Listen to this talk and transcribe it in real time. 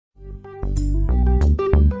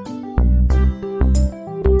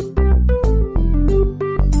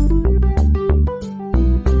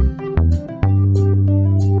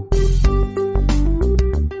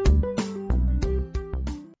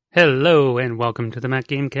Hello and welcome to the Mac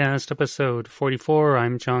Gamecast episode 44.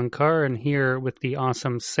 I'm John Carr and here with the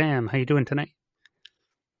awesome Sam. How you doing tonight?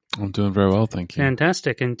 I'm doing very well, thank you.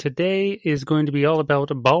 Fantastic. And today is going to be all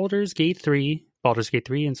about Baldur's Gate 3,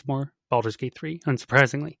 and some more Baldur's Gate 3,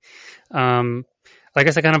 unsurprisingly. I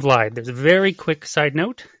guess I kind of lied. There's a very quick side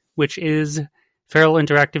note, which is Feral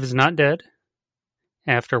Interactive is not dead.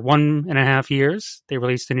 After 1.5 years, they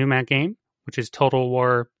released a new Mac game, which is Total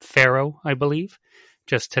War Pharaoh, I believe.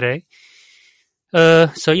 Just today. So,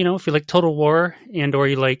 if you like Total War and or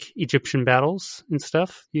you like Egyptian battles and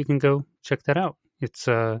stuff, you can go check that out. It's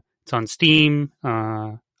on Steam.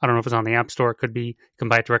 I don't know if it's on the App Store. It could be. You can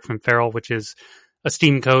buy it direct from Feral, which is a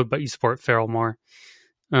Steam code, but you support Feral more.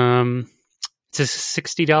 It's a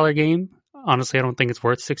 $60 game. Honestly, I don't think it's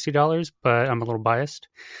worth $60, but I'm a little biased.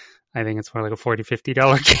 I think it's more like a $40,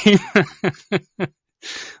 $50 game.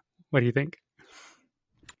 What do you think?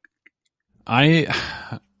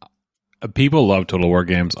 People love Total War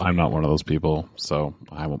games. I'm not one of those people, so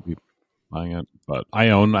I won't be buying it. But I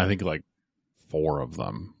own, I think, like 4 of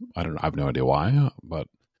them. I have no idea why, but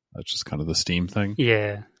that's just kind of the Steam thing.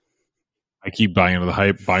 Yeah. I keep buying into the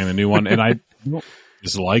hype, buying the new one, and I don't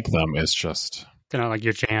dislike them. It's just they're not like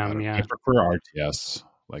your jam. Yeah, I prefer RTS,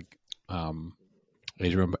 like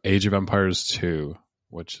Age of Empires 2,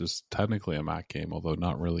 which is technically a Mac game, although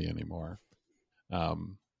not really anymore.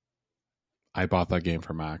 I bought that game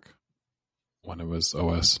for Mac when it was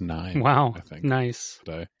OS 9. Wow, I think. Nice.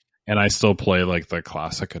 Today. And I still play like the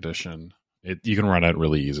classic edition. You can run it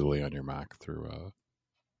really easily on your Mac through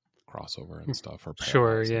crossover and stuff. Or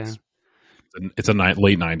sure, yeah. It's a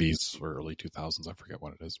late 90s or early 2000s. I forget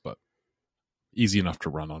what it is, but easy enough to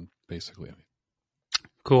run on basically.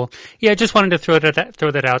 Cool. Yeah, I just wanted to throw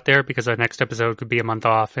that out there because our next episode could be a month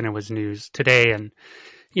off, and it was news today, and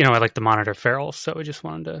I like to monitor Feral, so I just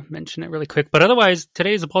wanted to mention it really quick. But otherwise,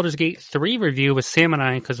 today is a Baldur's Gate 3 review with Sam and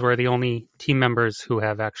I, because we're the only team members who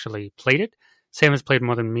have actually played it. Sam has played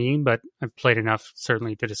more than me, but I've played enough,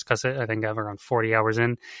 certainly, to discuss it. I think I'm around 40 hours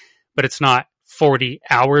in. But it's not 40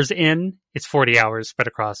 hours in. It's 40 hours spread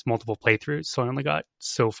across multiple playthroughs, so I only got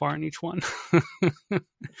so far in each one.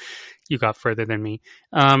 You got further than me.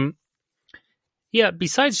 Yeah,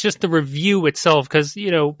 besides just the review itself, because,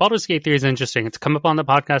 Baldur's Gate 3 is interesting. It's come up on the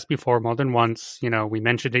podcast before more than once. We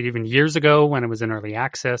mentioned it even years ago when it was in early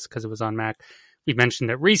access because it was on Mac. We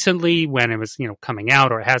mentioned it recently when it was, coming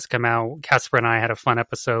out or it has come out. Casper and I had a fun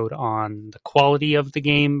episode on the quality of the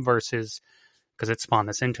game versus, because it spawned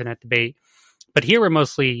this internet debate. But here we're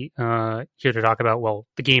mostly here to talk about,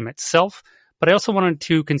 the game itself. But I also wanted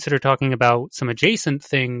to consider talking about some adjacent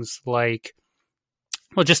things like,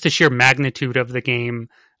 just the sheer magnitude of the game.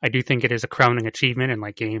 I do think it is a crowning achievement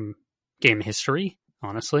in game history,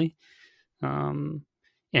 honestly. And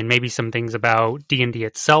maybe some things about D&D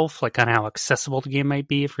itself, like kind of how accessible the game might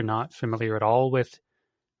be if you're not familiar at all with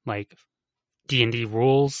like D&D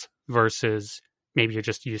rules versus maybe you're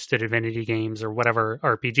just used to Divinity games or whatever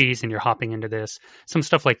RPGs and you're hopping into this. Some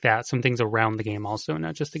stuff like that. Some things around the game also,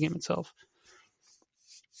 not just the game itself.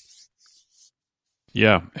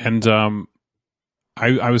 Yeah, and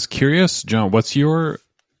I was curious, John, what's your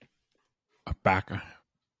like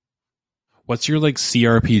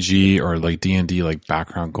CRPG or like D&D like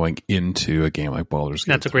background going into a game like Baldur's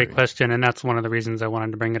Gate? That's a great question, and that's one of the reasons I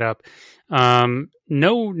wanted to bring it up.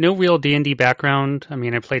 No real D&D background. I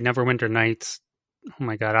mean, I played Neverwinter Nights. Oh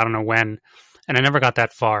my god, I don't know when, and I never got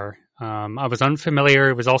that far. I was unfamiliar.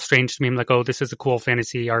 It was all strange to me. I'm like, oh, this is a cool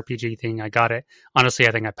fantasy RPG thing. I got it. Honestly,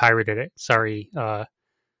 I think I pirated it. Sorry,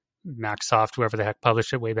 Macsoft, whoever the heck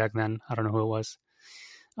published it way back then. I don't know who it was.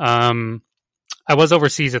 I was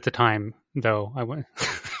overseas at the time, though. I went.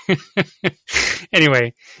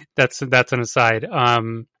 Anyway, that's an aside. I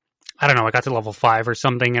don't know. I got to level 5 or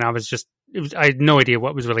something, and I had no idea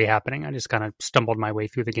what was really happening. I just kind of stumbled my way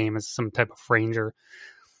through the game as some type of ranger.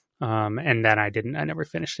 And then I never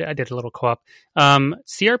finished it. I did a little co-op.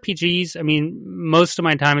 CRPGs, I mean, most of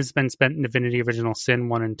my time has been spent in Divinity Original Sin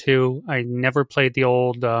 1 and 2. I never played the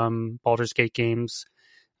old Baldur's Gate games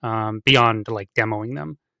beyond like demoing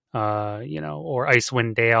them, or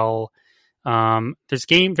Icewind Dale. There's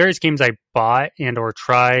various games I bought and or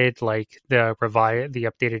tried, like the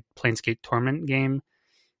updated Planescape Torment game.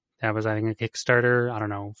 That was, I think, a Kickstarter, I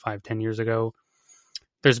don't know, 5-10 years ago.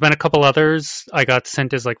 There's been a couple others I got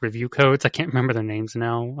sent as like review codes. I can't remember their names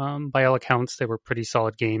now. By all accounts, they were pretty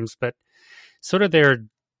solid games, but sort of their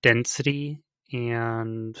density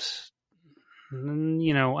and,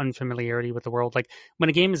 unfamiliarity with the world. Like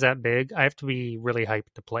when a game is that big, I have to be really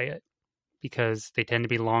hyped to play it because they tend to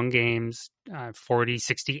be long games, 40,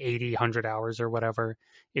 60, 80, 100 hours or whatever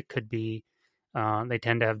it could be. They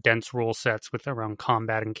tend to have dense rule sets with around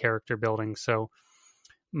combat and character building. So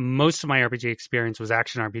most of my RPG experience was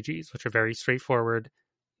action RPGs, which are very straightforward.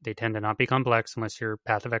 They tend to not be complex unless you're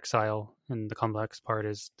Path of Exile, and the complex part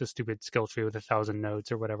is the stupid skill tree with 1,000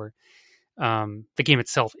 nodes or whatever. The game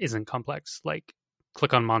itself isn't complex. Like,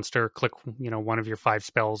 click on monster, click one of your 5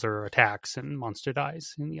 spells or attacks, and monster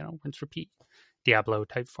dies, and rinse repeat. Diablo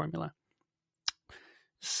type formula.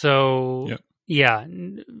 So Yep. Yeah,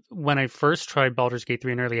 when I first tried Baldur's Gate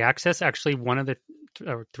 3 in early access, actually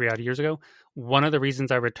 3 odd years ago, one of the reasons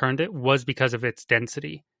I returned it was because of its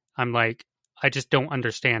density. I'm like, I just don't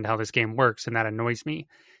understand how this game works, and that annoys me.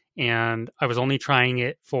 And I was only trying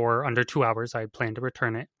it for under 2 hours. I planned to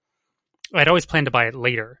return it. I'd always planned to buy it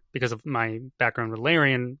later because of my background with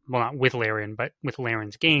Larian. Well, not with Larian, but with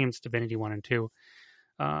Larian's games, Divinity 1 and 2.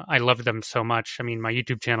 I loved them so much. I mean, my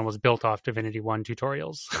YouTube channel was built off Divinity 1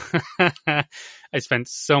 tutorials. I spent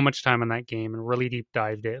so much time on that game and really deep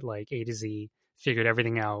dived it, like A to Z, figured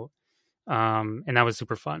everything out. And that was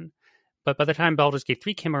super fun. But by the time Baldur's Gate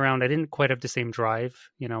 3 came around, I didn't quite have the same drive.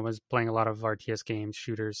 I was playing a lot of RTS games,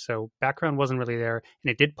 shooters, so background wasn't really there.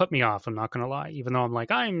 And it did put me off, I'm not going to lie. Even though I'm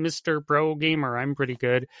like, I'm Mr. Pro Gamer, I'm pretty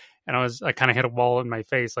good. And I kind of hit a wall in my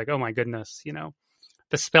face, like, oh my goodness,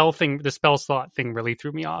 the spell slot thing really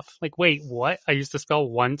threw me off. Like, wait, what? I used the spell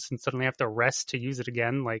once and suddenly have to rest to use it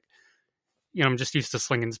again? Like, I'm just used to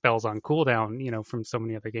slinging spells on cooldown, from so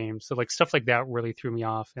many other games. So, like, stuff like that really threw me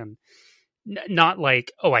off. And not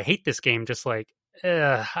like, oh, I hate this game. Just like,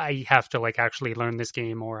 I have to, like, actually learn this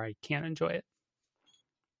game or I can't enjoy it.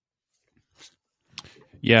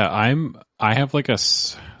 Yeah, I have, like, a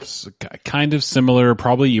kind of similar,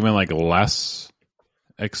 probably even, like, less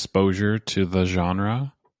exposure to the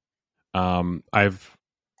genre. I've,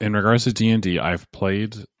 in regards to D&D, I've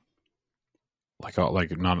played like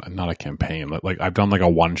not a campaign, like I've done like a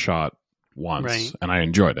one shot once, right, and I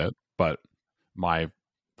enjoyed it, but my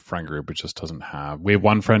friend group, it just doesn't have. We have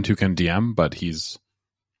one friend who can DM, but he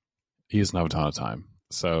doesn't have a ton of time,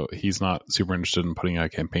 so he's not super interested in putting a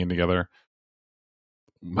campaign together,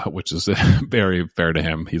 which is very fair to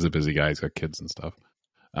him. He's a busy guy, he's got kids and stuff.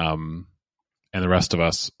 And the rest of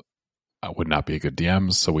us would not be a good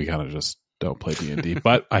DMs, so we kind of just don't play D&D.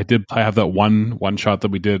 But I have that one shot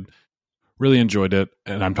that we did, really enjoyed it,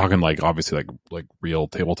 and I'm talking like obviously like real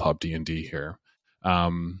tabletop D&D here.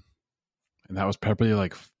 And that was probably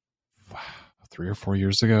like 3 or 4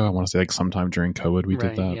 years ago. I want to say like sometime during COVID we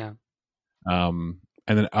did that. Yeah. And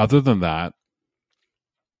then other than that,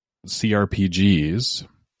 CRPGs,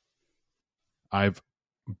 I've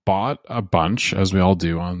bought a bunch, as we all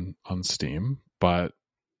do on Steam, but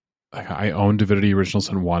I own Divinity Original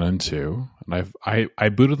Sin 1 and 2, and I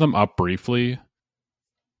booted them up briefly.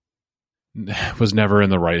 Was never in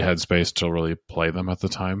the right headspace to really play them at the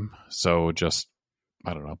time, so just,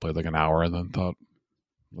 I don't know, played like an hour and then thought,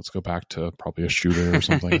 let's go back to probably a shooter or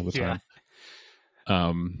something at the yeah.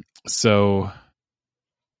 time. So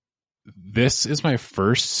this is my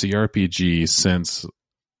first CRPG since,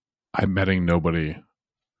 I'm betting nobody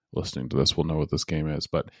listening to this will know what this game is,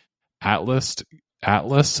 but Atlas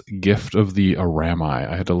Gift of the Arami.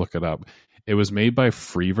 I had to look it up. It was made by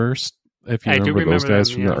Freeverse, if you remember those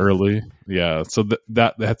guys from the early. Yeah, so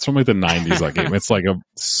that's from like the 90s, that game. It's like a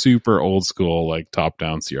super old school, like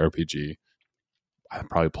top-down CRPG. I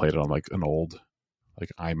probably played it on like an old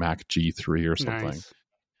like iMac G3 or something. Nice.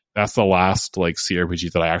 That's the last like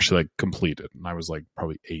CRPG that I actually like completed, and I was like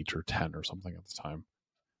probably 8 or 10 or something at the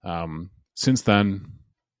time. Since then,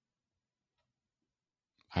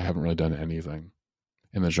 I haven't really done anything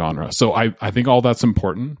in the genre. So I think all that's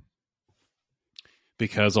important,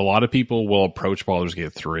 because a lot of people will approach Baldur's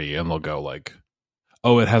Gate 3 and they'll go like,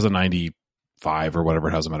 oh, it has a 95 or whatever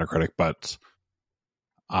it has a Metacritic, but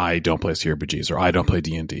I don't play CRPGs, or I don't play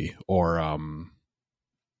D&D, or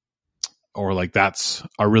like that's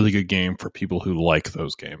a really good game for people who like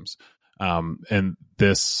those games. And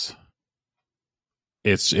this,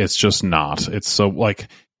 it's just not. It's so like,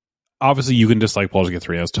 obviously you can dislike Baldur's Gate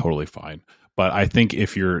 3, that's totally fine. But I think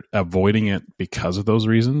if you're avoiding it because of those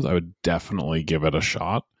reasons, I would definitely give it a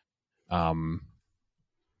shot. Like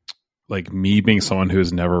me being someone who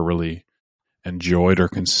has never really enjoyed or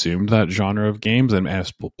consumed that genre of games, and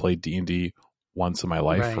has played D&D once in my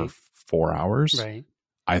life for 4 hours,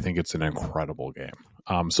 I think it's an incredible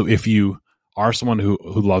game. So if you are someone who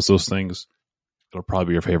loves those things, it'll probably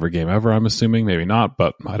be your favorite game ever, I'm assuming. Maybe not,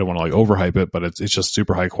 but I don't want to like overhype it, but it's just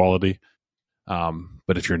super high quality.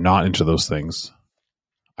 But if you're not into those things,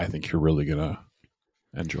 I think you're really going to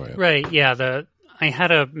enjoy it. Right, yeah. I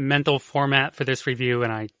had a mental format for this review,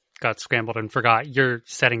 and I got scrambled and forgot. You're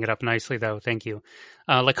setting it up nicely, though. Thank you.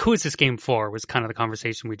 Like, who is this game for? Was kind of the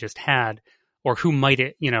conversation we just had, or who might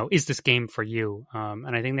it? Is this game for you?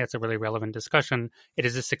 And I think that's a really relevant discussion. It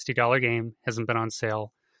is a $60 game. Hasn't been on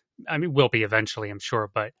sale. I mean, will be eventually, I'm sure,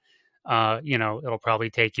 but it'll probably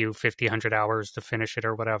take you 50, 100 hours to finish it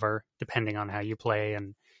or whatever, depending on how you play.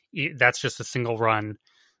 And that's just a single run,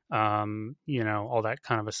 all that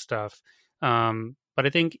kind of a stuff. But I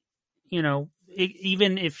think,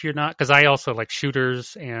 even if you're not, because I also like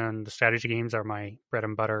shooters and the strategy games are my bread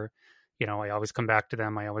and butter. I always come back to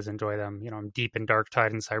them. I always enjoy them. I'm deep in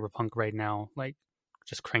Darktide and Cyberpunk right now, like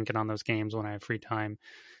just cranking on those games when I have free time.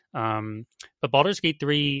 But Baldur's Gate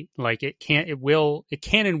 3, like it can and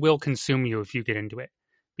will consume you if you get into it,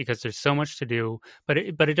 because there's so much to do, but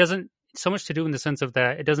it doesn't, so much to do in the sense of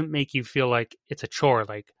that it doesn't make you feel like it's a chore,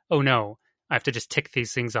 like, oh no, I have to just tick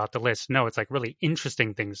these things off the list. No, it's like really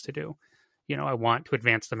interesting things to do. I want to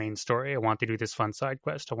advance the main story. I want to do this fun side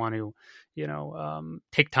quest. I want to,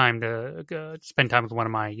 take time to spend time with one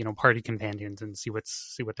of my, party companions and see what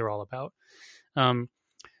they're all about.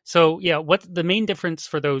 So yeah, what the main difference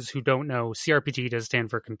for those who don't know, CRPG does stand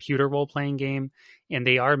for computer role-playing game, and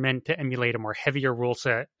they are meant to emulate a more heavier rule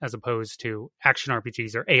set as opposed to action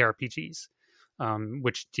RPGs or ARPGs,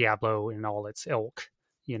 which Diablo and all its ilk,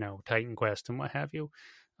 Titan Quest and what have you.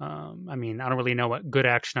 I mean, I don't really know what good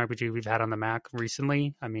action RPG we've had on the Mac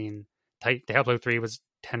recently. I mean, Diablo 3 was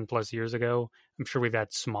 10 plus years ago. I'm sure we've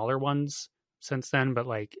had smaller ones since then, but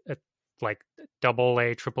like AA,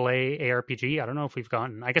 AAA ARPG, I don't know if we've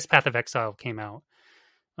gotten. I guess Path of Exile came out.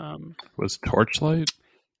 Was Torchlight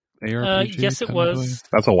ARPG? Yes, it was.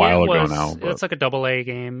 That's a while ago now. But... It's like a AA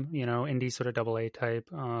game, indie sort of AA type.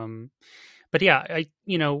 But yeah,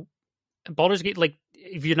 Baldur's Gate, like,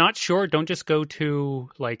 if you're not sure, don't just go to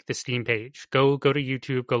like the Steam page. Go to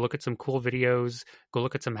YouTube, go look at some cool videos, go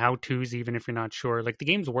look at some how-tos, even if you're not sure. Like, the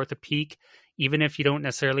game's worth a peek, even if you don't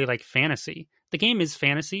necessarily like fantasy. The game is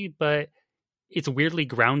fantasy, but it's weirdly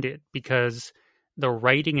grounded because the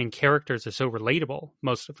writing and characters are so relatable,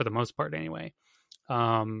 for the most part anyway.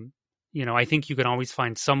 I think you can always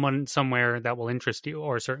find someone somewhere that will interest you,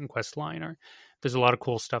 or a certain quest line, or there's a lot of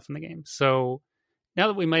cool stuff in the game. So now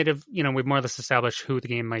that we might have, we've more or less established who the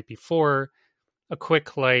game might be for, a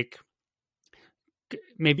quick, like,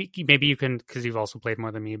 maybe you can, because you've also played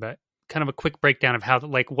more than me, but kind of a quick breakdown of how,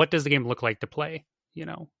 like, what does the game look like to play,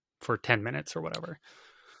 for 10 minutes or whatever.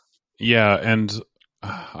 Yeah, and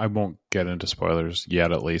I won't get into spoilers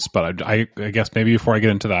yet, at least, but I guess maybe before I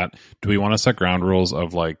get into that, do we want to set ground rules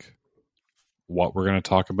of, like, what we're going to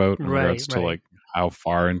talk about in regards to, like, how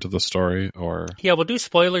far into the story? Or yeah, we'll do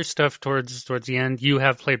spoiler stuff towards the end. You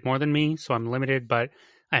have played more than me, so I'm limited, but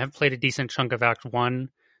I have played a decent chunk of Act 1,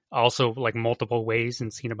 also like multiple ways,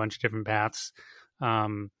 and seen a bunch of different paths.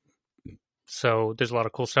 So there's a lot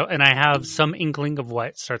of cool stuff, and I have some inkling of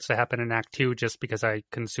what starts to happen in Act 2 just because I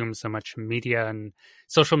consume so much media and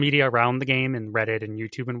social media around the game, and Reddit and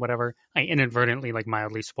YouTube and whatever. I inadvertently, like,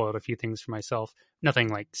 mildly spoiled a few things for myself. Nothing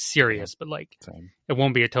like serious, but like it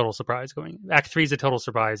won't be a total surprise going. Act 3 is a total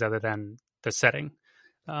surprise other than the setting.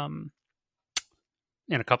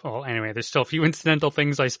 And a couple, well, anyway, there's still a few incidental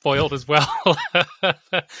things I spoiled as well.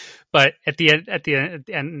 But at the end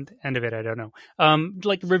of it, I don't know.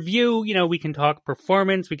 Like review, we can talk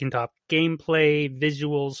performance, we can talk gameplay,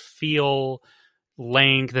 visuals, feel,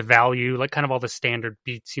 length, the value, like kind of all the standard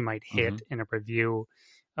beats you might hit in a review.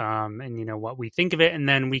 And what we think of it, and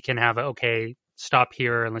then we can have stop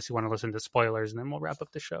here unless you want to listen to spoilers, and then we'll wrap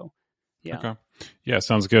up the show. Yeah. Okay. Yeah,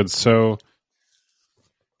 sounds good. So I'm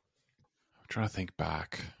trying to think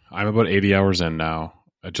back. I'm about 80 hours in now,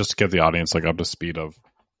 just to get the audience like up to speed of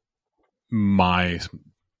my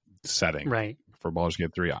setting. Right. For Baldur's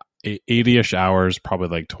Gate 3. 80-ish hours, probably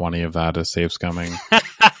like 20 of that is save scumming.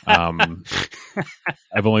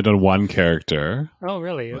 I've only done one character. Oh,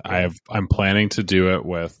 really? Okay. I'm planning to do it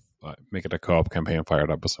with make it a co-op campaign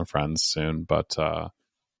fired up with some friends soon, but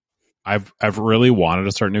I've really wanted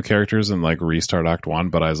to start new characters and like restart Act 1,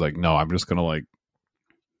 but I was like, no, I'm just gonna like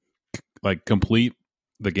complete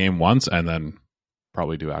the game once and then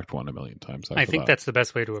probably do Act 1 a million times. I think that's the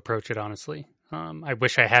best way to approach it, honestly. I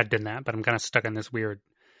wish I had done that, but I'm kind of stuck in this weird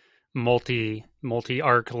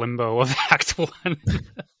multi-arc limbo of Act 1.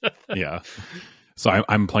 Yeah. So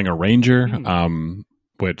I'm playing a ranger,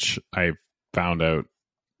 which I found out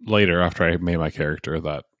later after I made my character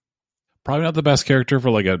that probably not the best character for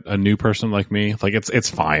like a new person like me. Like it's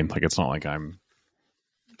fine. Like it's not like I'm.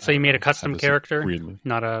 So you made a custom character,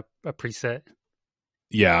 not a preset.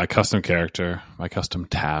 Yeah, a custom character, my custom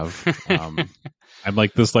Tav. I'm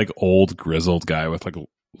like this like old grizzled guy with like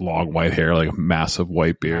long white hair, like a massive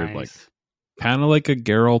white beard, like Nice. kind of like a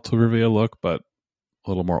Geralt of Rivia look, but a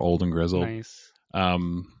little more old and grizzled. Nice. I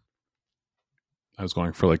was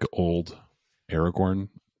going for like old Aragorn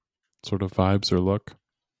sort of vibes or look.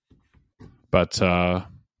 But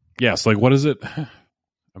yeah, so like what is it?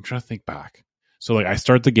 I'm trying to think back. So like I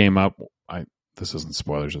start the game up. This isn't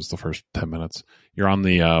spoilers, it's the first 10 minutes. You're on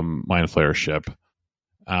the Mind Flayer ship.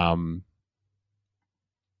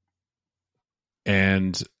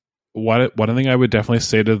 And what one thing I would definitely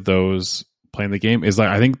say to those playing the game is like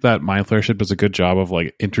I think that Mind Flayer ship does a good job of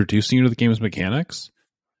like introducing you to the game's mechanics.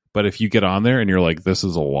 But if you get on there and you're like, this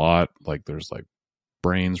is a lot, like there's like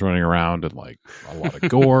brains running around and like a lot of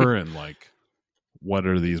gore and like what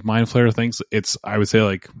are these Mind Flayer things? I would say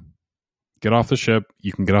like get off the ship.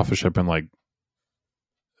 You can get off the ship in like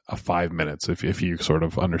 5 minutes if you sort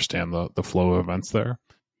of understand the flow of events there.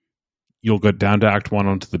 You'll go down to Act 1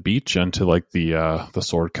 onto the beach and to like the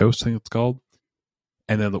Sword Coast, I think it's called.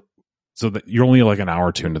 And then you're only like an hour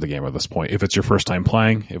or two into the game at this point. If it's your first time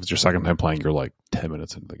playing, if it's your second time playing, you're like 10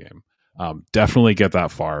 minutes into the game. Definitely get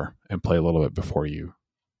that far and play a little bit before you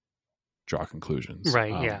draw conclusions.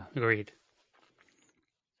 Right, yeah, agreed.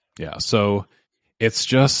 Yeah, so it's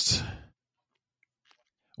just...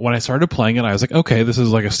 When I started playing it, I was like, okay, this is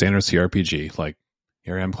like a standard CRPG. Like,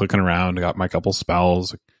 here I am clicking around, I got my couple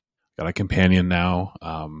spells, got a companion now,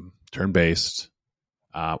 turn-based.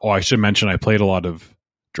 I should mention I played a lot of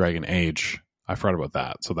Dragon Age. I forgot about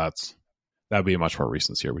that. So that'd be a much more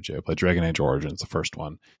recent CRPG. I played Dragon Age Origins, the first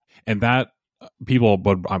one. And that, people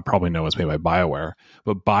would probably know it's made by BioWare.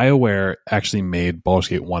 But BioWare actually made Baldur's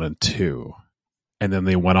Gate 1 and 2. And then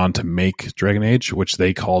they went on to make Dragon Age, which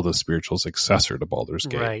they call the spiritual successor to Baldur's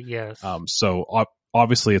Gate. Right, yes. So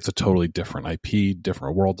obviously it's a totally different IP,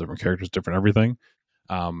 different world, different characters, different everything.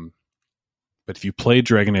 But if you played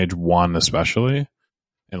Dragon Age 1 especially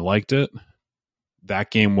and liked it,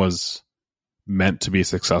 that game was meant to be a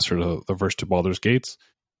successor to the first two Baldur's Gates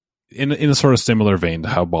in a sort of similar vein to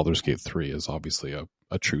how Baldur's Gate 3 is obviously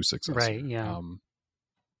a true successor. Right, yeah.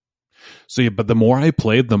 So yeah, but the more I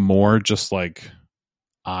played, the more just like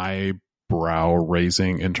eyebrow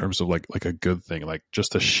raising in terms of like a good thing, like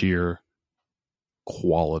just the sheer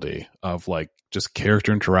quality of like just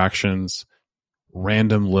character interactions,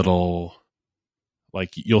 random little,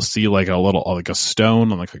 like you'll see like a little, like a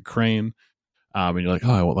stone on like a crane. And you're like,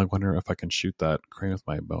 oh, I wonder if I can shoot that crane with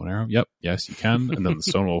my bow and arrow. Yep. Yes, you can. And then the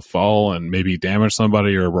stone will fall and maybe damage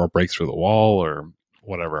somebody or break through the wall or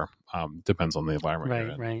whatever. Depends on the environment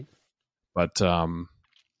you're in. Right. But,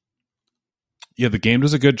 yeah, the game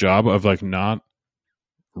does a good job of like not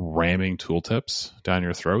ramming tooltips down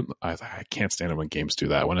your throat. I can't stand it when games do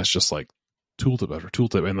that. When it's just like tooltip after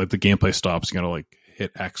tooltip and like the gameplay stops, you gotta like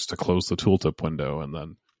hit X to close the tooltip window, and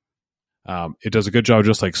then it does a good job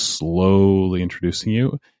just like slowly introducing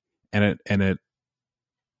you, and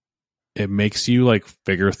it makes you like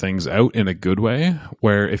figure things out in a good way.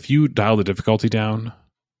 Where if you dial the difficulty down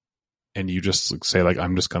and you just like, say like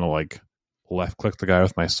I'm just gonna like left click the guy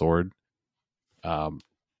with my sword.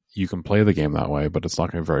 You can play the game that way, but it's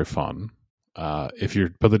not going to be very fun. If you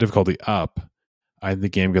put the difficulty up, I think the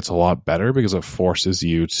game gets a lot better because it forces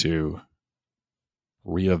you to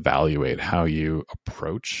reevaluate how you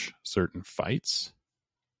approach certain fights.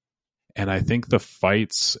 And I think the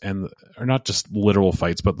fights are not just literal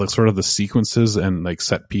fights, but like sort of the sequences and like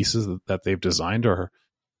set pieces that they've designed are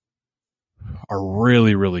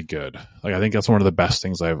really, really good. Like I think that's one of the best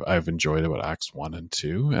things I've enjoyed about Acts 1 and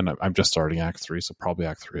 2, and I'm just starting Act 3, so probably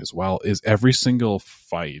Act 3 as well, is every single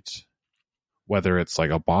fight, whether it's like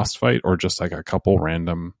a boss fight or just like a couple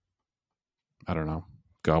random, I don't know,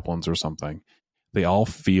 goblins or something, they all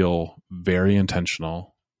feel very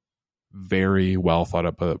intentional, very well thought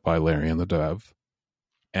up by Larry and the dev,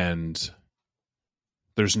 and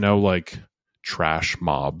there's no like trash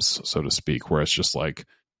mobs, so to speak, where it's just like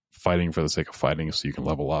fighting for the sake of fighting so you can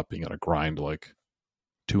level up. You gotta grind like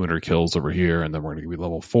 200 kills over here and then we're gonna be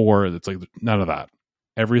level 4. It's like none of that.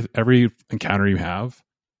 Every encounter you have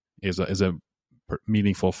is a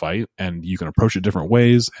meaningful fight, and you can approach it different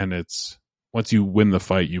ways, and it's once you win the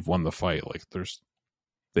fight, you've won the fight. Like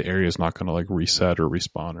the area is not gonna like reset or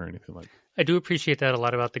respawn or anything like that. I do appreciate that a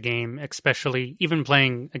lot about the game, especially even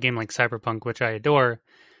playing a game like Cyberpunk, which I adore.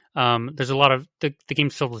 There's a lot of the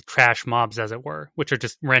game's filled with trash mobs, as it were, which are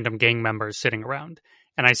just random gang members sitting around.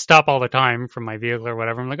 And I stop all the time from my vehicle or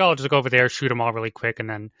whatever. I'm like, oh, I'll just go over there, shoot them all really quick, and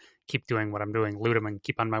then keep doing what I'm doing, loot them, and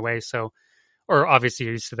keep on my way. So, or obviously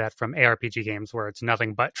you're used to that from ARPG games where it's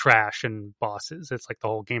nothing but trash and bosses. It's like the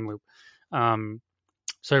whole game loop.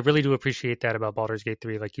 So I really do appreciate that about Baldur's Gate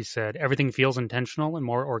 3. Like you said, everything feels intentional and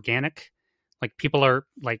more organic. Like people are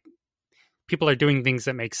doing things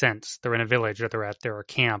that make sense. They're in a village, or they're a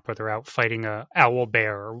camp, or they're out fighting a owl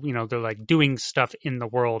bear, or they're like doing stuff in the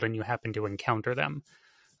world, and you happen to encounter them.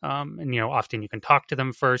 And often you can talk to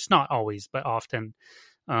them first, not always, but often,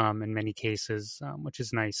 in many cases, which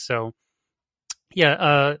is nice. So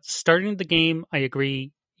yeah, starting the game, I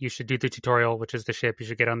agree. You should do the tutorial, which is the ship. You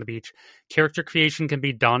should get on the beach. Character creation can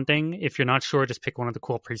be daunting. If you're not sure, just pick one of the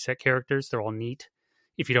cool preset characters. They're all neat.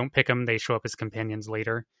 If you don't pick them, they show up as companions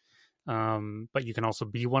later. But you can also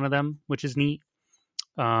be one of them, which is neat.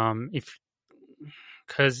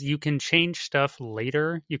 Because you can change stuff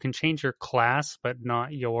later. You can change your class, but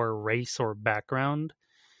not your race or background.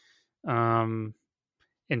 And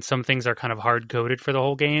some things are kind of hard coded for the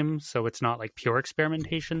whole game, so it's not like pure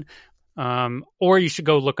experimentation. Or you should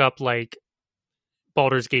go look up like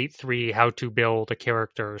Baldur's Gate 3, how to build a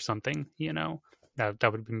character or something.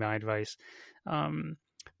 That would be my advice.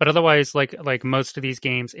 But otherwise, like most of these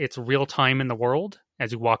games, it's real time in the world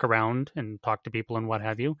as you walk around and talk to people and what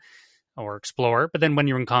have you, or explore. But then when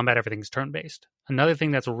you're in combat, everything's turn based. Another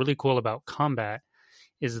thing that's really cool about combat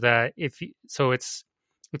is that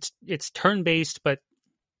it's turn based, but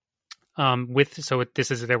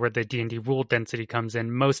this is there where the D&D rule density comes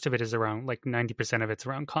in. Most of it is around, like 90% of it's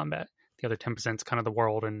around combat. The other 10% is kind of the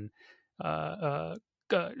world and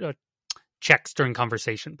checks during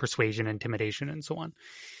conversation, persuasion, intimidation, and so on.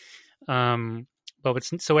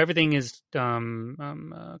 So everything is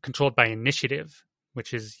controlled by initiative,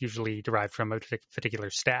 which is usually derived from a particular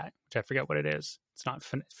stat, which I forget what it is. It's not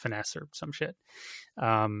finesse or some shit.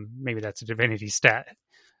 Maybe that's a divinity stat.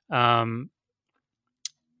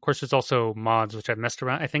 Of course, there's also mods, which I've messed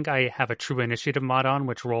around. I think I have a true initiative mod on,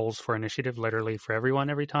 which rolls for initiative literally for everyone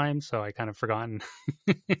every time. So I kind of forgotten.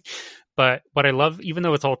 But what I love, even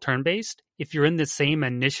though it's all turn-based, if you're in the same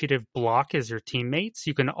initiative block as your teammates,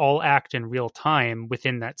 you can all act in real time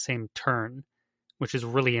within that same turn, which is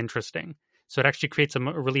really interesting. So it actually creates a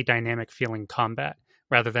really dynamic feeling combat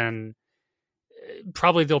rather than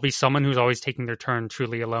probably there'll be someone who's always taking their turn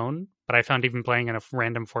truly alone. But I found even playing in a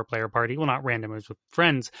random 4-player party, well, not random, it was with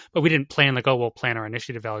friends, but we didn't plan like, we'll plan our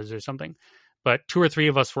initiative values or something. But 2 or 3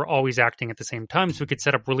 of us were always acting at the same time, so we could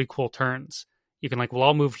set up really cool turns. You can we'll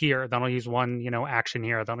all move here, then I'll use one, action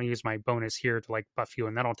here, then I'll use my bonus here to buff you,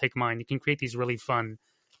 and then I'll take mine. You can create these really fun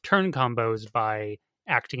turn combos by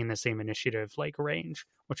acting in the same initiative range,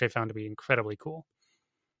 which I found to be incredibly cool.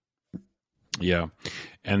 Yeah.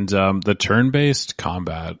 And the turn-based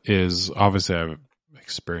combat is, obviously I've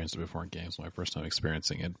experienced it before in games, my first time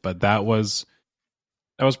experiencing it, but that was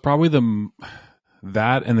probably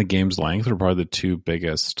that and the game's length were probably the two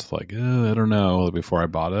biggest, I don't know, before I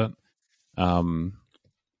bought it. And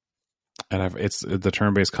it's the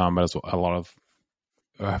turn-based combat is a lot of,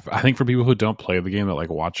 I think for people who don't play the game that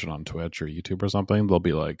watch it on Twitch or YouTube or something, they'll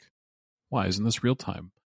be like, why isn't this real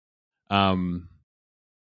time?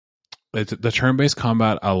 The turn-based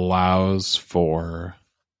combat allows for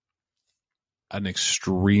an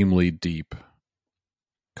extremely deep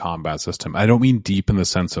combat system. I don't mean deep in the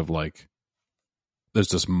sense of there's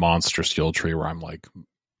this monster skill tree where I'm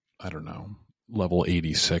I don't know, level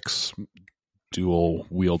 86 dual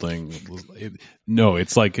wielding. No,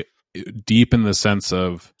 it's deep in the sense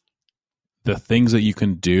of the things that you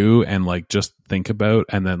can do and just think about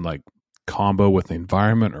and then combo with the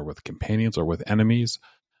environment or with companions or with enemies.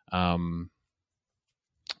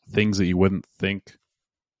 Things that you wouldn't think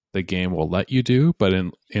the game will let you do, but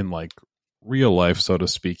in real life, so to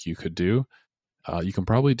speak, you could do. You can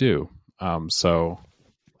probably do. So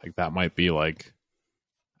that might be I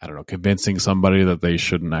don't know, convincing somebody that they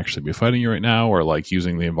shouldn't actually be fighting you right now, or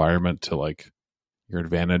using the environment to your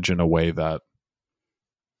advantage in a way that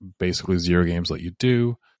basically zero games let you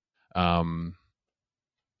do. So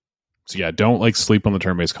yeah, don't sleep on the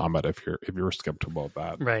turn-based combat if you're skeptical about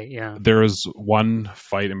that. Right, yeah. There is one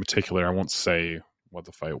fight in particular, I won't say what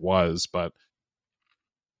the fight was, but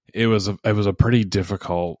it was a pretty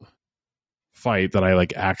difficult fight that I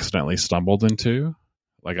accidentally stumbled into.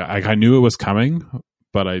 I knew it was coming,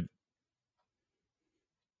 but I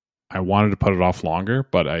wanted to put it off longer,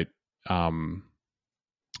 but I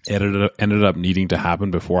it ended up needing to happen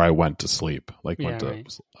before I went to sleep.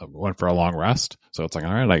 Went for a long rest. So it's all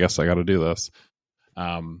right, I guess I got to do this.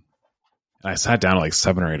 And I sat down at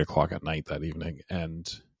 7 or 8 o'clock at night that evening and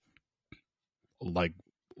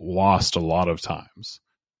lost a lot of times.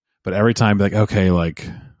 But every time okay,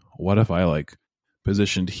 what if I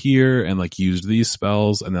positioned here and used these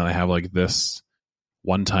spells, and then I have this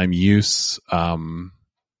one-time use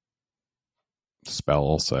spell,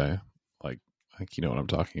 I'll say. You know what I'm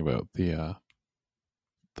talking about, the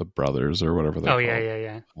brothers or whatever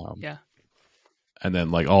they're called. Yeah. And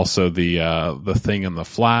then like also the thing in the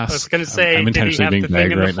flask. I was going to say, I'm intentionally being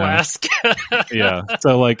vague right now. Yeah.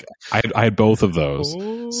 So like I had both of those.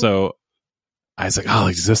 Ooh. So I was like, oh,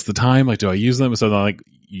 is this the time? Like, do I use them? So then like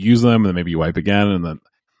you use them and then maybe you wipe again. And then,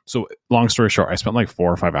 so long story short, I spent like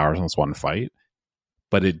 4 or 5 hours on this one fight,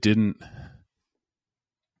 but it didn't.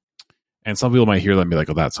 And some people might hear that and be like,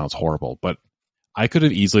 oh, that sounds horrible. But I could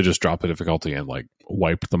have easily just dropped the difficulty and like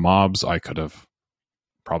wiped the mobs. I could have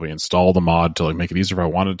probably installed the mod to like make it easier if I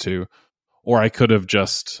wanted to. Or I could have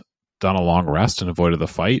just done a long rest and avoided the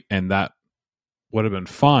fight. And that would have been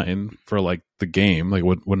fine for like the game. Like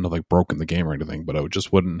wouldn't have like broken the game or anything, but it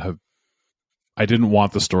just wouldn't have. I didn't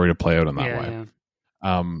want the story to play out in that way.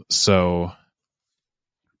 Yeah. So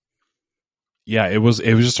yeah, it was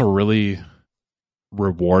just a really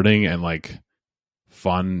rewarding and like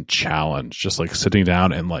fun challenge, just like sitting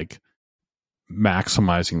down and like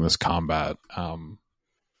maximizing this combat, and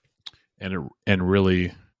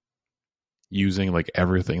really using like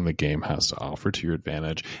everything the game has to offer to your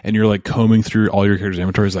advantage. And you're like combing through all your characters'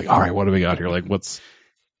 inventories, like, all right, what do we got here? Like, what's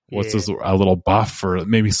this, a little buff, or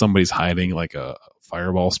maybe somebody's hiding like a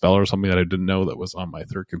fireball spell or something that I didn't know that was on my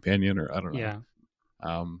third companion, or I don't know.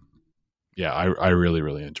 Yeah. I really,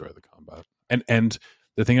 really enjoy the combat. And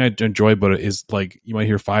the thing I enjoy about it is like, you might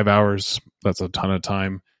hear 5 hours. That's a ton of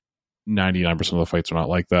time. 99% of the fights are not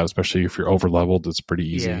like that, especially if you're over leveled. It's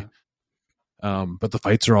pretty easy. Yeah. But the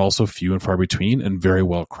fights are also few and far between and very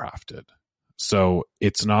well crafted. So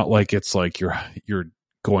it's not like it's like you're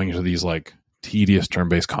going into these like tedious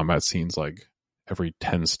turn-based combat scenes like every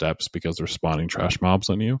 10 steps because they're spawning trash mobs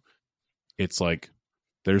on you. It's like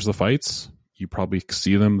there's the fights. You probably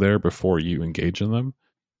see them there before you engage in them.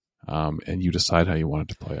 And you decide how you want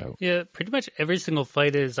it to play out. Yeah, pretty much every single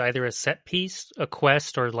fight is either a set piece, a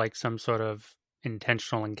quest, or like some sort of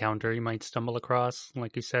intentional encounter you might stumble across,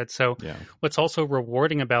 like you said. So what's also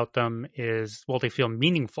rewarding about them is, well, they feel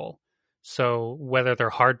meaningful. So whether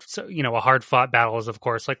they're hard, a hard fought battle is of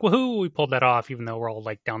course like, woohoo, we pulled that off, even though we're all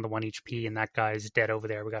like down to 1 HP and that guy's dead over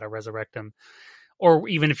there. We got to resurrect him. Or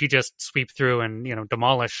even if you just sweep through and,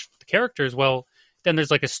 demolish the characters, well, then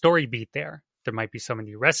there's like a story beat there. There might be someone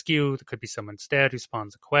you rescue. There could be someone's dead who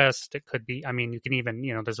spawns a quest. It could be, you can even,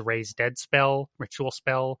 there's a raise dead spell, ritual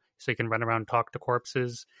spell, so you can run around and talk to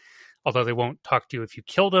corpses. Although they won't talk to you if you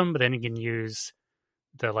kill them, but then you can use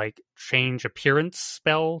the like change appearance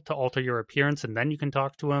spell to alter your appearance, and then you can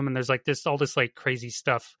talk to them. And there's like all this like crazy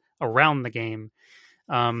stuff around the game.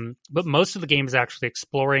 But most of the game is actually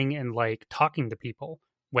exploring and like talking to people,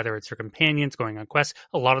 whether it's your companions, going on quests.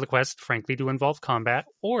 A lot of the quests, frankly, do involve combat,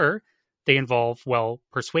 or they involve,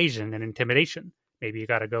 persuasion and intimidation. Maybe you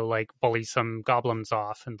got to go like bully some goblins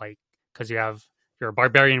off, and like, because you're a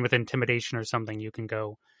barbarian with intimidation or something, you can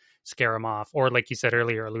go scare them off. Or like you said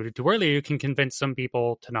earlier, alluded to earlier, you can convince some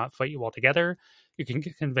people to not fight you altogether. You can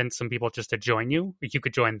convince some people just to join you. You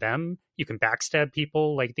could join them. You can backstab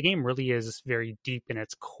people. Like, the game really is very deep in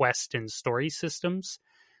its quest and story systems,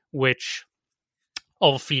 which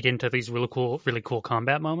all feed into these really cool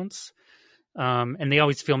combat moments. And they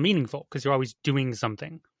always feel meaningful because you're always doing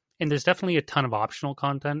something. And there's definitely a ton of optional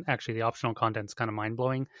content. Actually, the optional content's kind of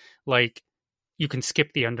mind-blowing. Like, you can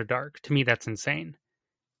skip the Underdark. To me, that's insane.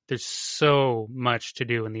 There's so much to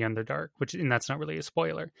do in the Underdark, and that's not really a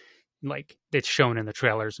spoiler. Like, it's shown in the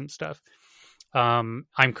trailers and stuff. I'm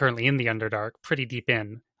currently in the Underdark, pretty deep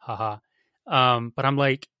in, haha. But I'm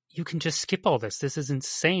like, you can just skip all this. This is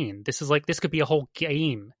insane. This could be a whole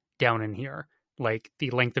game down in here. Like, the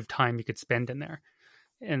length of time you could spend in there.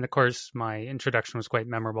 And of course, my introduction was quite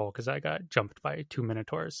memorable because I got jumped by 2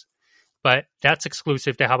 Minotaurs. But that's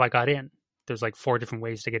exclusive to how I got in. There's like 4 different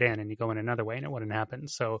ways to get in, and you go in another way and it wouldn't happen.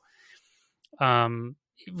 So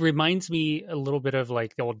it reminds me a little bit of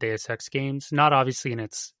like the old Deus Ex games. Not obviously in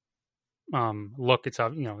its look. It's,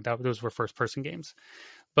 those were first person games.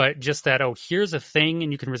 But just that, here's a thing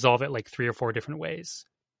and you can resolve it like 3 or 4 different ways.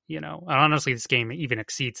 And honestly, this game even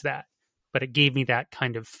exceeds that. But it gave me that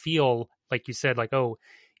kind of feel, like you said, like,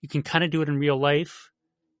 you can kind of do it in real life.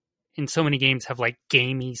 And so many games have like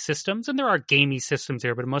gamey systems, and there are gamey systems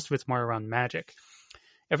there, but most of it's more around magic.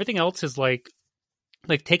 Everything else is like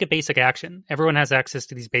take a basic action. Everyone has access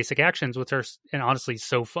to these basic actions, which are, and honestly,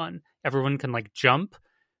 so fun. Everyone can like jump,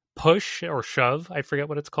 push, or shove. I forget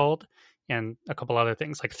what it's called. And a couple other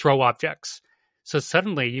things like throw objects. So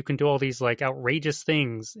suddenly you can do all these like outrageous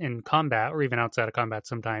things in combat, or even outside of combat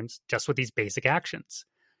sometimes, just with these basic actions.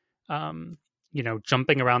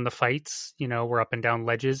 Jumping around the fights, where up and down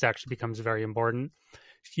ledges actually becomes very important.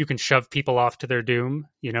 You can shove people off to their doom,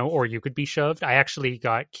 or you could be shoved. I actually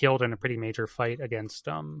got killed in a pretty major fight against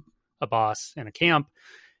a boss in a camp,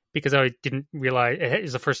 because I didn't realize it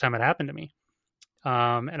was the first time it happened to me.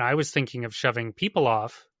 And I was thinking of shoving people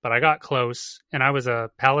off, but I got close, and I was a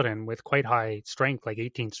paladin with quite high strength, like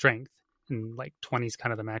 18 strength, and like 20 is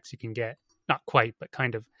kind of the max you can get. Not quite, but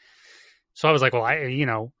kind of. So I was like, well,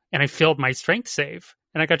 and I failed my strength save,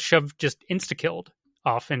 and I got shoved, just insta-killed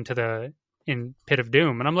off into the pit of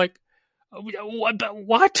doom. And I'm like,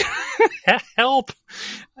 what? Help!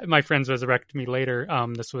 My friends resurrected me later.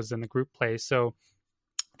 This was in the group play, so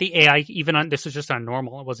the AI, even on this was just on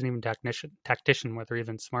normal. It wasn't even tactician, where they're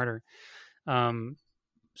even smarter.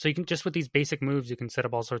 So you can just with these basic moves, you can set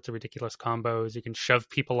up all sorts of ridiculous combos. You can shove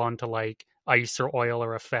people onto like ice or oil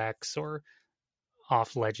or effects or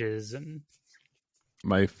off ledges. And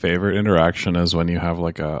my favorite interaction is when you have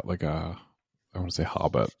like a I want to say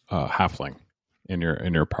hobbit, halfling in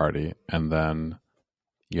your party, and then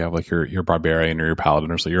you have like your barbarian or your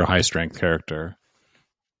paladin, or so you're a high strength character,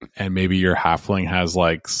 and maybe your halfling has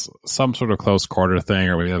like some sort of close quarter thing,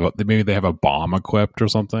 or maybe they have a bomb equipped or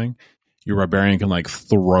something. Your barbarian can like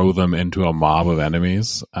throw them into a mob of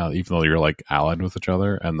enemies, even though you're like allied with each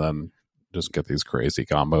other, and then just get these crazy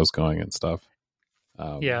combos going and stuff.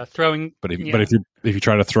 Throwing. But if you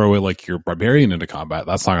try to throw it like your barbarian into combat,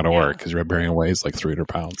 that's not going to work because your barbarian weighs like 300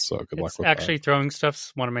 pounds. So good luck with actually that. Throwing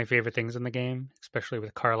stuff's one of my favorite things in the game, especially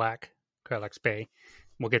with Karlach's Bay.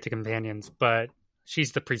 We'll get to companions, but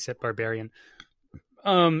she's the preset barbarian.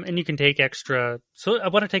 And you can take extra. So I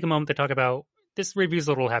want to take a moment to talk about. This review's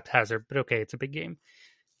a little haphazard, but okay, it's a big game.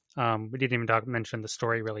 We didn't even mention the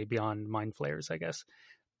story really beyond Mind Flayers, I guess.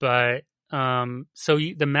 But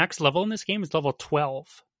the max level in this game is level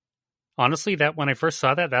 12. Honestly, that when I first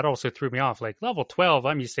saw that also threw me off. Like, level 12,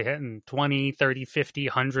 I'm used to hitting 20, 30, 50,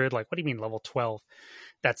 100. Like, what do you mean level 12?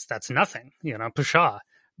 That's nothing, pshaw.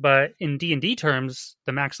 But in D&D terms,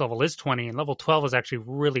 the max level is 20, and level 12 is actually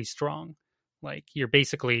really strong. Like, you're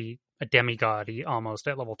basically a demigod almost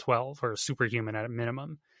at level 12, or a superhuman at a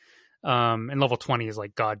minimum. And level 20 is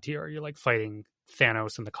like god tier. You're like fighting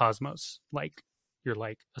Thanos in the cosmos. Like, you're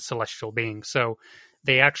like a celestial being. So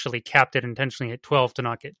they actually capped it intentionally at 12 to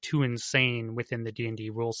not get too insane within the D&D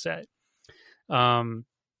rule set.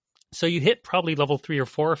 So you hit probably level 3 or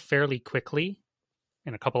 4 fairly quickly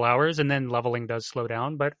in a couple hours, and then leveling does slow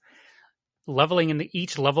down. But leveling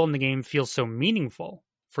each level in the game feels so meaningful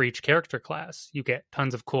for each character class. You get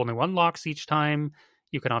tons of cool new unlocks each time.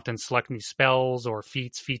 You can often select new spells or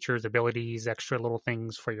feats, features, abilities, extra little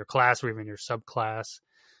things for your class or even your subclass.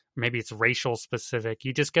 Maybe it's racial specific.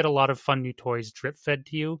 You just get a lot of fun new toys drip fed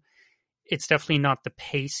to you. It's definitely not the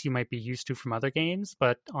pace you might be used to from other games,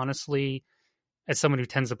 but honestly, as someone who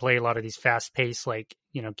tends to play a lot of these fast paced, like,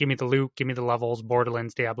 give me the loot, give me the levels,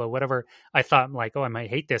 Borderlands, Diablo, whatever, I thought like, oh, I might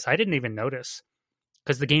hate this. I didn't even notice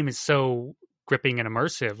because the game is so gripping and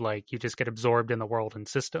immersive. Like, you just get absorbed in the world and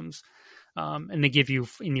systems. And they give you,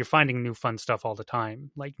 and you're finding new fun stuff all the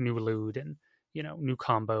time, like new loot and, new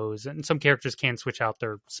combos. And some characters can switch out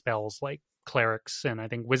their spells, like clerics, and I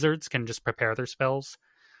think wizards can just prepare their spells,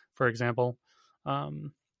 for example.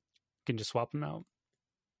 Can just swap them out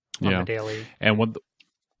on the daily. And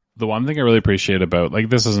the one thing I really appreciate about, like,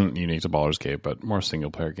 this isn't unique to Baldur's Gate, but more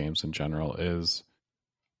single player games in general, is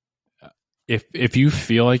if you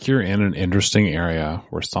feel like you're in an interesting area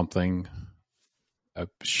where something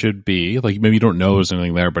should be, like, maybe you don't know there's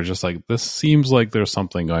anything there, but just like, this seems like there's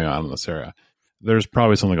something going on in this area. There's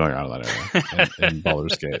probably something going on in that area in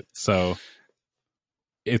Baldur's Gate. So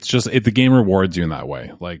it's just, the game rewards you in that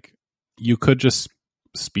way. Like, you could just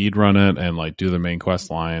speed run it and like do the main quest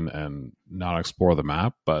line and not explore the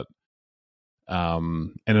map, but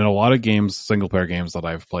and in a lot of games, single player games that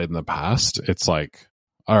I've played in the past, it's like,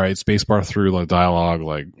 all right, spacebar through like dialogue,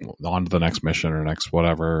 like on to the next mission or next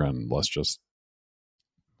whatever, and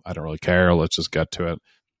I don't really care, let's just get to it.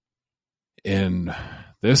 In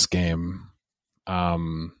this game,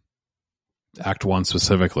 Act 1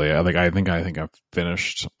 specifically, I think I've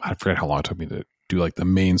finished, I forget how long it took me to do like the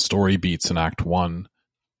main story beats in Act 1,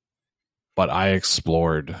 but I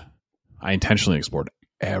intentionally explored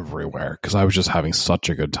everywhere because I was just having such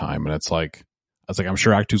a good time. And I was like, I'm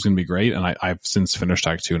sure Act 2 is going to be great, and I've since finished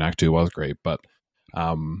Act 2, and Act 2 was great, but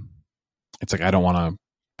it's like, I don't want to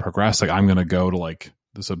progress. Like, I'm going to go to like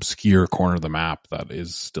this obscure corner of the map that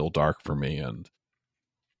is still dark for me, and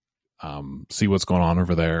see what's going on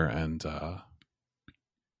over there. And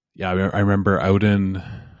I remember out in,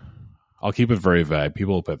 I'll keep it very vague,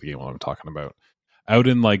 people will play the game while I'm talking about, out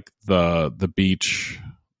in like the beach.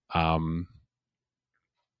 I'm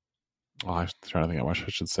trying to think how much I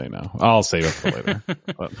should say now. I'll save it for later.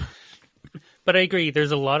 But I agree,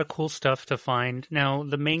 there's a lot of cool stuff to find. Now,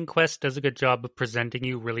 the main quest does a good job of presenting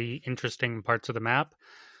you really interesting parts of the map.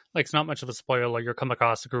 Like, it's not much of a spoiler. You'll come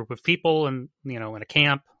across a group of people and, you know, in a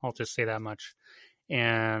camp. I'll just say that much.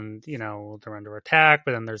 And, you know, they're under attack,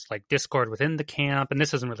 but then there's like discord within the camp. And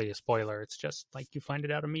this isn't really a spoiler. It's just like you find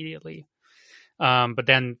it out immediately. But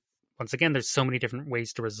then once again, there's so many different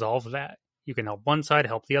ways to resolve that. You can help one side,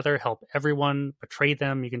 help the other, help everyone, betray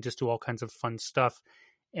them. You can just do all kinds of fun stuff.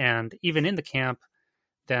 And even in the camp,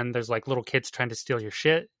 then there's like little kids trying to steal your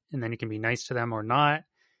shit, and then you can be nice to them or not.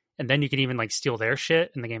 And then you can even like steal their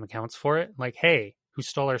shit, and the game accounts for it. Like, hey, who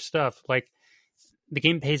stole our stuff? Like, the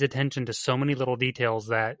game pays attention to so many little details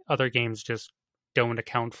that other games just don't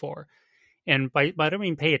account for. And by I don't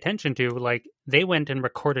mean pay attention to, like, they went and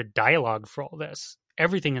recorded dialogue for all this.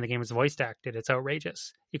 Everything in the game is voice acted. It's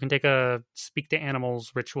outrageous. You can take a speak to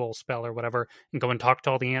animals ritual spell or whatever and go and talk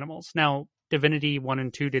to all the animals. Now, Divinity 1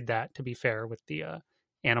 and 2 did that, to be fair, with the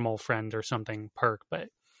animal friend or something perk, but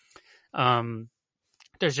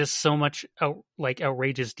there's just so much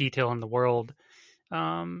outrageous detail in the world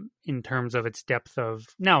in terms of its depth of...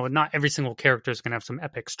 Now, not every single character is going to have some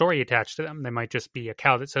epic story attached to them. They might just be a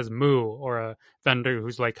cow that says moo, or a vendor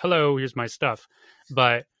who's like, hello, here's my stuff.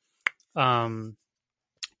 But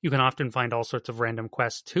you can often find all sorts of random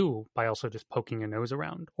quests too by also just poking your nose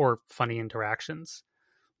around, or funny interactions,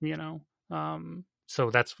 you know. So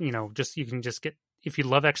that's, you know, just, you can just get, if you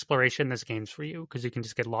love exploration, this game's for you, because you can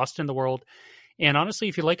just get lost in the world. And honestly,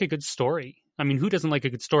 if you like a good story, I mean, who doesn't like a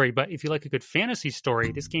good story? But if you like a good fantasy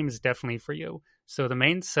story, this game is definitely for you. So the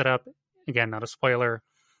main setup, again, not a spoiler,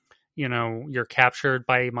 you know, you're captured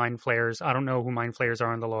by mind flayers. I don't know who mind flayers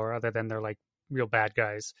are in the lore, other than they're like real bad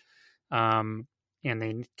guys. And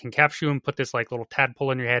they can capture you and put this like little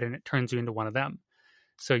tadpole in your head, and it turns you into one of them.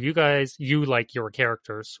 So you guys, you like your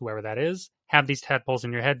characters, whoever that is, have these tadpoles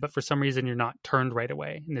in your head, but for some reason you're not turned right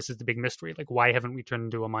away. And this is the big mystery. Like, why haven't we turned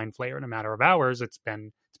into a mind flayer in a matter of hours? It's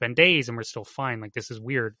been days and we're still fine. Like, this is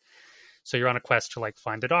weird. So you're on a quest to like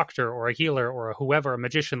find a doctor or a healer or a whoever, a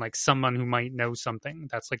magician, like someone who might know something.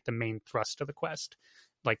 That's like the main thrust of the quest,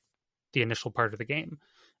 like the initial part of the game.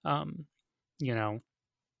 You know,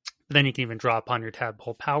 then you can even draw upon your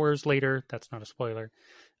tadpole powers later. That's not a spoiler.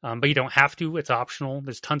 But you don't have to. It's optional.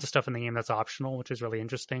 There's tons of stuff in the game that's optional, which is really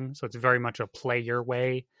interesting. So it's very much a play your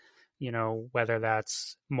way, you know, whether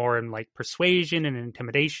that's more in like persuasion and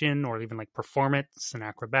intimidation, or even like performance and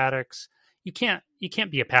acrobatics. You can't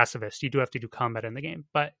be a pacifist. You do have to do combat in the game,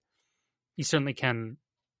 but you certainly can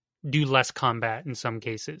do less combat in some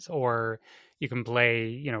cases. Or you can play,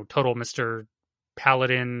 you know, total Mr.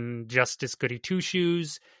 Paladin, Justice Goody Two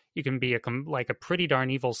Shoes. You can be a pretty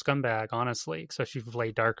darn evil scumbag, honestly, especially if you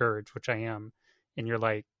play Dark Urge, which I am, and you're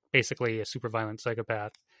like basically a super violent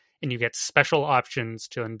psychopath, and you get special options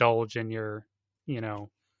to indulge in your, you know,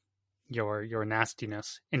 your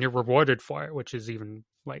nastiness, and you're rewarded for it, which is even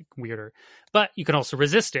like weirder. But you can also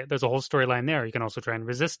resist it. There's a whole storyline there. You can also try and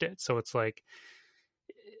resist it. So it's like,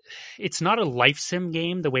 it's not a life sim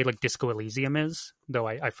game the way like Disco Elysium is, though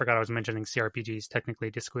I forgot I was mentioning CRPGs.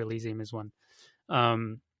 Technically, Disco Elysium is one.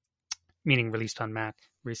 Meaning released on Mac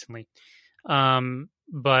recently.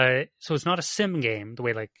 But so it's not a sim game the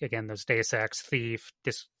way, like, again, those Deus Ex, Thief,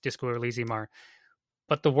 Disco Elysium are.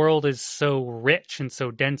 But the world is so rich and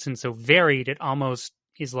so dense and so varied, it almost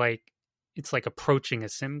is like, it's like approaching a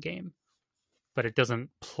sim game, but it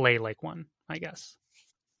doesn't play like one, I guess.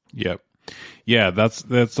 Yep. Yeah, that's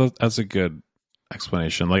a good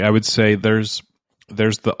explanation. Like, I would say there's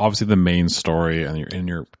the obviously the main story and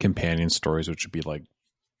your companion stories, which would be like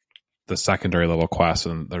the secondary level quests,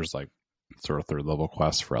 and there's like sort of third level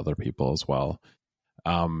quests for other people as well.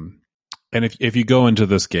 And if you go into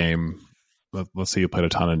this game, let's say you played a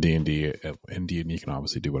ton of D&D, you can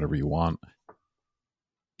obviously do whatever you want.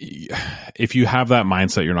 If you have that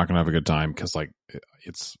mindset, you're not going to have a good time, because like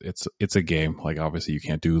it's a game. Like, obviously you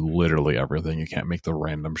can't do literally everything. You can't make the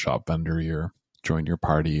random shop vendor join your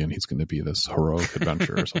party and he's going to be this heroic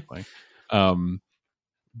adventure or something.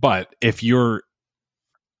 But if you're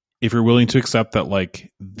willing to accept that,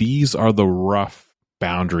 like, these are the rough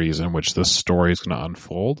boundaries in which this story is going to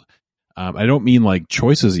unfold, I don't mean like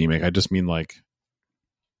choices you make. I just mean like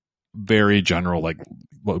very general, like,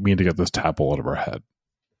 what we need to get this tadpole out of our head.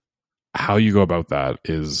 How you go about that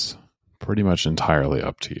is pretty much entirely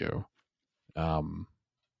up to you.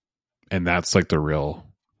 And that's like the real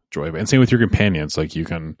joy of it. And same with your companions. Like, you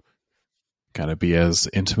can kind of be as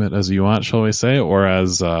intimate as you want, shall we say, or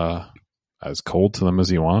as cold to them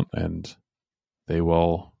as you want, and they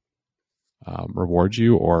will reward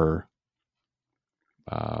you, or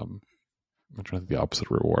I'm trying to think the opposite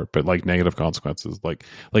of reward, but like negative consequences. Like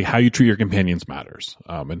how you treat your companions matters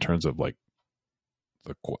in terms of like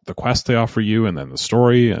the quest they offer you, and then the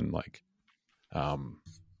story, and like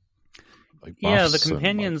like Yeah, the buffs and like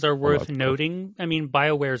companions are all that worth stuff. noting. I mean,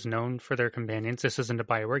 BioWare's known for their companions. This isn't a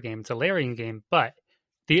BioWare game; it's a Larian game. But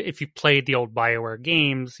if you played the old BioWare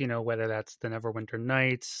games, whether that's the Neverwinter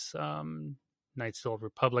Nights, Knights of the Old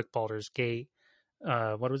Republic, Baldur's Gate,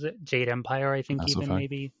 what was it, Jade Empire? I think Mass even Effect.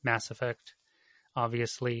 maybe Mass Effect,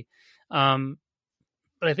 obviously. Um,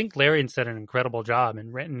 but I think Larian's done an incredible job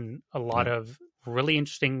and written a lot Yeah. of really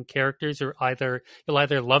interesting characters. Or you'll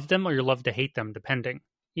either love them or you'll love to hate them, depending.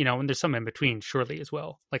 And there's some in between, surely as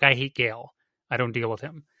well. Like I hate Gale, I don't deal with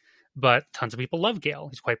him, but tons of people love Gale.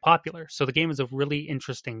 He's quite popular. So the game is a really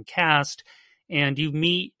interesting cast, and you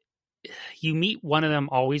meet one of them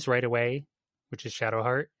always right away, which is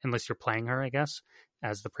Shadowheart, unless you're playing her, I guess,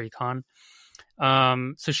 as the precon.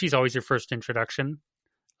 So she's always your first introduction.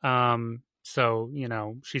 So,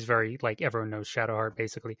 she's very, like, everyone knows Shadowheart,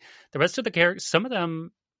 basically. The rest of the characters, some of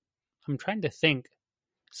them, I'm trying to think.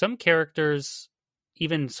 Some characters,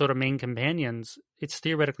 even sort of main companions, it's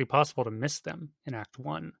theoretically possible to miss them in Act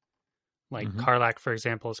 1. Like, Hmm. Karlak, for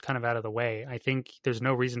example, is kind of out of the way. I think there's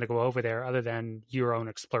no reason to go over there other than your own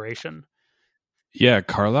exploration. Yeah,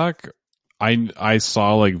 Karlak. I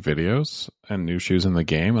saw like videos and knew she was in the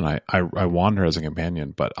game, and I wanted her as a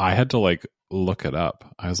companion, but I had to like look it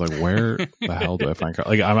up. I was like, where the hell do I find Karlak?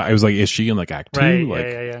 Like I was like, is she in like Act 2? Right, Like,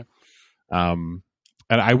 yeah. and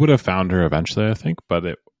I would have found her eventually, I think,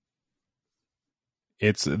 but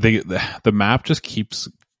it's the map just keeps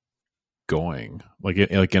going like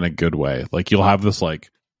like in a good way. Like you'll have this like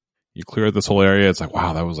you clear this whole area. It's like,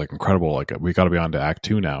 wow, that was like incredible. Like we got to be on to Act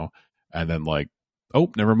 2 now, and then like, oh,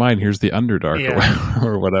 never mind. Here's the Underdark Yeah.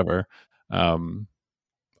 or whatever.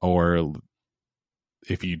 Or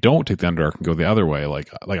if you don't take the Underdark and go the other way, like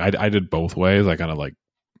I did both ways. I kind of like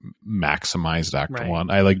maximized Act Right. 1.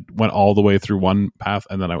 I like went all the way through one path,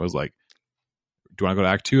 and then I was like, do you want to go to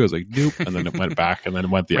Act 2? I was like, nope. And then it went back, and then it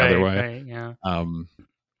went the other way. Right, yeah.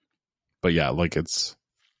 But yeah, like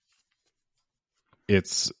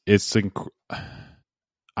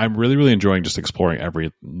I'm really, really enjoying just exploring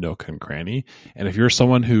every nook and cranny. And if you're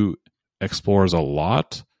someone who explores a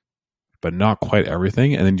lot, but not quite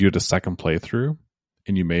everything, and then you did a second playthrough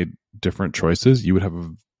and you made different choices, you would have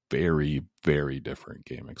a very, very different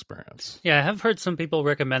game experience. Yeah, I have heard some people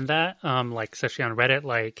recommend that, like especially on Reddit,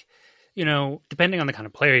 like, depending on the kind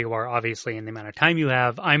of player you are, obviously, and the amount of time you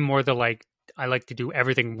have. I'm more I like to do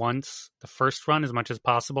everything once, the first run as much as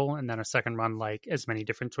possible, and then a second run, like as many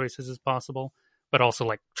different choices as possible, but also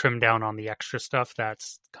like trim down on the extra stuff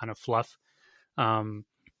that's kind of fluff. Though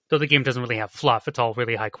the game doesn't really have fluff, it's all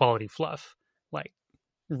really high quality fluff, like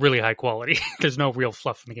really high quality. There's no real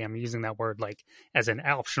fluff in the game. I'm using that word like as an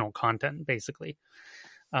optional content, basically.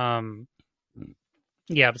 Yeah,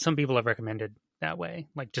 but some people have recommended that way,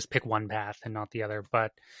 like just pick one path and not the other.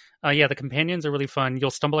 But yeah, the companions are really fun. You'll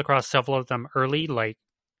stumble across several of them early, like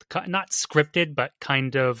not scripted, but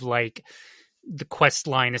kind of like the quest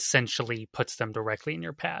line essentially puts them directly in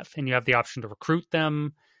your path, and you have the option to recruit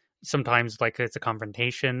them. Sometimes, like it's a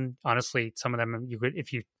confrontation. Honestly, some of them you could,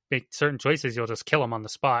 if you make certain choices, you'll just kill them on the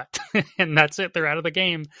spot, and that's it. They're out of the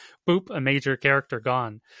game. Boop, a major character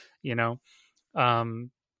gone.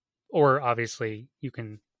 Or obviously you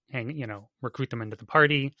can recruit them into the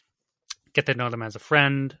party, get to know them as a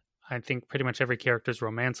friend. I think pretty much every character is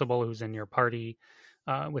romanceable who's in your party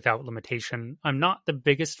without limitation. I'm not the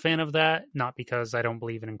biggest fan of that, not because I don't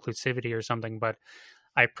believe in inclusivity or something, but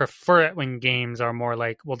I prefer it when games are more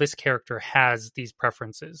like, well, this character has these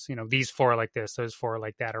preferences, these four are like this, those four are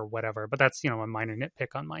like that, or whatever. But that's, a minor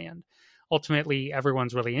nitpick on my end. Ultimately,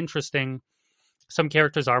 everyone's really interesting. Some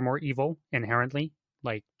characters are more evil inherently.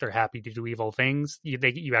 Like they're happy to do evil things.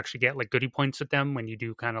 You actually get like goodie points with them when you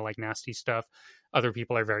do kind of like nasty stuff. Other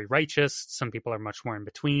people are very righteous. Some people are much more in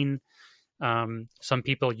between. Some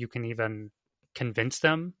people you can even convince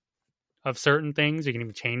them of certain things. You can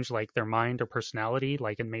even change like their mind or personality,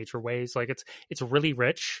 like in major ways. Like it's really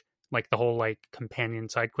rich, like the whole like companion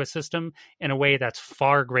side quest system, in a way that's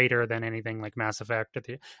far greater than anything like Mass Effect.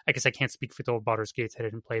 I guess I can't speak for the old Baldur's Gates. I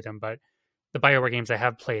didn't play them, but the BioWare games I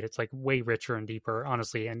have played, it's like way richer and deeper,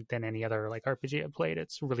 honestly, and than any other like RPG I've played.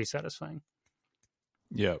 It's really satisfying.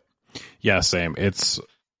 Yeah, same.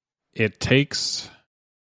 It takes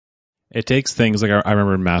things like I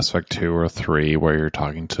remember in Mass Effect 2 or 3 where you're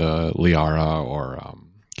talking to Liara or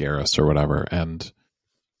Garrus or whatever, and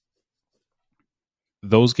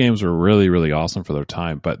those games were really, really awesome for their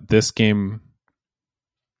time. But this game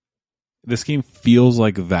feels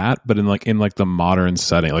like that, but in the modern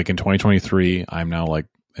setting. Like in 2023, I'm now like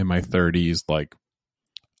in my 30s. Like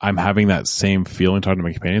I'm having that same feeling talking to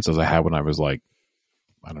my companions as I had when I was like,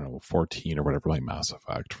 I don't know, 14 or whatever, like Mass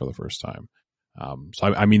Effect for the first time.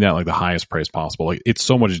 So I mean that like the highest praise possible. Like it's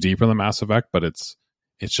so much deeper than Mass Effect, but it's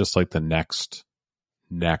just like the next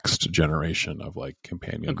generation of like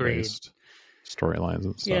companion based storylines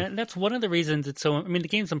and stuff. Yeah, and that's one of the reasons it's so. I mean, the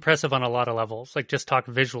game's impressive on a lot of levels. Like just talk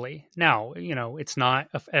visually. Now, it's not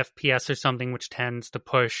a FPS or something which tends to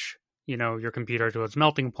push your computer to its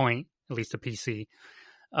melting point, at least a PC.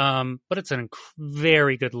 But it's a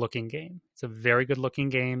very good looking game. It's a very good looking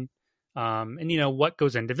game. And what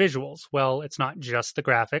goes into visuals? Well, it's not just the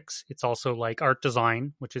graphics. It's also like art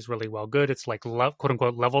design, which is really well good. It's like quote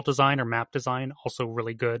unquote level design or map design, also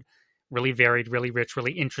really good, really varied, really rich,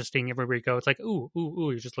 really interesting. Everywhere you go, it's like, ooh,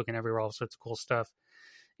 you're just looking everywhere, all sorts of cool stuff.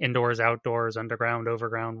 Indoors, outdoors, underground,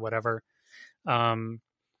 overground, whatever.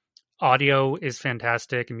 Audio is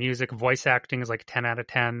fantastic. Music, voice acting is like 10 out of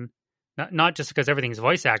 10. Not just because everything's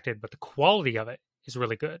voice acted, but the quality of it is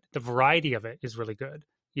really good. The variety of it is really good.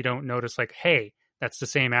 You don't notice like, hey, that's the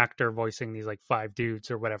same actor voicing these like 5 dudes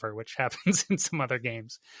or whatever, which happens in some other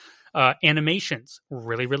games. Animations,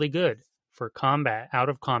 really, really good for combat, out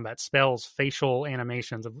of combat, spells, facial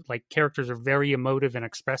animations. Like characters are very emotive and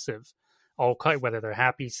expressive, whether they're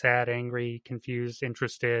happy, sad, angry, confused,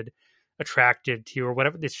 interested, attracted to you or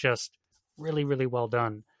whatever. It's just really, really well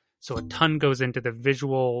done. So a ton goes into the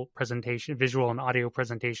visual and audio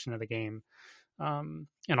presentation of the game. And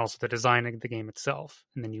also the design of the game itself.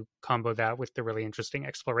 And then you combo that with the really interesting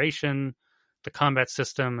exploration, the combat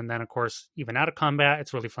system, and then, of course, even out of combat,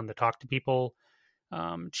 it's really fun to talk to people,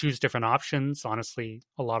 choose different options. Honestly,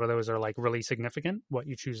 a lot of those are like really significant, what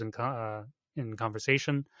you choose in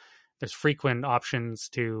conversation. There's frequent options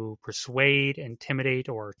to persuade, intimidate,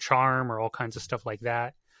 or charm, or all kinds of stuff like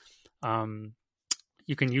that.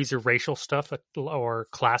 You can use your racial stuff or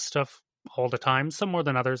class stuff all the time, some more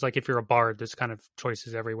than others. Like if you're a bard, there's kind of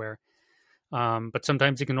choices everywhere. But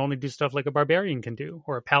sometimes you can only do stuff like a barbarian can do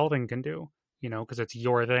or a paladin can do, because it's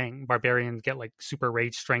your thing. Barbarians get like super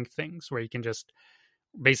rage strength things where you can just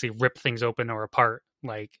basically rip things open or apart.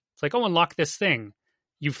 Like it's like, oh, unlock this thing.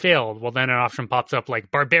 You failed. Well, then an option pops up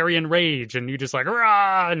like barbarian rage, and you just like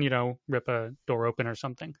rah, and rip a door open or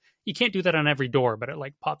something. You can't do that on every door, but it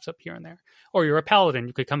like pops up here and there. Or you're a paladin.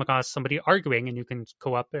 You could come across somebody arguing, and you can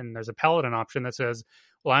go up and there's a paladin option that says,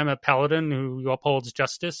 "Well, I'm a paladin who upholds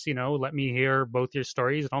justice. Let me hear both your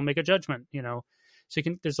stories, and I'll make a judgment." So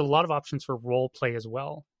there's a lot of options for role play as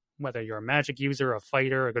well. Whether you're a magic user, a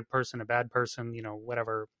fighter, a good person, a bad person,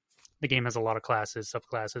 whatever. The game has a lot of classes,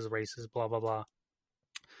 subclasses, races, blah blah blah.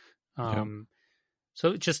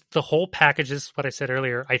 So just the whole package is what I said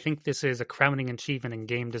earlier. I think this is a crowning achievement in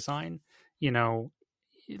game design.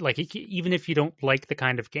 Like even if you don't like the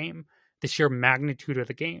kind of game, the sheer magnitude of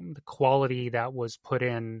the game, the quality that was put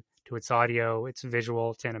in to its audio, its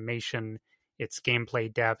visual, its animation, its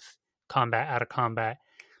gameplay depth, combat out of combat.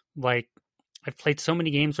 Like I've played so many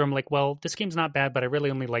games where I'm like, well, this game's not bad, but I really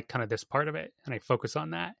only like kind of this part of it, and I focus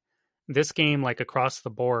on that. This game, like across the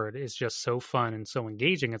board, is just so fun and so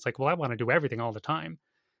engaging. It's like, well, I want to do everything all the time.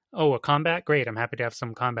 Oh, a combat? Great. I'm happy to have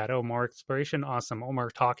some combat. Oh, more exploration? Awesome. Oh, more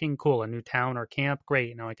talking? Cool. A new town or camp?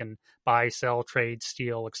 Great. Now I can buy, sell, trade,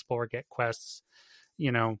 steal, explore, get quests,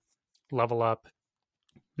 level up.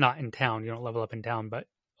 Not in town. You don't level up in town, but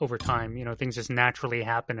over time, things just naturally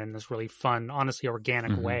happen in this really fun, honestly,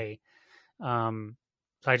 organic way.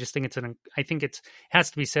 So I just think it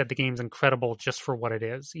has to be said, the game's incredible just for what it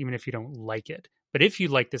is, even if you don't like it. But if you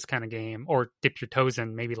like this kind of game or dip your toes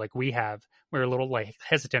in, maybe like we have, we're a little like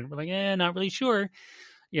hesitant. We're like, not really sure,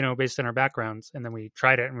 based on our backgrounds. And then we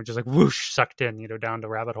tried it and we're just like whoosh, sucked in, down the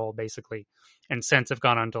rabbit hole basically. And since I've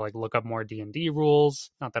gone on to like look up more D&D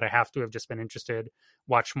rules, not that I have to, have just been interested,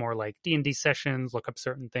 watch more like D&D sessions, look up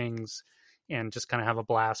certain things, and just kind of have a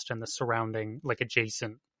blast and the surrounding, like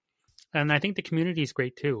adjacent. And I think the community is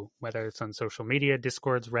great too, whether it's on social media,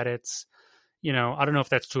 Discords, Reddits. I don't know if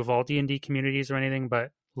that's true of all D&D communities or anything,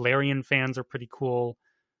 but Larian fans are pretty cool.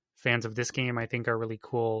 Fans of this game, I think, are really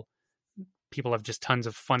cool. People have just tons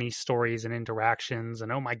of funny stories and interactions.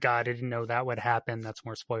 And, oh my God, I didn't know that would happen. That's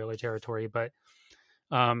more spoiler territory. But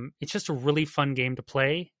it's just a really fun game to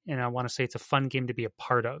play. And I want to say it's a fun game to be a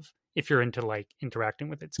part of if you're into like interacting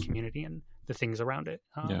with its community and the things around it.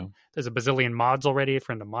 There's a bazillion mods already if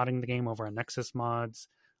you're into modding the game over on Nexus Mods.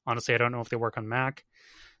 Honestly, I don't know if they work on Mac,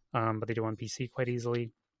 but they do on PC quite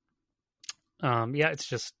easily. It's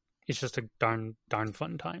just a darn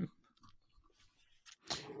fun time.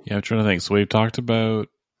 Yeah, I'm trying to think. So we've talked about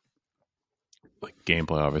like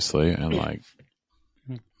gameplay, obviously, and like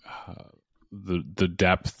the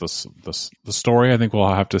depth, the story. I think we'll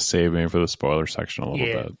have to save maybe for the spoiler section a little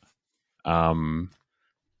bit.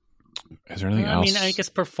 Is there anything else? I mean, I guess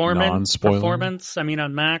performance. I mean,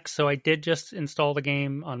 on Mac. So I did just install the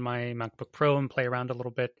game on my MacBook Pro and play around a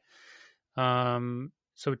little bit.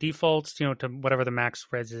 So it defaults, to whatever the max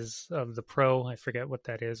res is of the Pro. I forget what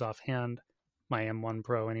that is offhand. My M1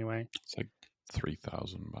 Pro, anyway. It's like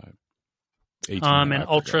 3,000 by 18. And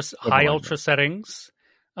high ultra settings.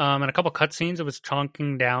 And a couple cutscenes, it was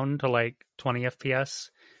chunking down to like 20 FPS.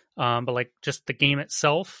 But like just the game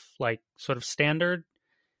itself, like sort of standard,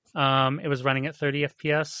 it was running at 30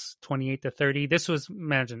 FPS, 28 to 30. This was,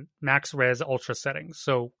 imagine, max res ultra settings.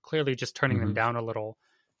 So clearly just turning them down a little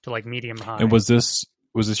to like medium high. And was this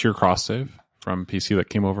your cross save from PC that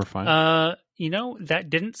came over fine? That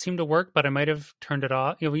didn't seem to work, but I might have turned it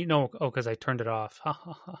off. Because I turned it off.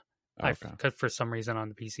 Because for some reason on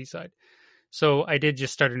the PC side. So I did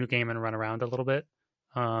just start a new game and run around a little bit.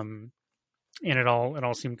 And it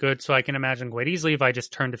all seemed good. So I can imagine quite easily if I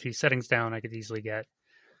just turned a few settings down, I could easily get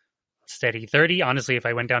steady 30. Honestly, if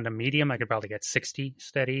I went down to medium, I could probably get 60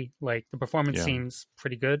 steady. Like the performance seems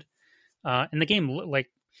pretty good. And the game, like,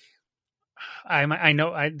 I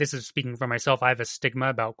know this is speaking for myself. I have a stigma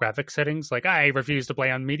about graphic settings. Like I refuse to play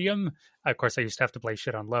on medium. Of course, I used to have to play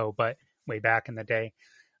shit on low, but way back in the day.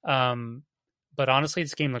 But honestly,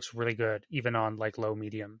 this game looks really good, even on like low,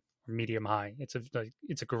 medium, or medium high. It's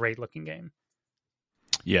a great looking game.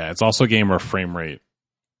 Yeah, it's also a game where frame rate,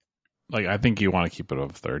 like I think you want to keep it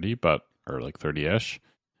above 30, or like 30-ish.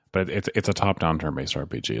 But it's a top down turn based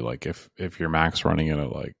RPG. Like if your Mac's running it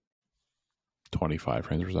at like 25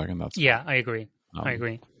 frames per second, that's fine. I agree.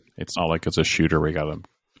 It's not like it's a shooter where you gotta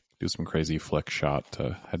do some crazy flick shot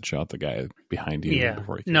to headshot the guy behind you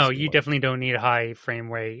before he you definitely don't need high frame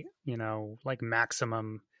rate, like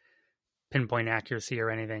maximum pinpoint accuracy or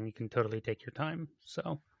anything. You can totally take your time.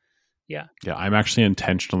 So yeah, I'm actually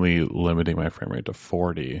intentionally limiting my frame rate to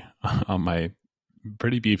 40 on my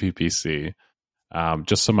pretty beefy PC,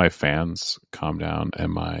 just so my fans calm down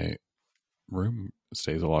and my room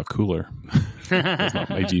stays a lot cooler.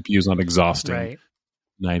 My GPU is not exhausting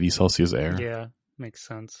 90 Celsius air. Yeah, makes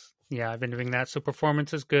sense. Yeah, I've been doing that. So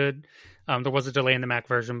performance is good. There was a delay in the Mac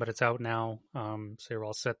version, but it's out now. So you're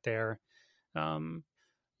all set there. I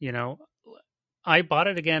bought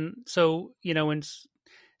it again. So,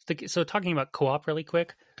 so talking about co-op really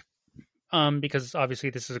quick, because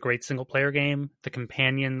obviously this is a great single player game. The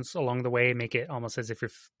companions along the way make it almost as if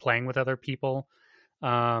you're playing with other people,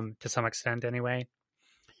 to some extent anyway.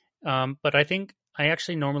 But I think I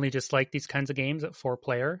actually normally just like these kinds of games at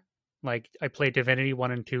 4-player. Like I play Divinity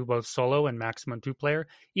 1 and 2 both solo and maximum 2-player.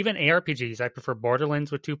 Even ARPGs, I prefer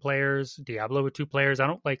Borderlands with 2 players, Diablo with 2 players. I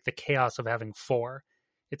don't like the chaos of having 4.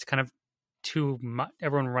 It's kind of too much,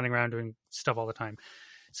 everyone running around doing stuff all the time.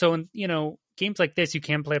 So in games like this, you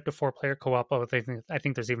can play up to 4-player co-op. I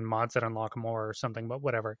think there's even mods that unlock more or something, but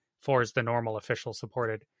whatever. 4 is the normal official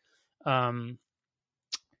supported.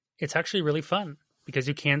 It's actually really fun because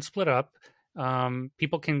you can split up.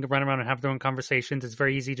 People can run around and have their own conversations. It's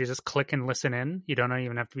very easy to just click and listen in. You don't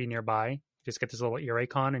even have to be nearby. You just get this little ear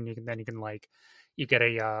icon, and you can like, you get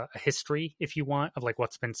a history if you want of like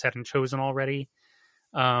what's been said and chosen already.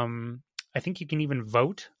 I think you can even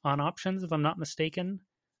vote on options if I'm not mistaken.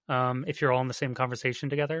 If you're all in the same conversation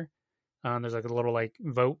together, there's like a little like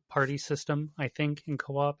vote party system, I think, in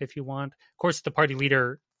co-op if you want. Of course, the party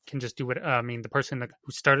leader can just do what, the person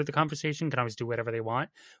who started the conversation can always do whatever they want,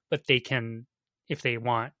 but they can, if they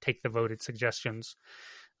want, take the voted suggestions.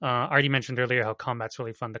 I already mentioned earlier how combat's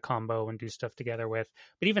really fun to combo and do stuff together with,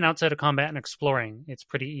 but even outside of combat and exploring, it's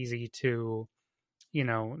pretty easy to,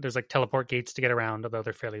 there's like teleport gates to get around, although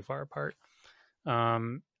they're fairly far apart.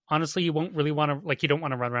 Honestly, you won't really want to, you don't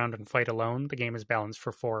want to run around and fight alone. The game is balanced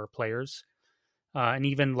for 4 players. And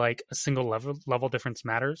even like a single level difference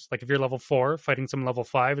matters. Like if you're level 4 fighting some level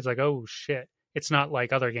 5, it's like, oh shit. It's not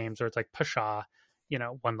like other games where it's like, pshaw,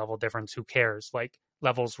 1 level difference, who cares? Like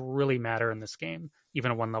levels really matter in this game.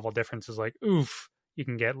 Even a 1 level difference is like, oof, you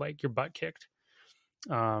can get like your butt kicked.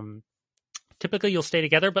 Typically you'll stay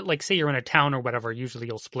together, but like say you're in a town or whatever, usually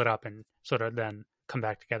you'll split up and sort of then come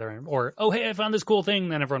back together, or oh hey, I found this cool thing,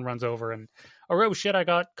 then everyone runs over, and oh shit, I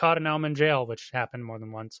got caught and now I'm in jail, which happened more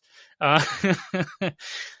than once. I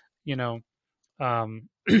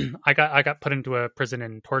got put into a prison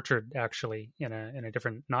and tortured actually in a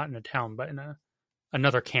different, not in a town, but in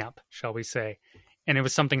another camp, shall we say, and it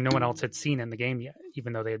was something no one else had seen in the game yet,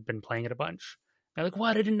 even though they had been playing it a bunch. They're like,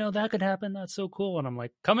 what? I didn't know that could happen. That's so cool. And I'm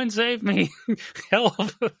like, come and save me. Help.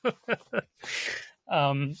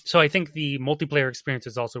 So I think the multiplayer experience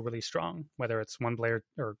is also really strong, whether it's 1 player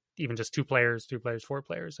or even just 2 players, 3 players, 4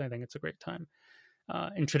 players. I think it's a great time.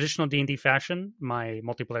 In traditional D&D fashion, my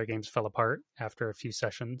multiplayer games fell apart after a few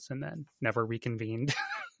sessions and then never reconvened.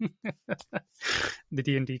 The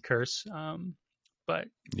D&D curse. But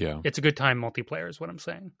Yeah. it's a good time multiplayer is what I'm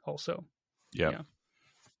saying also. Yeah.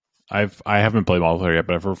 I haven't played multiplayer yet,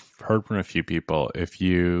 but I've heard from a few people if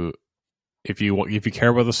you care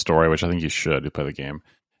about the story, which I think you should to play the game,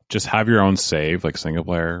 just have your own save, like single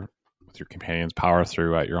player with your companions, power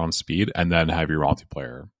through at your own speed, and then have your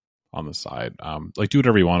multiplayer on the side. Like do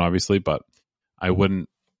whatever you want, obviously, but I wouldn't.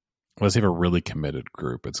 Unless you have a really committed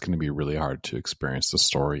group, it's going to be really hard to experience the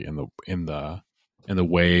story in the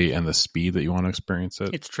way and the speed that you want to experience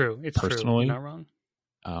it. It's true. It's personally. True. You're not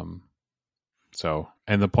wrong. So,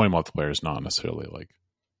 and the point of multiplayer is not necessarily like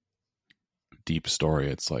deep story.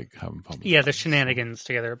 It's like having fun. Yeah, the shenanigans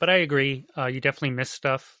together. But I agree. You definitely miss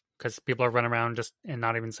stuff because people are running around just and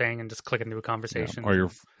not even saying and just clicking into a conversation. Yeah. Or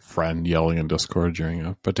your friend yelling in Discord during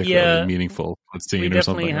a particularly meaningful scene or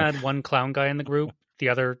something. We definitely had one clown guy in the group. The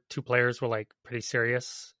other two players were like pretty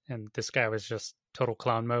serious, and this guy was just total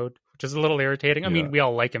clown mode, which is a little irritating. I mean, we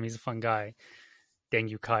all like him; he's a fun guy. Dang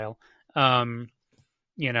you, Kyle.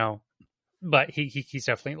 You know, but he's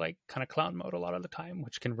definitely like kind of clown mode a lot of the time,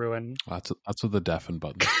 which can ruin. That's what the deafen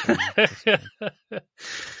button is.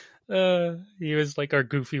 He was like our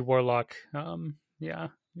goofy warlock.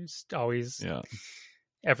 He's always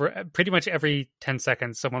pretty much every 10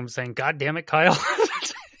 seconds, someone was saying, "God damn it, Kyle."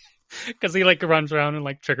 Because he like runs around and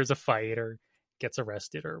like triggers a fight or gets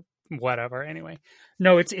arrested or whatever. Anyway,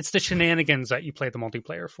 no, it's the shenanigans that you play the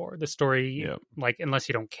multiplayer for. The story, like unless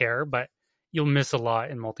you don't care, but you'll miss a lot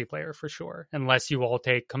in multiplayer for sure. Unless you all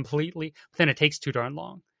take completely, then it takes too darn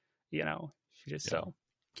long. You know, so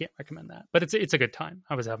can't recommend that. But it's a good time.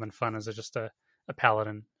 I was having fun as just a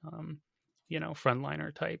paladin.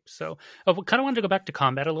 Frontliner type. So I kind of wanted to go back to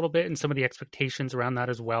combat a little bit and some of the expectations around that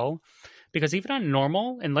as well, because even on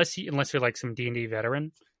normal, unless you're like some D&D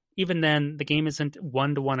veteran, even then the game isn't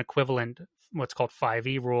 1-to-1 equivalent. What's called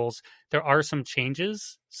 5e rules. There are some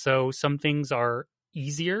changes, so some things are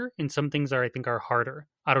easier and some things I think are harder.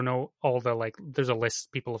 I don't know all the there's a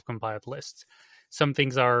list. People have compiled lists. Some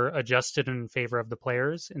things are adjusted in favor of the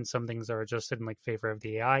players, and some things are adjusted in favor of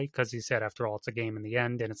the AI. Because you said, after all, it's a game in the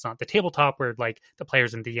end, and it's not the tabletop where the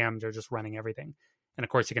players and DMs are just running everything. And of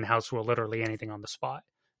course, you can house rule literally anything on the spot.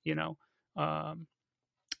 So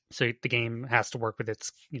the game has to work with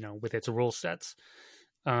its rule sets.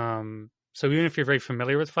 So even if you're very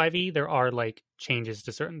familiar with 5e, there are changes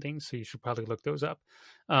to certain things, so you should probably look those up.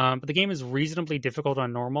 But the game is reasonably difficult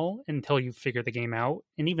on normal until you figure the game out,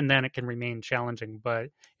 and even then it can remain challenging.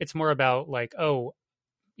 But it's more about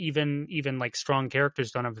even strong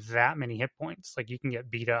characters don't have that many hit points. You can get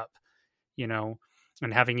beat up, and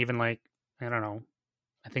having even I don't know.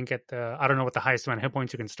 I think I don't know what the highest amount of hit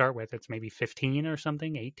points you can start with. It's maybe 15 or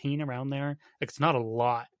something, 18 around there. It's not a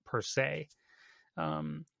lot per se.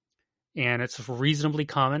 And it's reasonably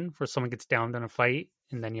common for someone gets downed in a fight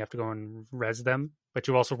and then you have to go and res them. But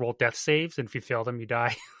you also roll death saves, and if you fail them, you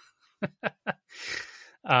die.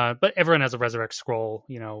 But everyone has a resurrect scroll,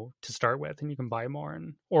 to start with, and you can buy more.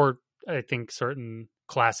 Or I think certain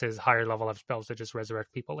classes, higher level, have spells that just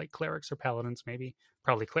resurrect people, like clerics or paladins, maybe.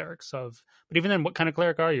 Probably clerics of. But even then, what kind of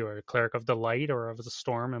cleric are you? Are you a cleric of the light or of the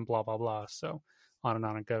storm, and blah, blah, blah. So on and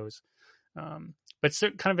on it goes. But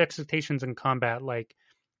certain kind of expectations in combat,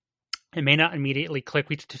 it may not immediately click.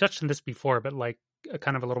 We touched on this before, but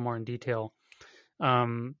kind of a little more in detail.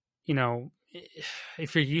 If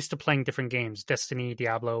you're used to playing different games, Destiny,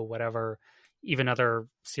 Diablo, whatever, even other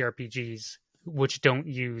CRPGs, which don't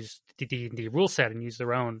use the D&D rule set and use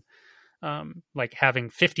their own,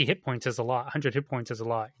 having 50 hit points is a lot, 100 hit points is a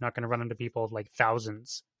lot. You're not going to run into people with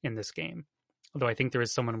thousands in this game. Although I think there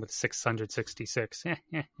is someone with 666.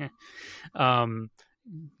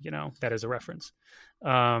 That is a reference.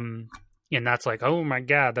 And that's oh my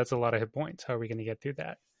God, that's a lot of hit points. How are we going to get through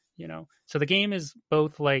that? So the game is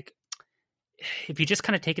both if you just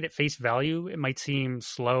kind of take it at face value, it might seem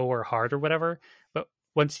slow or hard or whatever. But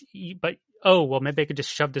maybe I could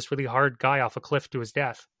just shove this really hard guy off a cliff to his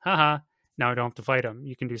death. Haha. Now I don't have to fight him.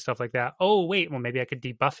 You can do stuff like that. Oh, wait, well, maybe I could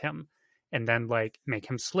debuff him and then make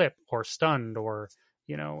him slip or stunned or,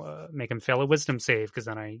 make him fail a wisdom save because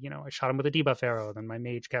then I shot him with a debuff arrow. Then my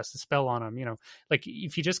mage cast a spell on him.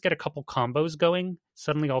 If you just get a couple combos going,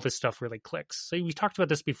 suddenly all this stuff really clicks. So we talked about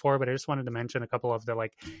this before, but I just wanted to mention a couple of the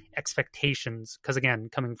expectations because again,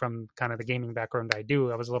 coming from kind of the gaming background I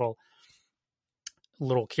do, I was a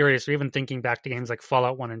little curious, or even thinking back to games like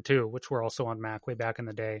Fallout 1 and 2, which were also on Mac way back in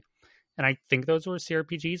the day. And I think those were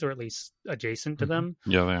CRPGs or at least adjacent to them.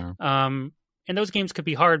 Yeah, they are. And those games could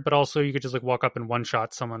be hard, but also you could just like walk up and one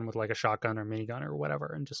shot someone with like a shotgun or minigun or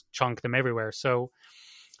whatever and just chunk them everywhere. So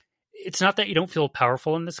it's not that you don't feel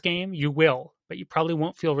powerful in this game. You will, but you probably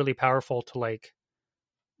won't feel really powerful to like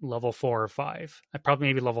level 4 or 5. Probably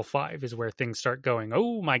maybe level 5 is where things start going,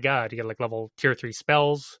 oh my god, you get like level tier 3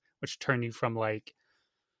 spells, which turn you from like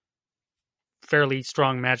fairly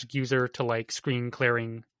strong magic user to like screen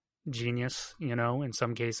clearing genius, in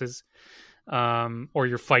some cases. Or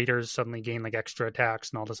your fighters suddenly gain like extra attacks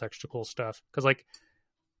and all this extra cool stuff. Because like,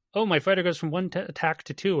 oh, my fighter goes from 1 attack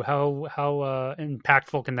to 2. How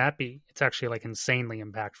impactful can that be? It's actually like insanely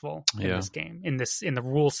impactful in this game. In the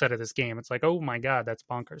rule set of this game, it's like, oh my god, that's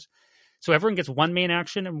bonkers. So everyone gets 1 main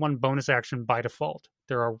action and 1 bonus action by default.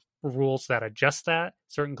 There are rules that adjust that.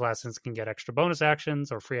 Certain classes can get extra bonus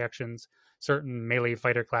actions or free actions. Certain melee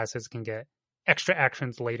fighter classes can get extra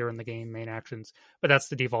actions later in the game, main actions. But that's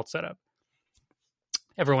the default setup.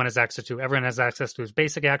 Everyone has access to his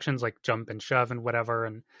basic actions like jump and shove and whatever,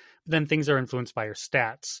 and then things are influenced by your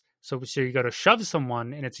stats. So you go to shove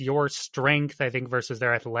someone and it's your strength, I think, versus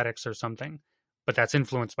their athletics or something, but that's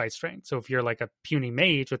influenced by strength. So if you're like a puny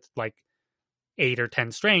mage with like 8 or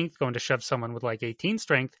 10 strength going to shove someone with like 18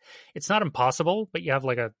 strength, it's not impossible, but you have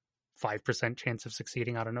like a 5% chance of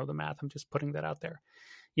succeeding. I don't know the math, I'm just putting that out there.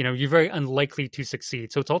 You're very unlikely to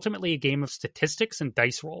succeed. So it's ultimately a game of statistics and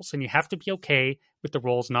dice rolls, and you have to be okay with the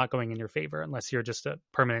rolls not going in your favor unless you're just a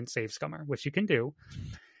permanent save scummer, which you can do.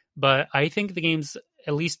 But I think the game's,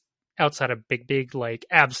 at least outside of big, like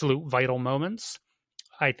absolute vital moments,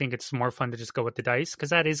 I think it's more fun to just go with the dice,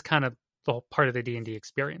 because that is kind of the whole part of the D&D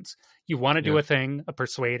experience. You want to do a thing, a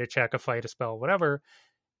persuade, a check, a fight, a spell, whatever,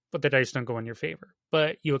 but the dice don't go in your favor.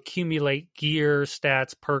 But you accumulate gear,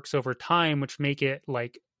 stats, perks over time, which make it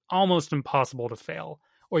like almost impossible to fail.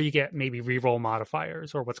 Or you get maybe reroll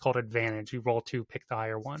modifiers, or what's called advantage. You roll 2, pick the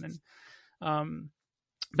higher one. And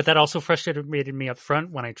but that also frustrated me up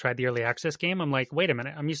front when I tried the early access game. I'm like, wait a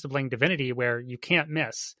minute, I'm used to playing Divinity where you can't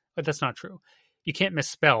miss. But that's not true. You can't miss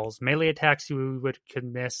spells. Melee attacks you could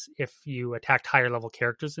miss if you attacked higher level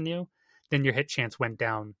characters than you. Then your hit chance went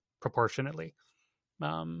down proportionately.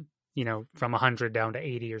 From 100 down to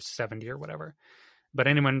 80 or 70 or whatever. But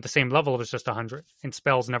anyone at the same level was just 100. And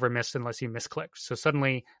spells never missed unless you misclicked. So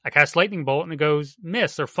suddenly I cast Lightning Bolt and it goes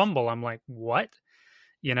miss or fumble. I'm like, what?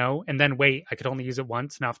 And then wait, I could only use it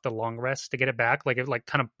once. Now I have to long rest to get it back. Like it like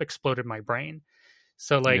kind of exploded my brain.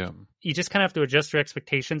 So like you just kind of have to adjust your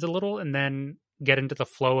expectations a little and then get into the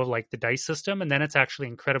flow of like the dice system. And then it's actually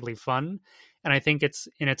incredibly fun. And I think it's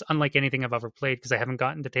unlike anything I've ever played, because I haven't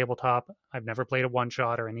gotten to tabletop. I've never played a one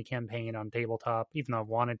shot or any campaign on tabletop, even though I've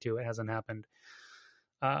wanted to. It hasn't happened.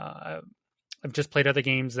 I've just played other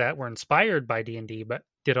games that were inspired by D&D, but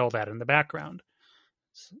did all that in the background.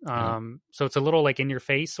 So it's a little like in your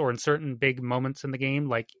face, or in certain big moments in the game,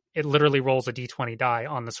 like it literally rolls a D20 die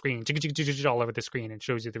on the screen, all over the screen, and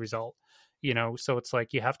shows you the result. So it's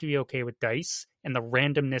like you have to be okay with dice and the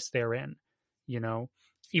randomness therein.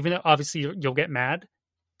 Even though obviously you'll get mad,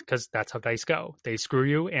 because that's how dice go. They screw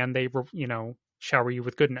you and they shower you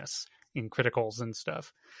with goodness in criticals and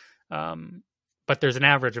stuff. But there's an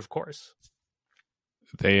average, of course.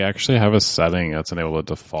 They actually have a setting that's enabled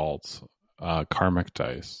to default karmic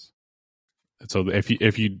dice. So if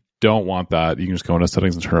you don't want that, you can just go into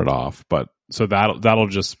settings and turn it off. But so that'll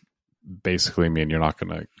just basically mean you're not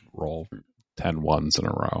going to roll 10 ones in a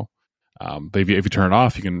row. But if you turn it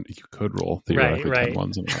off, you could roll theoretically 10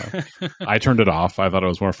 ones in a row. I turned it off. I thought it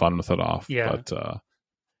was more fun with it off. Yeah. But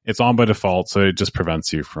it's on by default, so it just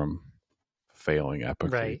prevents you from failing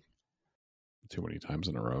epically too many times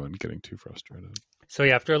in a row and getting too frustrated. So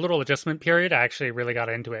yeah, after a little adjustment period, I actually really got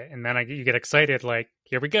into it. And then you get excited, like,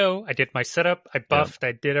 here we go. I did my setup. I buffed.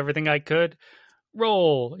 I did everything I could.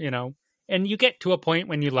 Roll, And you get to a point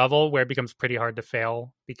when you level where it becomes pretty hard to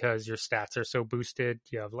fail, because your stats are so boosted.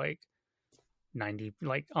 You have like 90,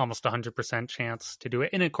 like almost 100% chance to do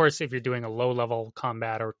it. And of course, if you're doing a low level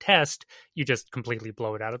combat or test, you just completely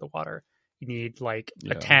blow it out of the water. You need like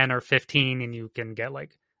a 10 or 15 and you can get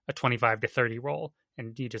like a 25 to 30 roll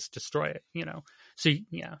and you just destroy it, So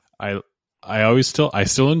yeah. I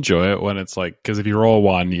still enjoy it when it's like, because if you roll a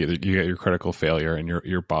 1, you get your critical failure and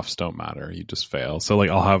your buffs don't matter. You just fail. So like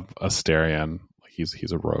I'll have Asterion.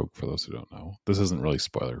 He's a rogue, for those who don't know. This isn't really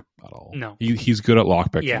spoiler at all. No. He's good at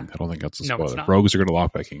lockpicking. Yeah. I don't think that's a No, spoiler. Rogues are good at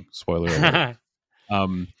lockpicking. Spoiler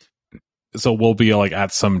alert. So we'll be like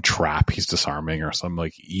at some trap he's disarming or some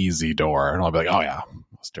like easy door, and I'll be like, oh yeah,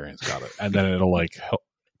 Astarion's got it. And then it'll like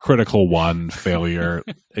critical 1 failure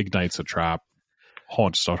ignites a trap. Whole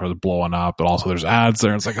bunch of stuff starts blowing up, but also there's ads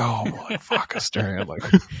there. And it's like, oh, fuck, Astarion. Like,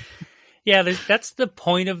 Yeah, that's the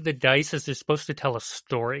point of the dice, is they're supposed to tell a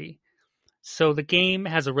story. So the game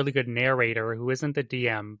has a really good narrator who isn't the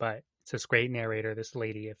DM, but it's this great narrator, this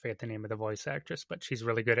lady, I forget the name of the voice actress, but she's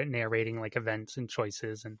really good at narrating like events and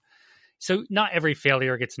choices. And so not every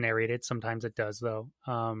failure gets narrated. Sometimes it does, though.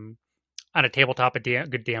 On a tabletop,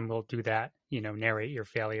 good DM will do that, narrate your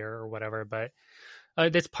failure or whatever. But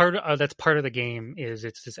that's part of the game. Is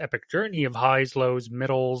it's this epic journey of highs, lows,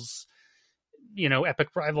 middles, epic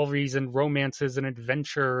rivalries and romances and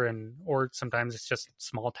adventure, or sometimes it's just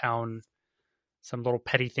small town, some little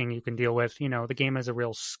petty thing you can deal with. The game has a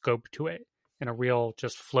real scope to it and a real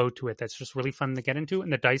just flow to it that's just really fun to get into,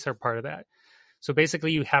 and the dice are part of that. So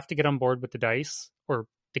basically, you have to get on board with the dice, or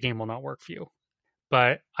the game will not work for you.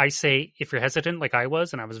 But I say, if you're hesitant, like I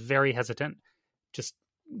was, and I was very hesitant, just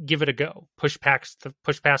give it a go. Push past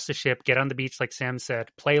the ship, get on the beach, like Sam said,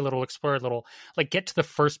 play a little, explore a little, like get to the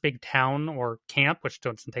first big town or camp, which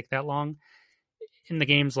doesn't take that long. In the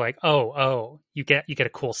game's like, you get a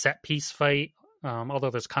cool set piece fight, although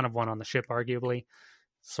there's kind of one on the ship, arguably,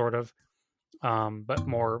 sort of, but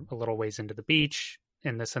more a little ways into the beach.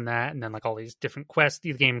 And this and that, and then like all these different quests.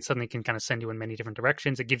 The game suddenly can kind of send you in many different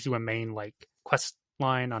directions. It gives you a main like quest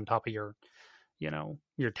line on top of your,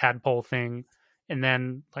 your tadpole thing, and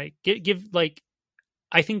then like give like,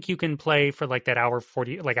 I think you can play for like that hour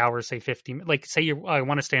 40, like hours, say 50. Like say I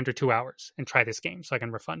want to stay under 2 hours and try this game so I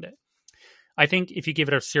can refund it. I think if you give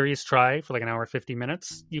it a serious try for like an hour 50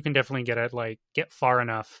 minutes, you can definitely get far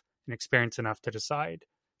enough and experience enough to decide,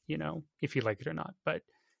 if you like it or not. But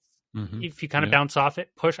if you kind of bounce off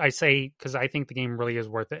it, push, I say, because I think the game really is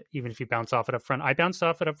worth it, even if you bounce off it up front. I bounced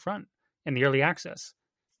off it up front in the early access.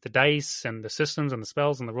 The dice and the systems and the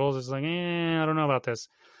spells and the rules is like, I don't know about this.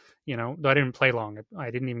 Though I didn't play long.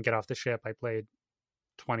 I didn't even get off the ship. I played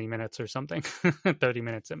 20 minutes or something, 30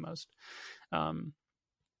 minutes at most.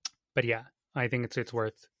 But yeah, I think it's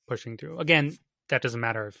worth pushing through. Again, that doesn't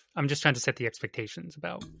matter if I'm just trying to set the expectations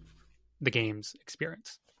about the game's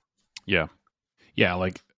experience. Yeah.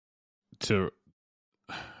 Like, to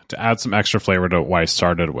add some extra flavor to what I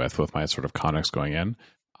started with my sort of context going in,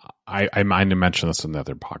 I mind to mention this in the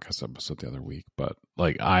other podcast episode the other week, but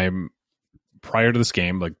like prior to this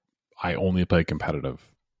game, like I only played competitive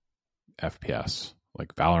FPS,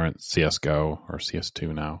 like Valorant, CSGO, or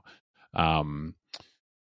CS2 now. And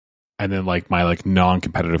then like my like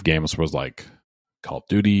non-competitive games was like Call of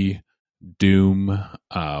Duty, Doom,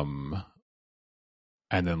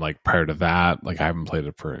 and then like prior to that, like I haven't played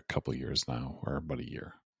it for a couple of years now, or about a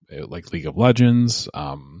year. Like League of Legends,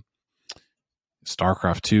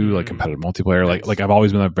 StarCraft 2, like competitive multiplayer. Nice. Like I've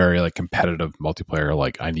always been a very like competitive multiplayer.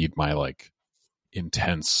 Like I need my like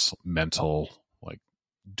intense mental like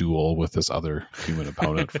duel with this other human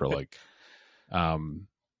opponent for like, and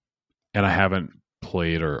I haven't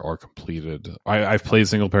played or completed. I've played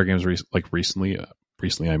single player games recently.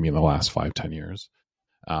 Recently, I mean the last 5-10 years.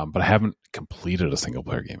 But I haven't completed a single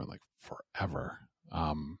player game in like forever.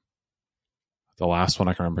 The last one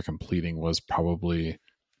I can remember completing was probably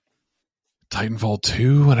Titanfall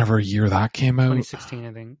 2, whenever year that came out. 2016,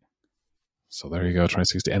 I think. So there you go,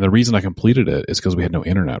 2016. And the reason I completed it is because we had no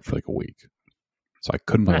internet for like a week. So I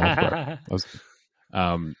couldn't play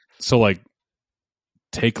multiplayer. So like,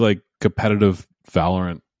 take like competitive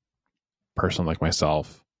Valorant person like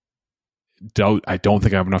myself. I don't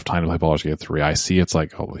think I have enough time to play Baldur's Gate 3. I see it's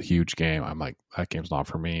like a huge game. I'm like, that game's not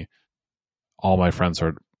for me. All my friends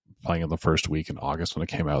started playing it the first week in August when it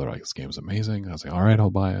came out. They're like, this game's amazing. I was like, all right, I'll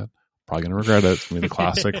buy it. Probably gonna regret it. It's gonna be the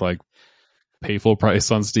classic like pay full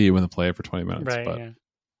price on Steam and then play it for 20 minutes. Right,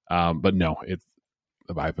 but no,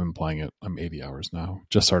 I've been playing it. I'm 80 hours now.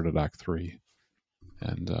 Just started Act 3,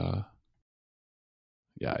 and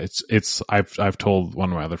yeah, it's. I've told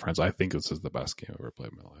one of my other friends I think this is the best game I've ever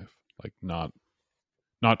played in my life. Like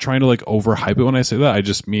not trying to like overhype it when I say that. I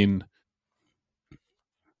just mean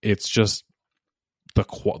it's just the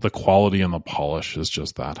quality and the polish is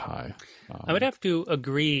just that high. I would have to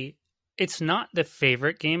agree. It's not the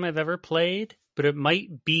favorite game I've ever played, but it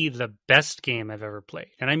might be the best game I've ever played.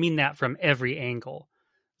 And I mean that from every angle.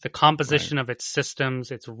 The composition of its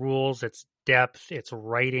systems, its rules, its depth, its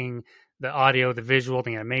writing, the audio, the visual,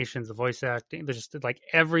 the animations, the voice acting, there's just like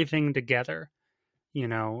everything together, in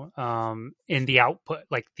the output,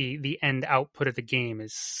 like the end output of the game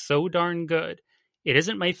is so darn good. It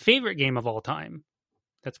isn't my favorite game of all time.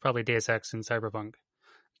 That's probably Deus Ex and Cyberpunk,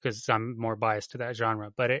 because I'm more biased to that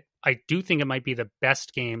genre. But I do think it might be the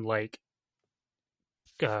best game, like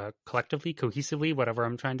collectively, cohesively, whatever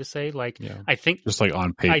I'm trying to say. Like, Yeah. I think Just like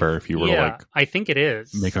on paper, if you were to like I think it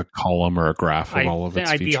is. make a column or a graph of all of its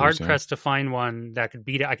I'd features. be hard pressed to find one that could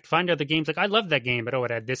beat it. I could find other games like I love that game, but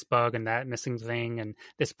it had this bug and that missing thing and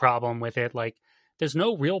this problem with it. Like, there's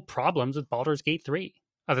no real problems with Baldur's Gate 3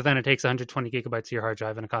 other than it takes 120 gigabytes of your hard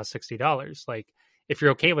drive and it costs $60. Like, if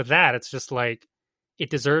you're okay with that, it's just like it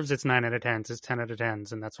deserves its 9 out of 10s, its 10 out of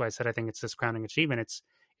 10s, and that's why I said I think it's this crowning achievement.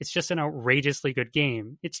 It's just an outrageously good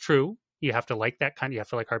game. It's true. You have to like that kind. You have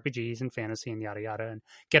to like RPGs and fantasy and yada yada, and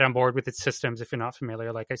get on board with its systems if you're not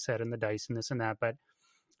familiar. Like I said, and the dice and this and that. But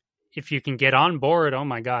if you can get on board, oh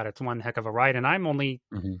my god, it's one heck of a ride. And I'm only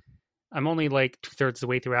like 2/3 the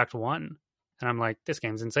way through Act 1, and I'm like, this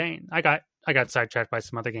game's insane. I got sidetracked by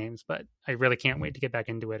some other games, but I really can't wait to get back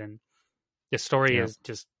into it. And the story is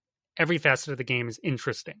just every facet of the game is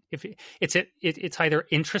interesting. If it's either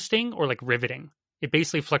interesting or like riveting. It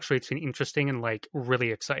basically fluctuates between interesting and like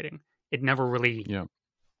really exciting. It never really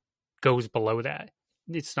goes below that.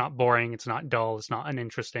 It's not boring. It's not dull. It's not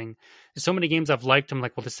uninteresting. There's so many games I've liked. I'm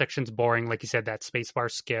like, well, this section's boring. Like you said, that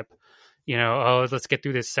spacebar skip. Oh, let's get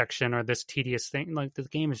through this section or this tedious thing. Like the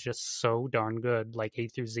game is just so darn good. Like A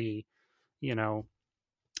through Z.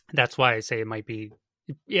 That's why I say it might be.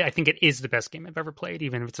 Yeah, I think it is the best game I've ever played,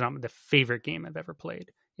 even if it's not the favorite game I've ever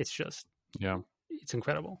played. It's just it's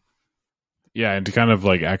incredible. Yeah, and to kind of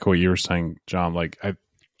like echo what you were saying, John, like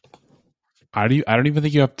I don't even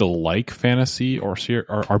think you have to like fantasy or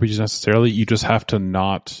RPGs necessarily. You just have to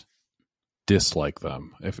not dislike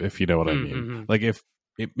them, if you know what I mean. Like if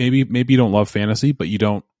maybe you don't love fantasy, but you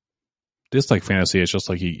don't dislike fantasy. It's just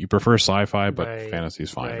like you prefer sci-fi, but fantasy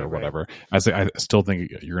is fine or whatever. I still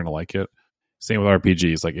think you're gonna like it. Same with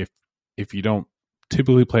RPGs. Like if you don't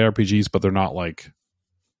typically play RPGs, but they're not like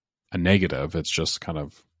a negative, it's just kind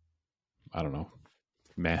of, I don't know,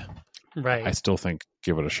 meh. Right. I still think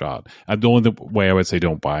give it a shot. The only way I would say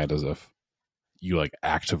don't buy it is if you like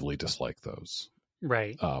actively dislike those.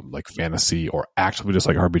 Right. Like fantasy, or actively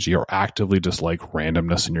dislike RPG, or actively dislike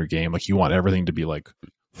randomness in your game. Like you want everything to be like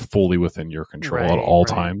fully within your control at all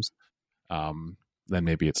times. Then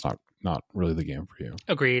maybe it's not really the game for you.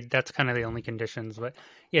 Agreed. That's kind of the only conditions. But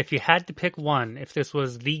yeah, if you had to pick one, if this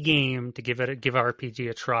was the game to give RPG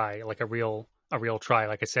a try, like a real try,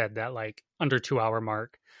 like I said, that like under 2 hour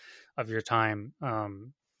mark of your time,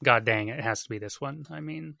 god dang, it has to be this one. I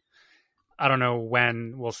mean, I don't know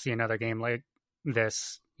when we'll see another game like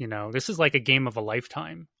this. This is like a game of a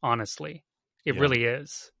lifetime, honestly. It really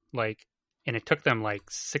is. Like, and it took them like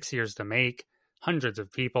 6 years to make, hundreds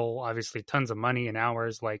of people, obviously tons of money and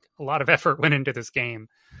hours, like a lot of effort went into this game.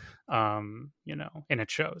 And it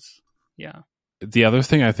shows. Yeah. The other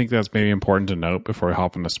thing I think that's maybe important to note before we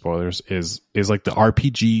hop into spoilers is like the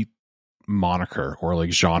RPG moniker or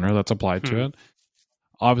like genre that's applied to it.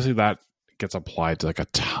 Obviously that gets applied to like a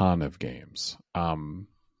ton of games.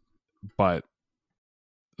 But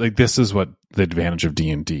like this is what the advantage of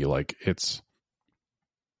D&D, like it's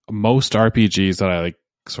most RPGs that I like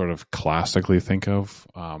sort of classically think of,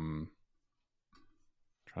 trying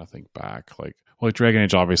to think back, like Dragon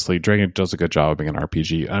Age, obviously Dragon Age does a good job of being an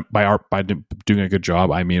RPG, and by doing a good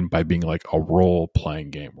job I mean by being like a role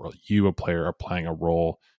playing game where you, a player, are playing a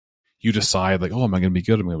role. You decide like, oh, am I going to be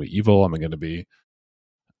good, am I going to be evil, am I going to be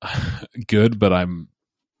good but I'm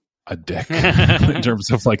a dick in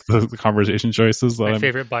terms of like the conversation choices. My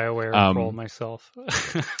favorite BioWare role myself.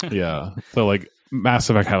 Yeah, so like Mass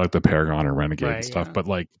Effect had like the Paragon and Renegade and stuff, but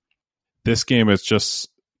like this game is just,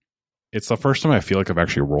 it's the first time I feel like I've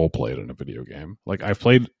actually role played in a video game. Like I've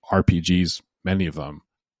played RPGs, many of them,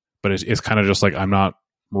 but it's kind of just like I'm not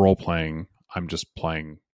role playing, I'm just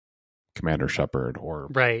playing Commander Shepard or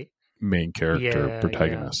main character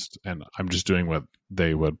protagonist, and I'm just doing what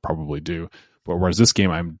they would probably do. But whereas this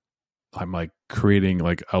game, I'm like creating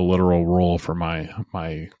like a literal role for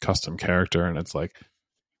my custom character, and it's like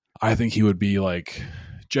I think he would be like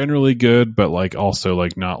generally good, but like also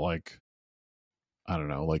like not like, I don't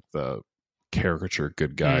know, like the caricature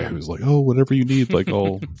good guy who's like, oh, whatever you need, like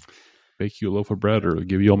I'll bake you a loaf of bread or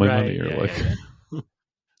give you all my money or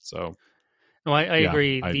So no, I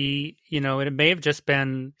agree. It may have just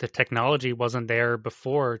been the technology wasn't there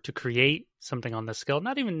before to create something on this scale.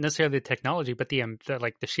 Not even necessarily the technology, but the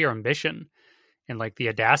sheer ambition and like the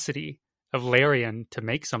audacity of Larian to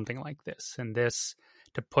make something like this, and this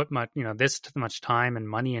to put much time and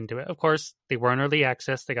money into it. Of course, they were in early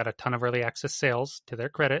access. They got a ton of early access sales. To their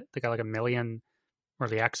credit, they got like 1 million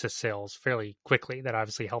early access sales fairly quickly. That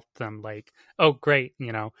obviously helped them. Like, oh, great,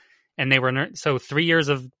 And they were so 3 years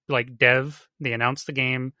of like dev. They announced the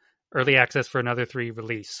game, early access for another 3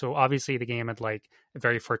 release. So obviously the game had like a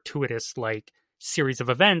very fortuitous like series of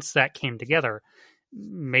events that came together.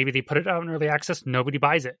 Maybe they put it out in early access, nobody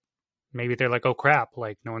buys it. Maybe they're like, oh crap,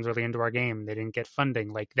 like no one's really into our game. They didn't get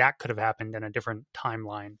funding. Like that could have happened in a different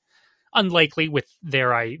timeline. Unlikely with their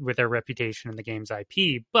reputation and the game's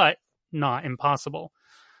IP, but not impossible.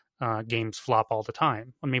 Games flop all the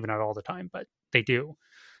time. Well, maybe not all the time, but they do,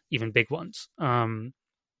 even big ones.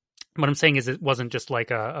 What I'm saying is it wasn't just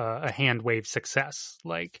like a hand wave success,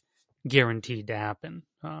 like guaranteed to happen.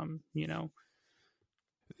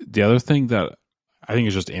 The other thing that I think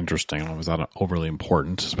is just interesting, it was not overly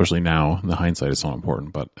important, especially now in the hindsight it's not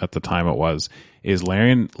important, but at the time it was, is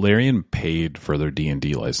Larian paid for their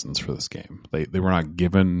D&D license for this game. They were not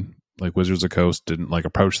given, like Wizards of the Coast didn't like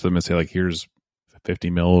approach them and say like, here's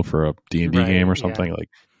 50 mil for a D&D game or something. Yeah. Like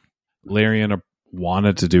Larian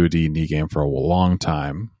wanted to do a D&D game for a long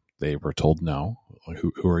time. They were told no. Like,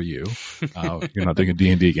 who are you? You're not doing a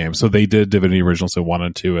D&D game. So they did Divinity Originals and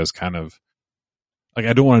wanted to as kind of like,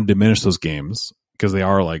 I don't want to diminish those games because they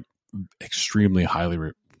are like extremely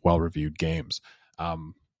highly well-reviewed games.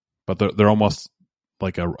 But they're almost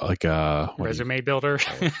like a resume builder.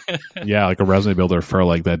 Yeah, like a resume builder for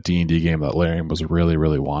like that D&D game that Larian was really,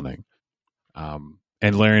 really wanting. And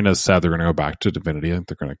Larian has said they're going to go back to Divinity. I think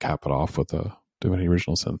they're going to cap it off with a Divinity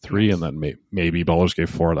Original Sin 3, nice. And then maybe Baldur's Gate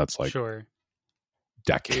 4. That's like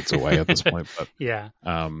decades away at this point. But yeah.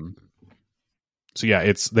 So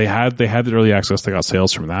yeah, they had the early access. They got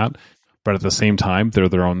sales from that, but at the same time, they're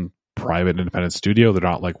their own private independent studio. They're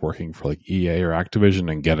not like working for like EA or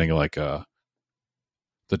Activision and getting like the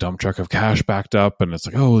dump truck of cash backed up, and it's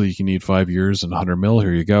like, oh, you can need 5 years and 100 mil.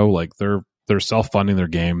 Here you go. Like they're self-funding their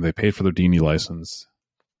game. They paid for their D&D license.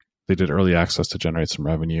 They did early access to generate some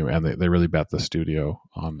revenue, and they really bet the studio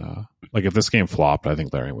on like if this game flopped, I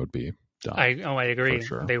think Larian would be done. I agree.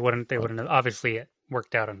 Sure. They wouldn't have, obviously it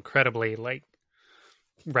worked out incredibly like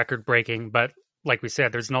record breaking, but like we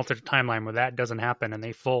said, there's an alternate timeline where that doesn't happen and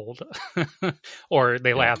they fold or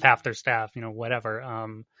they lay off half their staff, whatever.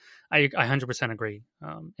 I 100% agree.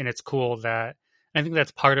 And it's cool that I think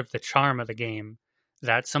that's part of the charm of the game,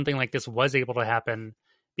 that something like this was able to happen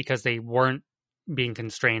because they weren't being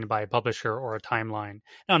constrained by a publisher or a timeline.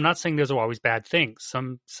 Now, I'm not saying those are always bad things.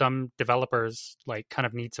 Some developers like kind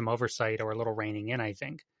of need some oversight or a little reining in, I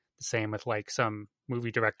think. The same with like some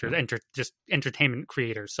movie directors, just entertainment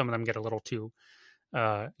creators. Some of them get a little too,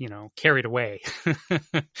 carried away.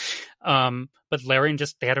 But Larian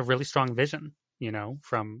they had a really strong vision,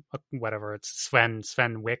 from whatever it's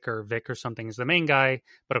Sven Wick or Vic or something is the main guy,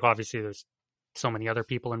 but obviously there's so many other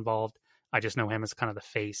people involved. I just know him as kind of the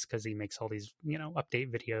face because he makes all these,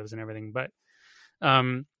 update videos and everything. But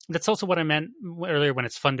that's also what I meant earlier when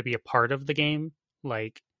it's fun to be a part of the game.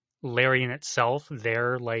 Like Larian itself,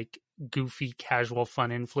 they're like goofy, casual,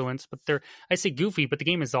 fun influence. But I say goofy, but the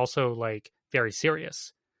game is also like very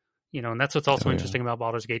serious. And that's what's also interesting about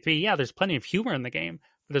Baldur's Gate 3. Yeah, there's plenty of humor in the game,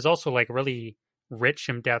 but there's also like really rich,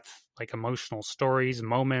 in-depth, like emotional stories,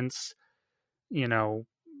 moments,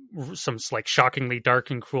 some like shockingly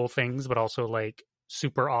dark and cruel things, but also like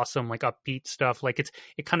super awesome, like upbeat stuff. Like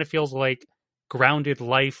it kind of feels like grounded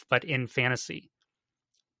life, but in fantasy.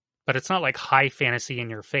 But it's not like high fantasy in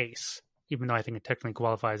your face, even though I think it technically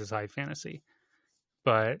qualifies as high fantasy.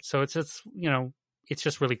 But so it's just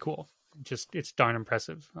really cool. It's darn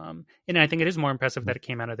impressive. And I think it is more impressive that it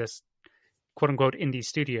came out of this quote unquote indie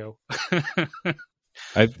studio.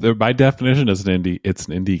 By definition, it's an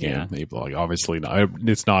indie game. Yeah. Like, obviously, not.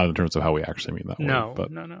 It's not in terms of how we actually mean that word.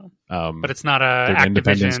 No. But it's not a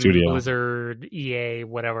Activision, studio. Blizzard, EA,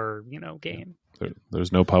 whatever game.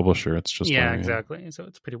 There's no publisher. It's just exactly. So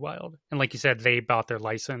it's pretty wild. And like you said, they bought their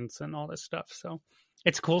license and all this stuff. So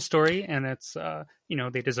it's a cool story, and it's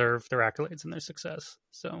they deserve their accolades and their success.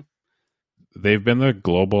 So they've been the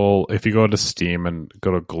global. If you go to Steam and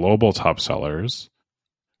go to global top sellers.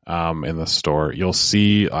 In the store, you'll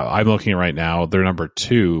see. I'm looking right now. They're number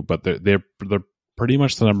 2, but they're pretty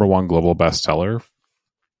much the number 1 global bestseller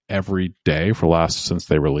every day since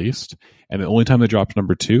they released. And the only time they drop to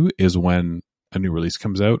number 2 is when a new release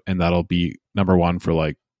comes out, and that'll be number 1 for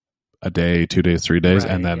like a day, 2 days, 3 days,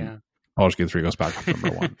 and then Baldur's Gate 3 goes back up to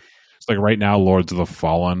number 1. It's like right now, Lords of the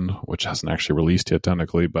Fallen, which hasn't actually released yet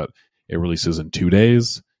technically, but it releases in 2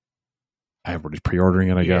 days. Everybody's pre-ordering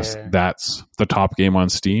it, I guess. That's the top game on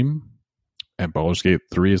Steam. And Baldur's Gate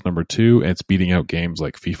 3 is number 2. And it's beating out games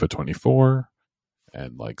like FIFA 24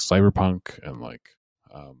 and like Cyberpunk and like,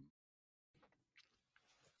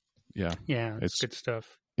 it's good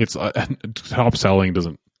stuff. It's top selling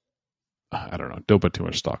doesn't, I don't know, don't put too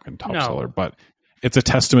much stock in top seller, but it's a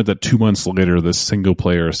testament that 2 months later, this single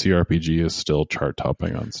player CRPG is still chart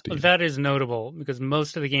topping on Steam. That is notable because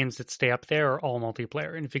most of the games that stay up there are all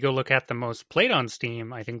multiplayer. And if you go look at the most played on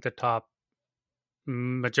Steam, I think the top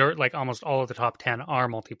majority, like almost all of the top 10 are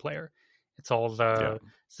multiplayer. It's all the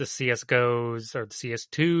CSGOs or the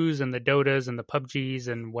CS2s and the Dotas and the PUBGs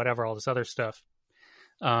and whatever, all this other stuff.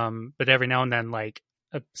 But every now and then, like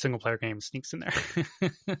a single player game sneaks in there.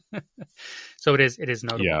 So it is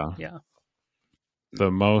notable. Yeah. The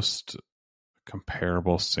most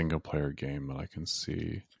comparable single player game that I can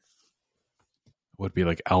see would be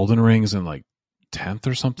like Elden Ring's in like 10th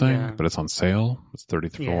or something, but it's on sale. It's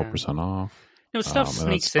 34% off. Stuff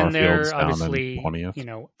sneaks in there, obviously,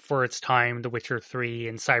 for its time, The Witcher 3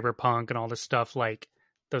 and Cyberpunk and all this stuff, like,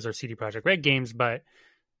 those are CD Projekt Red games, but,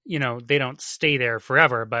 they don't stay there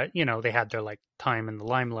forever, but, they had their, like, time in the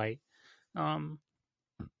limelight.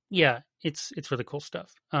 It's really cool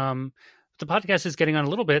stuff. The podcast is getting on a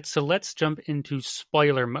little bit, so let's jump into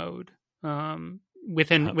spoiler mode.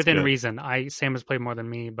 Within reason. Sam has played more than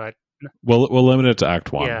me, but... We'll limit it to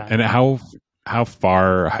Act 1. Yeah. And how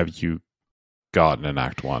far have you gotten in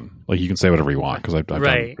Act 1? Like, you can say whatever you want, because I've done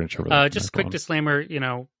pretty much everything. Just a quick disclaimer,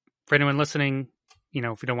 for anyone listening,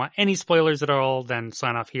 if you don't want any spoilers at all, then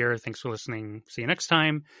sign off here. Thanks for listening. See you next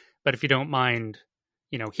time. But if you don't mind,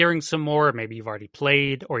 hearing some more, maybe you've already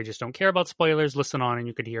played, or you just don't care about spoilers, listen on and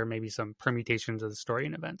you could hear maybe some permutations of the story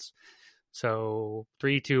and events. So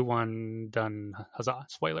 3, 2, 1, done. Huzzah.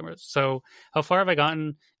 Spoiler. So how far have I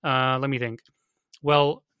gotten? Let me think.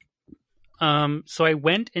 Well, so I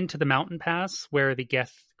went into the mountain pass where the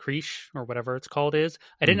Geth Krish or whatever it's called is.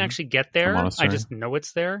 I didn't actually get there. I just know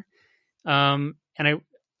it's there. And I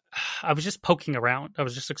was just poking around. I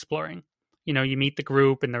was just exploring. You meet the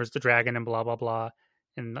group and there's the dragon and blah, blah, blah.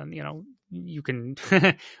 And then, you can,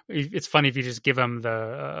 it's funny if you just give them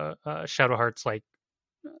the Shadow Heart's like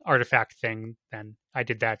artifact thing, then I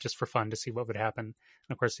did that just for fun to see what would happen.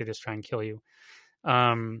 And of course they just try and kill you.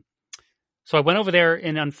 So I went over there,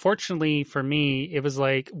 and unfortunately for me, it was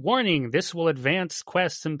like, warning, this will advance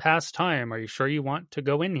quests and pass time. Are you sure you want to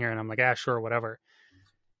go in here? And I'm like, sure, whatever.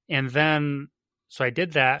 And then, so I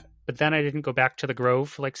did that, but then I didn't go back to the Grove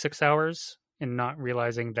for like 6 hours, and not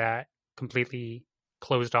realizing that completely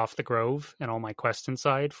closed off the Grove and all my quests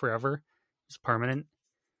inside forever. It's permanent.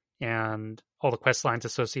 And all the quest lines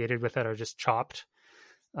associated with it are just chopped.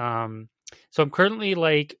 So I'm currently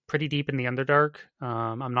like pretty deep in the Underdark.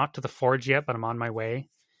 I'm not to the Forge yet, but I'm on my way.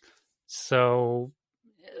 So,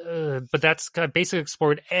 but that's basically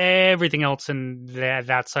explored everything else in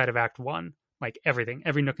that side of Act 1. Like everything,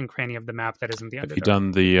 every nook and cranny of the map that isn't the Underdark. Have you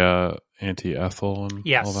done the Anti-Ethel and all that?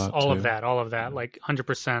 Yes, all of that, like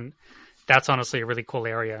 100%. That's honestly a really cool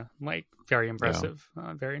area. Like very impressive,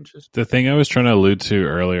 very interesting. The thing I was trying to allude to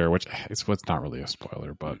earlier, which it's what's not really a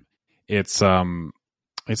spoiler, but it's over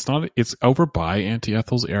by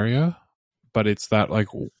Anti-Ethel's area, but it's that like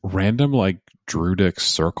random like druidic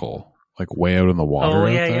circle, like way out in the water. Oh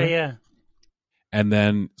yeah. And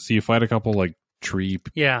then so you fight a couple like tree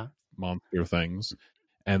monster things,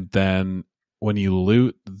 and then when you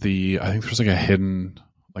loot I think there's like a hidden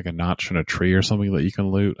like a notch in a tree or something that you can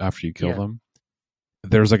loot after you kill them.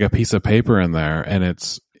 There's like a piece of paper in there, and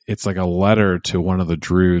it's like a letter to one of the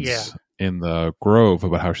druids in the Grove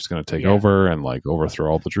about how she's going to take over and like overthrow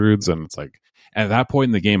all the druids. And it's like, at that point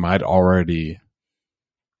in the game, I'd already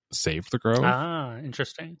saved the Grove.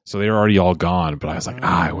 Interesting. So they were already all gone, but I was like,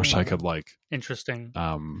 I wish I could like, interesting.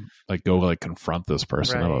 Like go like confront this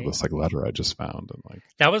person about this like letter I just found. And like,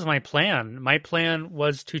 that was my plan. My plan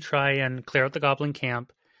was to try and clear out the goblin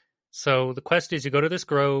camp. So the quest is you go to this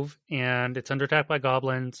grove and it's under attack by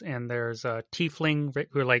goblins, and there's a tiefling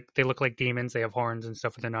who are like, they look like demons. They have horns and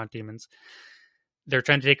stuff, but they're not demons. They're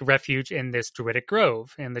trying to take refuge in this druidic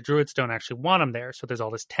grove, and the druids don't actually want them there. So there's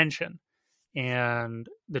all this tension, and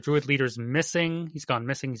the druid leader's missing. He's gone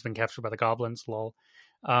missing. He's been captured by the goblins. Lol.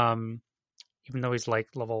 Even though he's like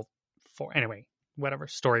level 4. Anyway, whatever.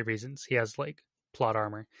 Story reasons. He has like plot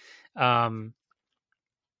armor.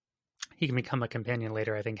 He can become a companion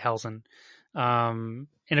later, I think, Halsin. And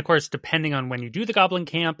of course, depending on when you do the goblin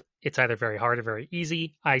camp, it's either very hard or very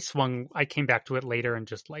easy. I came back to it later and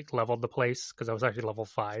just like leveled the place because I was actually level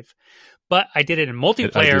 5. But I did it in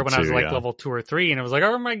multiplayer when I was like level 2 or 3, and it was like,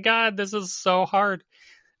 oh my god, this is so hard.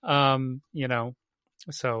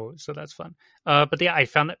 So that's fun. But yeah, I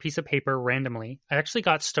found that piece of paper randomly. I actually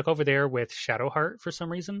got stuck over there with Shadowheart for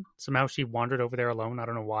some reason. Somehow she wandered over there alone. I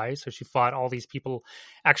don't know why. So she fought all these people.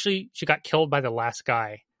 Actually, she got killed by the last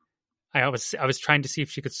guy. I was trying to see if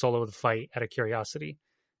she could solo the fight out of curiosity.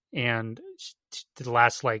 and the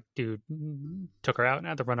last like dude took her out and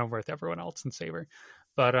I had to run over with everyone else and save her.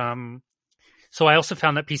 But so I also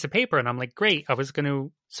found that piece of paper and I'm like, great,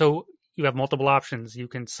 so you have multiple options. You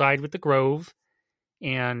can side with the Grove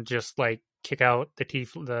and just like kick out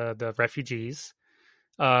the refugees.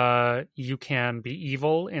 You can be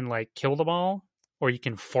evil and like kill them all, or you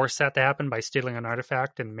can force that to happen by stealing an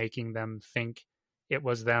artifact and making them think it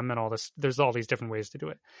was them and all this. There's all these different ways to do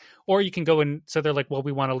it. Or you can go in. So they're like, well,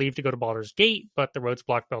 we want to leave to go to Baldur's Gate, but the road's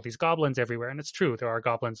blocked by all these goblins everywhere. And it's true. There are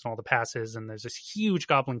goblins in all the passes and there's this huge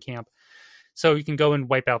goblin camp. So you can go and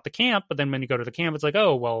wipe out the camp. But then when you go to the camp, it's like,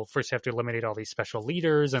 oh, well, first you have to eliminate all these special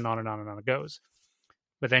leaders and on and on and on it goes.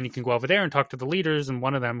 But then you can go over there and talk to the leaders. And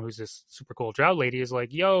one of them, who's this super cool drow lady, is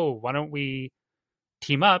like, yo, why don't we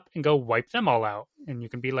team up and go wipe them all out? And you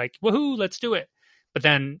can be like, woohoo, let's do it. But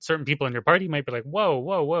then certain people in your party might be like,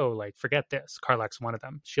 whoa, like, forget this. Karlach's one of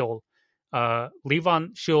them. She'll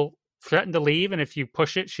she'll threaten to leave. And if you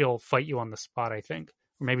push it, she'll fight you on the spot, I think.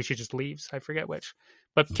 Or maybe she just leaves. I forget which.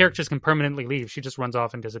 But characters can permanently leave. She just runs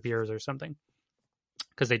off and disappears or something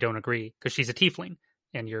because they don't agree because she's a tiefling.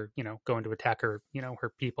 And you're, going to attack her,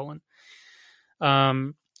 her people.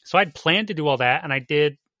 And so I'd planned to do all that. And I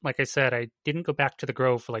did, like I said, I didn't go back to the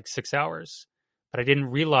Grove for like 6 hours. But I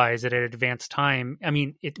didn't realize that at advanced time, I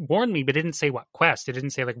mean, it warned me, but it didn't say what quest. It didn't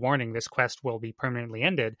say like, warning, this quest will be permanently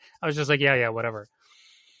ended. I was just like, yeah, whatever.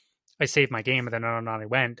 I saved my game and then on I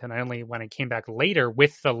went. And when I came back later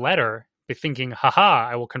with the letter, thinking, haha,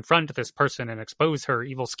 I will confront this person and expose her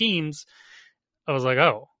evil schemes. I was like,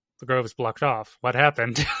 oh. The Grove is blocked off. What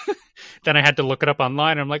happened? Then I had to look it up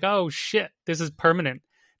online. I'm like, oh shit, this is permanent.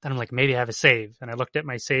 Then I'm like, maybe I have a save. And I looked at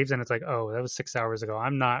my saves and it's like, oh, that was 6 hours ago.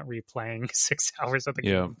 I'm not replaying 6 hours of the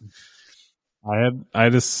game. I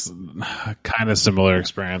had this kind of similar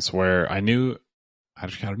experience where I don't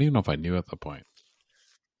even know if I knew at the point.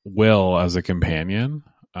 Will as a companion,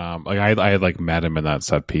 like I had like met him in that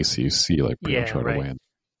set piece you see like pretty much right away.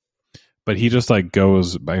 But he just like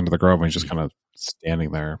goes back into the Grove and he's just kind of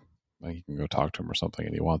standing there. Like you can go talk to him or something,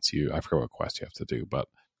 and he wants you. I forget what quest you have to do, but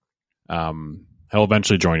he'll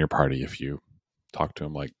eventually join your party if you talk to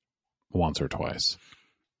him like once or twice.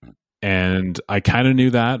 And I kind of knew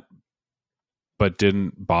that, but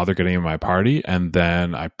didn't bother getting in my party. And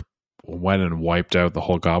then I went and wiped out the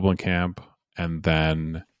whole goblin camp, and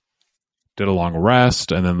then did a long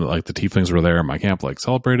rest. And then like the tieflings were there in my camp, like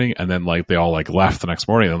celebrating. And then like they all like left the next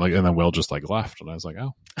morning, and then Will just like left, and I was like,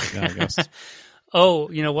 oh, yeah, I guess.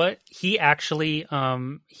 Oh, you know what? He actually,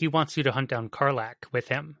 he wants you to hunt down Karlach with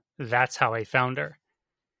him. That's how I found her.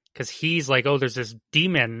 Because he's like, oh, there's this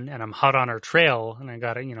demon, and I'm hot on her trail, and I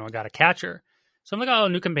gotta catch her. So I'm like, oh,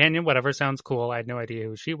 new companion, whatever, sounds cool. I had no idea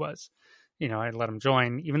who she was. I let him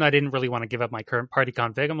join, even though I didn't really want to give up my current party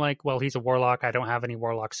config. I'm like, well, he's a warlock. I don't have any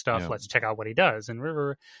warlock stuff. Yeah. Let's check out what he does. And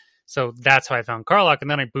so that's how I found Karlach,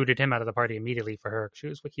 and then I booted him out of the party immediately for her. She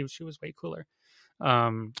was way cooler.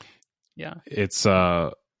 Yeah, it's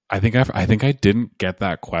I think I didn't get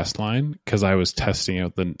that quest line because I was testing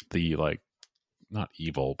out the like not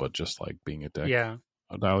evil but just like being a dick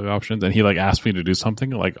dialogue options, and he like asked me to do something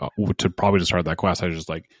like to probably start that quest. I was just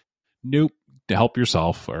like, nope, to help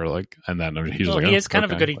yourself, or like, and then he's like, he is kind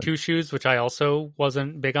of a goody two shoes, which I also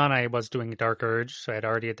wasn't big on. I was doing Dark Urge, so I'd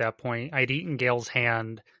already at that point I'd eaten Gale's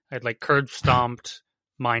hand. I'd like curd stomped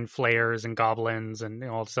mind flayers and goblins and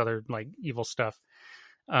all this other like evil stuff.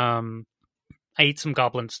 I ate some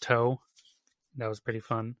goblin's toe. That was pretty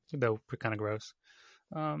fun, though kind of gross.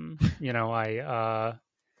 I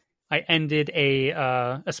ended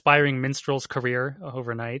a aspiring minstrel's career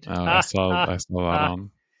overnight. Oh, I saw that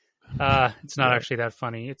on. It's not actually that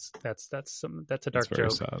funny. That's a dark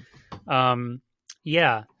joke. Sad.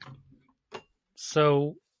 Yeah.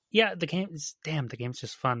 So yeah, the game's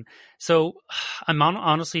just fun. So I'm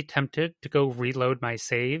honestly tempted to go reload my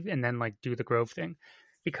save and then like do the Grove thing,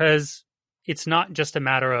 because it's not just a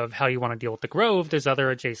matter of how you want to deal with the Grove. There's other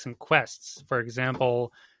adjacent quests. For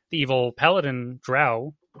example, the evil paladin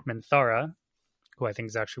drow, Minthara, who I think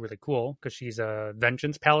is actually really cool because she's a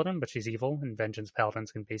vengeance paladin, but she's evil, and vengeance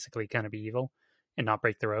paladins can basically kind of be evil and not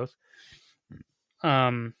break their oath.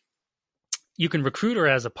 You can recruit her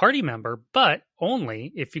as a party member, but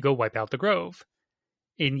only if you go wipe out the Grove.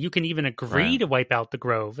 And you can even agree to wipe out the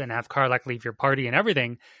Grove and have Karlach leave your party and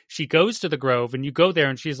everything. She goes to the Grove and you go there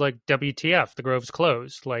and she's like, WTF, the Grove's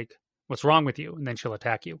closed. Like, what's wrong with you? And then she'll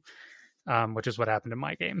attack you, which is what happened in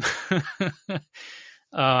my game.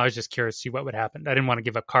 I was just curious to see what would happen. I didn't want to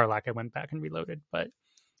give up Karlach. I went back and reloaded. But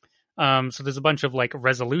so there's a bunch of like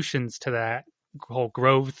resolutions to that whole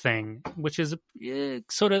Grove thing, which is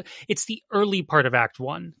sort of, it's the early part of Act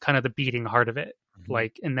 1, kind of the beating heart of it.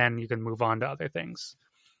 like, and then you can move on to other things.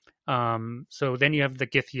 So then you have the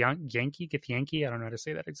Githyanki. I don't know how to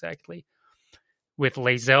say that exactly. With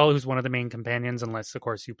Lae'zel, who's one of the main companions, unless of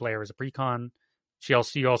course you play her as a precon. You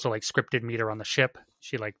also like scripted meet her on the ship.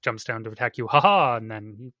 She like jumps down to attack you, haha, and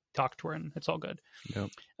then you talk to her, and it's all good.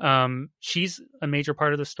 Yep. She's a major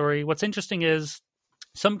part of the story. What's interesting is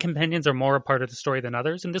some companions are more a part of the story than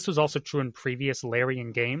others, and this was also true in previous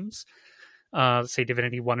Larian games, say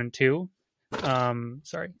Divinity 1 and 2.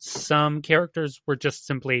 Some characters were just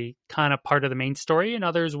simply kind of part of the main story, and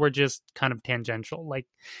others were just kind of tangential. Like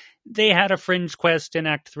they had a fringe quest in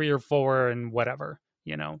Act 3 or 4 and whatever,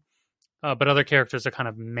 you know. But other characters are kind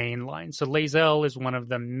of mainline. So Lae'zel is one of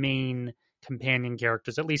the main companion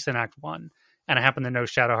characters, at least in Act 1. And I happen to know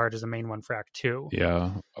Shadowheart is the main one for Act 2.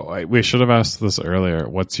 Yeah. We should have asked this earlier.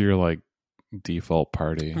 What's your like default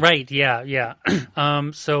party? Right, yeah.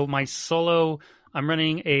 So my solo, I'm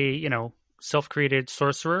running a, you know, self-created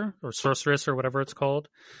sorcerer or sorceress or whatever it's called.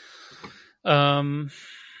 Who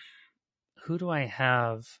do I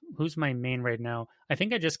have? Who's my main right now? I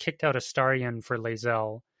think I just kicked out Astarion for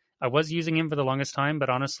Lae'zel. I was using him for the longest time,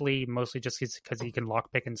 but honestly, mostly just because he can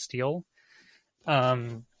lockpick and steal.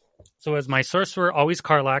 So as my sorcerer, always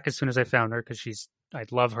Karlak as soon as I found her, because I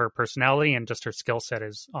love her personality and just her skill set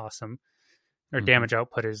is awesome. Her damage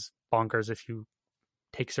output is bonkers if you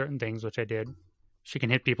take certain things, which I did. She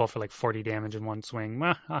can hit people for like 40 damage in one swing.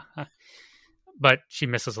 But she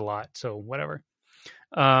misses a lot, so whatever.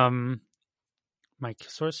 My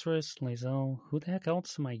sorceress, Lae'zel, who the heck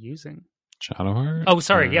else am I using? Shadowheart? Oh,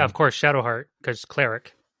 sorry. Yeah, of course, Shadowheart, because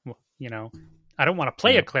cleric. You know, I don't want to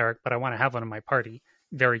play a cleric, but I want to have one in my party.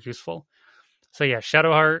 Very useful. So yeah,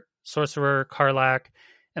 Shadowheart, sorcerer, Karlak,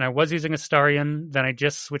 and I was using Astarion. Then I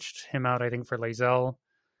just switched him out, I think, for Lae'zel.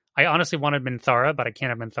 I honestly wanted Minthara, but I can't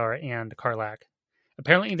have Minthara and Karlak.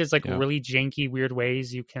 Apparently, there's like really janky, weird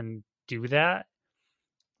ways you can do that.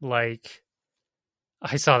 Like,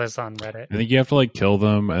 I saw this on Reddit. I think you have to like kill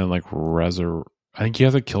them and like I think you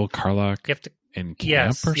have to kill Karlak in camp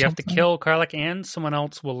or something? You have to kill Karlak and someone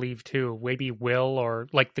else will leave too. Maybe Will or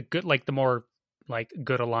like the more like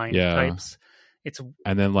good aligned types.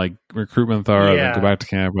 And then like recruit Minthara and go back to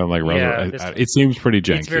camp and like it seems pretty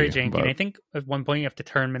janky. It's very janky. And I think at one point you have to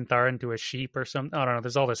turn Minthara into a sheep or something. I don't know.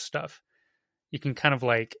 There's all this stuff. You can kind of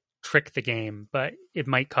like trick the game, but it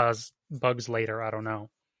might cause bugs later. I don't know.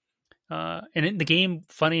 And in the game,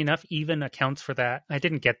 funny enough, even accounts for that. I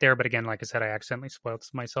didn't get there, but again, like I said, I accidentally spoiled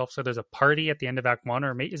myself. So there's a party at the end of Act 1,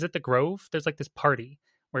 or is it the Grove? There's like this party.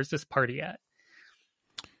 Where's this party at?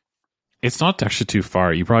 It's not actually too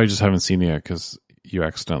far. You probably just haven't seen it yet because you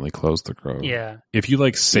accidentally closed the Grove. Yeah. If you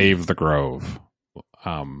like save the Grove,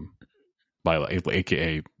 by like,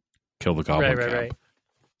 AKA kill the Goblin camp. Right.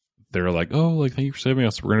 They're like, oh, like thank you for saving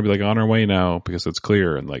us. We're gonna be like on our way now because it's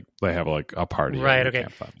clear, and like they have like a party. Right. Okay.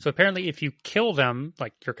 So apparently, if you kill them,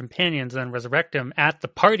 like your companions, and resurrect them at the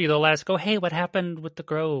party, they'll ask, "Oh, hey, what happened with the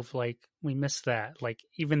Grove? Like we missed that." Like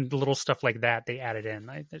even the little stuff like that they added in.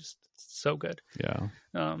 It's so good. Yeah.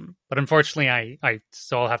 But unfortunately, I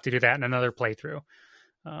still have to do that in another playthrough.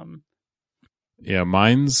 Yeah,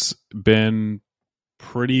 mine's been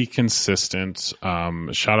pretty consistent.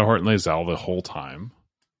 Shadowheart and Lae'zel the whole time.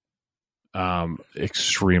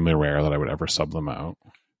 Extremely rare that I would ever sub them out.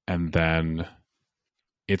 And then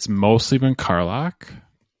it's mostly been Karlak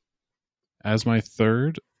as my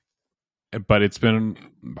third, but it's been,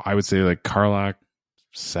 I would say, like Karlak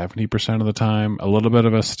 70% of the time, a little bit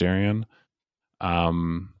of Astarion, a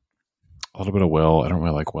little bit of Will. I don't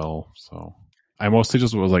really like Will, so I mostly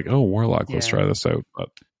just was like, oh, Warlock, let's try this out.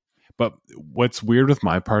 But what's weird with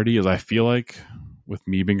my party is I feel like with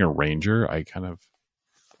me being a ranger,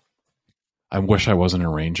 I wish I wasn't a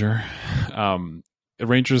ranger. A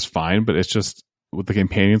ranger is fine, but it's just with the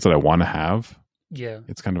companions that I want to have. Yeah.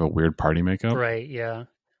 It's kind of a weird party makeup. Right, yeah.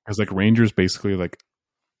 Because like ranger is basically like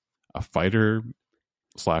a fighter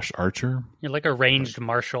 / archer. You're like a ranged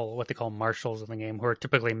marshal, what they call marshals in the game, who are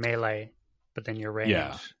typically melee, but then you're ranged.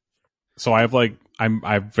 Yeah. So I have I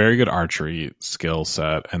have very good archery skill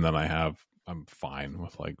set, and then I'm fine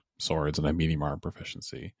with like swords and I have medium arm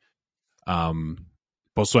proficiency.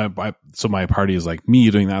 But so my party is like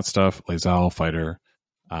me doing that stuff, Lae'zel, fighter,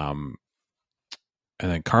 and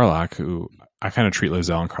then Karlak, who I kind of treat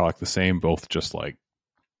Lae'zel and Karlak the same, both just like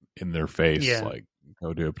in their face, like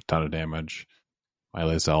go do a ton of damage. My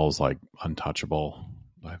Lae'zel is like untouchable.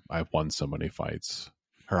 I've won so many fights.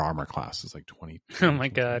 Her armor class is like 20. Oh my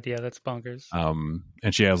god, yeah, that's bonkers.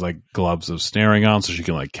 And she has like gloves of snaring on, so she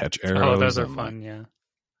can like catch arrows. Oh, those are fun, yeah.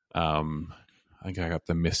 I think I got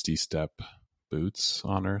the Misty Step boots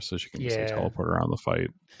on her, so she can just like, teleport around the fight.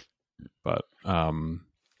 But I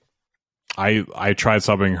tried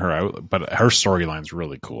subbing her out, but her storyline's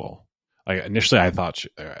really cool. Like initially, I thought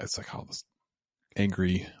it's like, oh, this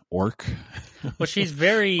angry orc. Well, she's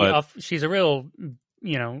very But- she's a real,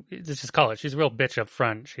 let's just call it, she's a real bitch up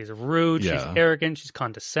front. She's rude, she's arrogant, she's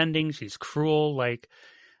condescending, she's cruel. Like,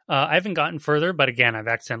 I haven't gotten further, but again, I've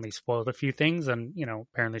accidentally spoiled a few things, and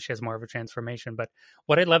apparently she has more of a transformation. But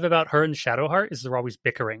what I love about her and Shadowheart is they're always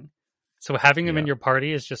bickering. So having them in your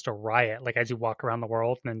party is just a riot. Like as you walk around the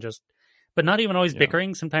world, and then but not even always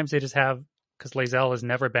bickering. Sometimes they just have, because Lae'zel has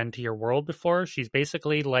never been to your world before. She's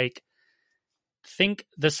basically like, think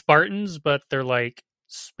the Spartans, but they're like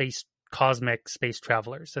cosmic space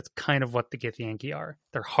travelers. That's kind of what the Githyanki are.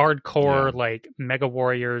 They're hardcore, like mega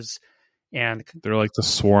warriors, and they're like the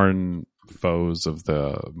sworn foes of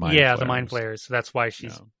the mind flayers. The mind flayers. So that's why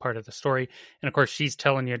she's part of the story. And of course, she's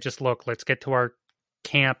telling you, just look, let's get to our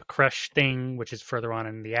camp crush thing, which is further on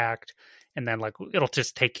in the act, and then like it'll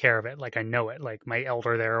just take care of it. Like I know it. Like my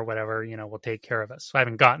elder there or whatever, will take care of us. So I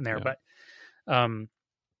haven't gotten there, but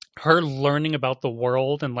her learning about the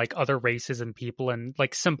world and like other races and people and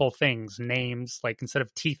like simple things, names, like instead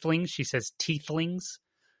of tieflings, she says teethlings,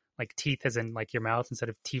 like teeth as in like your mouth instead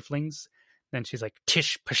of tieflings. Then she's like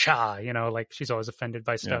tish pasha, like she's always offended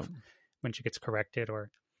by stuff when she gets corrected,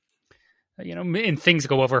 or and things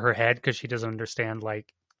go over her head because she doesn't understand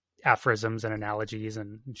like aphorisms and analogies,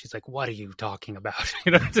 and she's like, what are you talking about?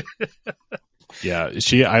 Yeah,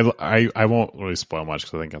 I won't really spoil much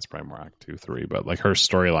because I think that's probably more Act 2, 3, but like her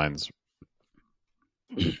storyline's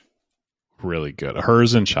really good.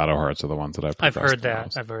 Hers and Shadowhearts are the ones that I've heard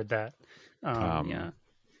that.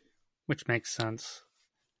 Which makes sense.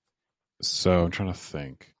 So I'm trying to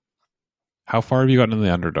think. How far have you gotten in the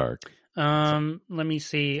Underdark? Let me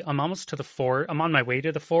see. I'm almost to the forge. I'm on my way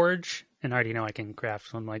to the forge, and I already know I can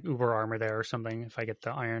craft some like uber armor there or something if I get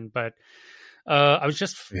the iron. But I was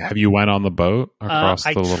just. Have you went on the boat across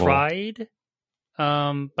the little? I tried,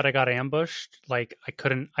 but I got ambushed. Like I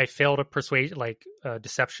couldn't. I failed a persuade, like a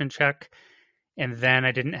deception check, and then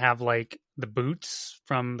I didn't have like the boots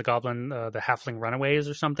from the goblin, the halfling runaways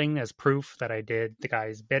or something as proof that I did the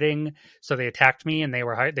guy's bidding. So they attacked me, and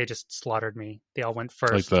they just slaughtered me. They all went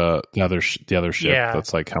first. Like the other ship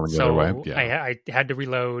that's like coming the other way. Yeah. I had to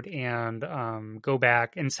reload and go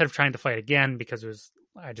back instead of trying to fight again because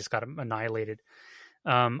I just got annihilated.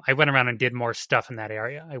 I went around and did more stuff in that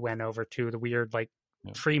area. I went over to the weird like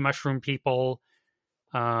tree mushroom people.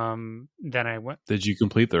 Then I went. Did you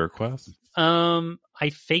complete the request? I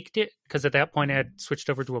faked it because at that point I had switched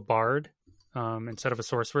over to a bard instead of a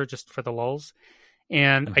sorcerer just for the lulz,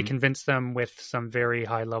 and I convinced them with some very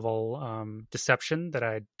high level deception that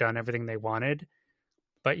I'd done everything they wanted.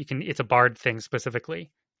 But it's a bard thing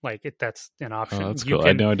specifically. Like that's an option. Oh, that's cool. I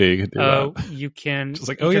had no idea you could do that. You can, just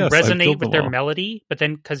like, resonate with their melody, but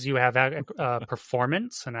then because you have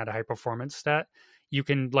performance and at a high performance stat, you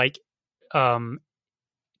can like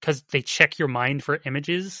because they check your mind for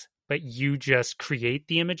images, but you just create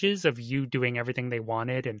the images of you doing everything they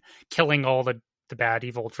wanted and killing all the bad,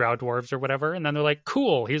 evil drow dwarves or whatever. And then they're like,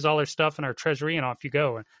 cool, here's all our stuff in our treasury and off you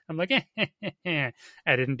go. And I'm like, I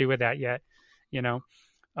didn't do that yet, Yeah.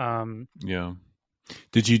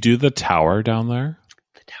 Did you do the tower down there?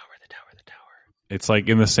 The tower. It's like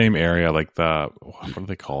in the same area, like what do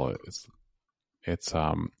they call it? It's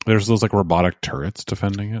there's those like robotic turrets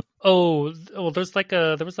defending it. Oh, well, there was like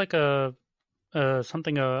a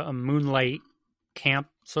moonlight camp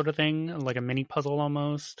sort of thing, like a mini puzzle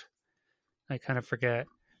almost. I kind of forget.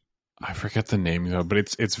 I forget the name though, but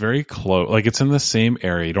it's very close. Like it's in the same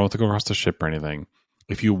area. You don't have to go across the ship or anything.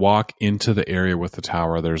 If you walk into the area with the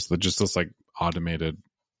tower, there's just this like automated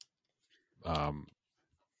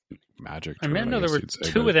magic. I know there were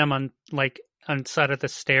two of them on side of the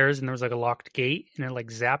stairs, and there was like a locked gate, and it like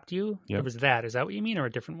zapped you. Yep. It was that. Is that what you mean, or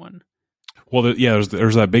a different one? Well,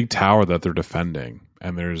 there's that big tower that they're defending,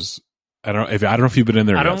 and I don't know if you've been in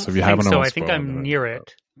there yet. So if you haven't, so I think I'm near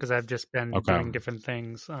it because I've just been doing different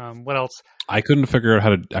things. What else? I couldn't figure out how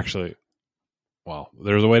to actually. Well,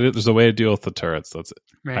 there's a way to deal with the turrets. That's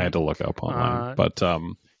right. I had to look up online, but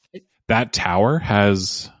that tower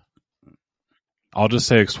has. I'll just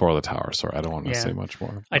say explore the tower. Sorry, I don't want to say much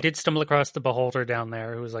more. But. I did stumble across the beholder down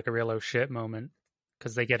there, who was like a real oh shit moment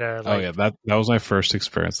because they get a. That was my first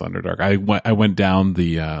experience in Underdark. I went down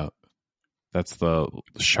the that's the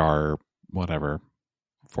Shar whatever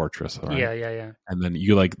fortress. Right? Yeah. And then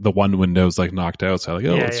you like the one window's like knocked out, so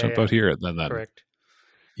let's jump out here. And then correct.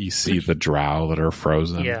 You see the drow that are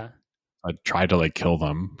frozen. Yeah. I tried to like kill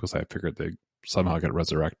them because I figured they somehow get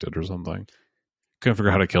resurrected or something. Couldn't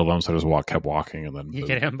figure out how to kill them, so I just kept walking, and then you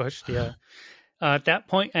get ambushed. Yeah, At that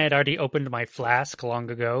point, I had already opened my flask long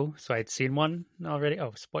ago, so I had seen one already.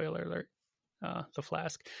 Oh, spoiler alert! The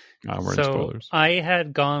flask. We're in spoilers. I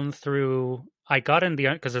had gone through. I got in the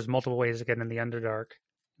because there's multiple ways to get in the Underdark,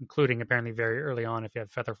 including apparently very early on if you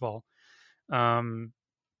have Featherfall.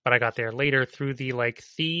 But I got there later through the like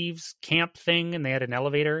thieves camp thing, and they had an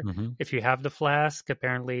elevator. Mm-hmm. If you have the flask,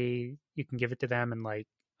 apparently you can give it to them and like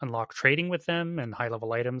unlock trading with them and high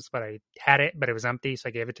level items. But I had it, but it was empty, so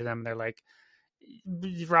I gave it to them. And they're like,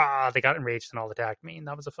 rah! They got enraged and all attacked me, and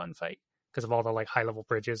that was a fun fight because of all the like high level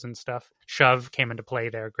bridges and stuff. Shove came into play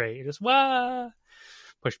there, great. You just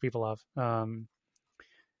push people off.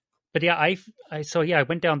 But yeah, I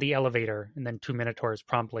went down the elevator, and then 2 Minotaurs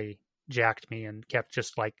promptly jacked me and kept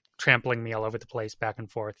just like trampling me all over the place back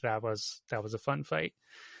and forth. That was a fun fight.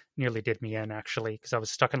 Nearly did me in actually, because I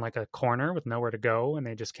was stuck in like a corner with nowhere to go, and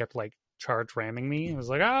they just kept like charge ramming me. I was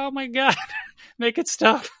like, oh my god, make it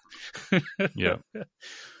stop. Yeah.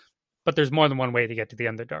 But there's more than one way to get to the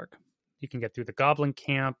Underdark. You can get through the Goblin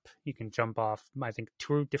camp. You can jump off, I think,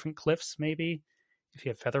 2 different cliffs maybe, if you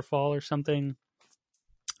have Featherfall or something.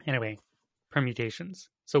 Anyway, permutations.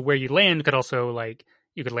 So where you land could also like,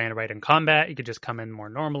 you could land right in combat. You could just come in more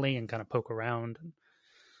normally and kind of poke around.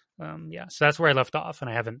 So that's where I left off, and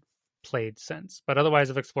I haven't played since. But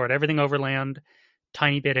otherwise, I've explored everything overland,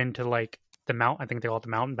 tiny bit into like the I think they call it the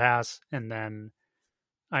Mountain Pass, and then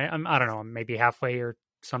I don't know, maybe halfway or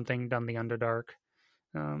something done the Underdark,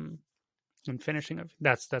 and finishing of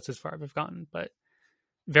that's as far as I've gotten. But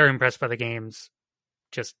very impressed by the game's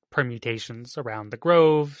just permutations around the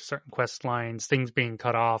Grove, certain quest lines, things being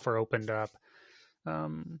cut off or opened up.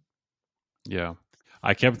 Yeah.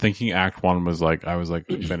 I kept thinking Act 1 was like, I was like,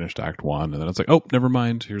 finished Act 1, and then it's like, oh, never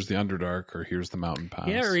mind, here's the Underdark, or here's the Mountain Pass.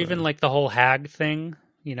 Yeah, or even like the whole hag thing,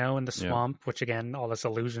 in the swamp, which again, all this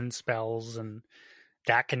illusion spells, and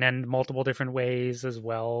that can end multiple different ways as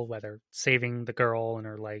well, whether saving the girl and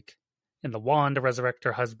her like in the wand to resurrect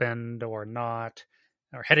her husband or not,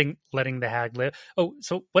 or letting the hag live. Oh,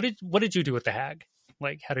 so what did you do with the hag?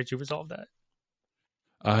 Like, how did you resolve that?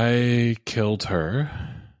 I killed her,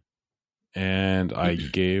 and I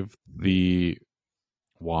gave the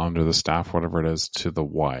wand or the staff, whatever it is, to the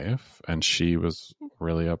wife, and she was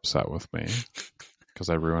really upset with me because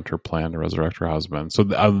I ruined her plan to resurrect her husband. So,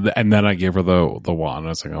 and then I gave her the wand, and I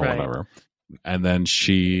was like, oh, right. Whatever. And then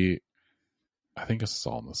I think it's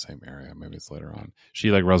all in the same area. Maybe it's later on.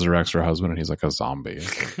 She like resurrects her husband, and he's like a zombie,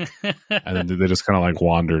 and then they just kind of like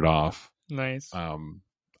wandered off. Nice.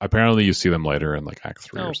 Apparently, you see them later in like Act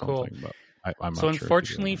 3 or something. Cool. But I'm not so sure.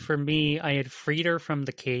 Unfortunately for me, I had freed her from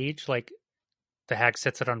the cage. Like the hag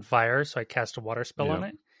sets it on fire, so I cast a water spell on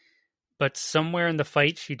it. But somewhere in the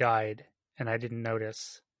fight, she died, and I didn't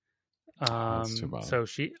notice. That's too bad. So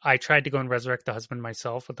I tried to go and resurrect the husband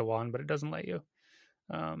myself with the wand, but it doesn't let you.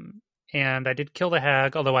 And I did kill the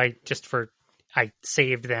hag, although I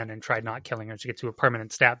saved then and tried not killing her to get to a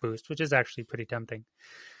permanent stat boost, which is actually pretty tempting.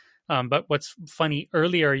 But what's funny,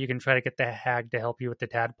 earlier you can try to get the hag to help you with the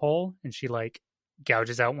tadpole, and she like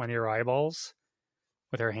gouges out one of your eyeballs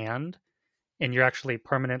with her hand, and you're actually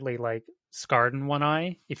permanently like scarred in one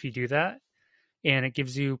eye if you do that, and it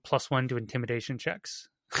gives you +1 to intimidation checks.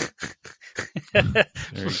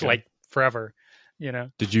 Like forever,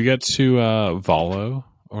 Did you get to Volo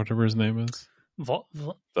or whatever his name is?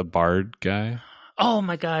 The bard guy? Oh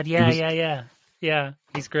my god, yeah.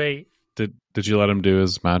 He's great. Did you let him do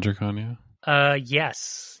his magic on you?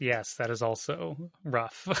 Yes, that is also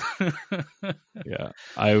rough. Yeah,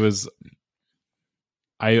 I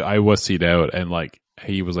wussied out, and like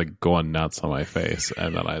he was like going nuts on my face,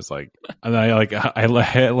 and then I was like, and I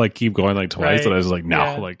like keep going like twice, right. And I was like,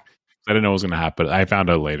 no, like I didn't know what was gonna happen. I found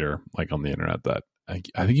out later, like on the internet, that I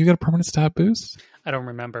think you get a permanent stat boost. I don't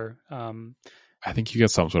remember. I think you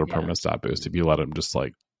get some sort of permanent stat boost if you let him just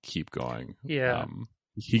like keep going. Yeah.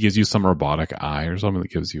 He gives you some robotic eye or something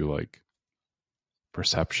that gives you like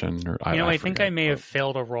perception or I think I may have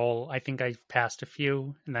failed a roll. I think I passed a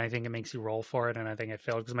few, and I think it makes you roll for it, and I think I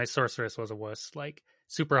failed because my sorceress was a wuss, like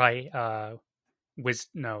super high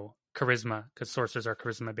charisma, because sorcerers are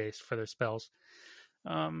charisma based for their spells.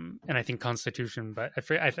 And I think constitution, but I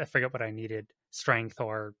forget what I needed, strength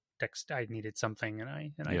or dex. I needed something, and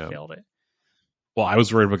I failed it. Well, I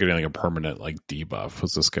was worried about getting like a permanent like debuff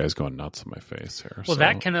because this guy's going nuts on my face here. Well,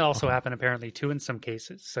 that can also happen apparently too in some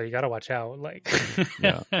cases, so you got to watch out. Like,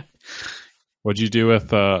 yeah. What'd you do with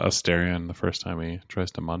Asterion the first time he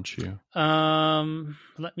tries to munch you?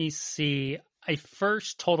 Let me see. I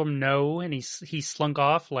first told him no, and he slunk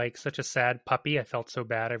off like such a sad puppy. I felt so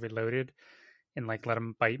bad. I reloaded and like let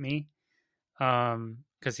him bite me,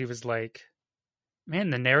 because he was like man,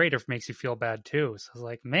 the narrator makes you feel bad too. So I was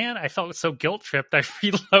like, man, I felt so guilt tripped. I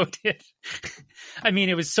reloaded. I mean,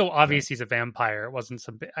 it was so obvious he's a vampire. It wasn't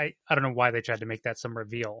some. I don't know why they tried to make that some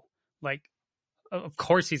reveal. Like, of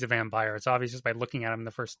course he's a vampire. It's obvious just by looking at him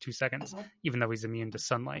the first 2 seconds. Even though he's immune to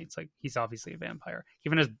sunlight, it's like he's obviously a vampire.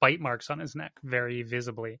 Even his bite marks on his neck, very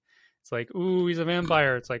visibly. It's like, ooh, he's a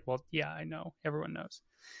vampire. It's like, well, yeah, I know. Everyone knows.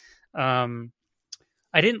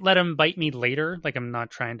 I didn't let him bite me later. Like, I'm not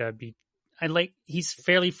trying to be. He's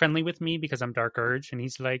fairly friendly with me because I'm Dark Urge, and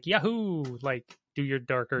he's like, Yahoo! Like, do your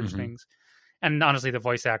Dark Urge things. And honestly, the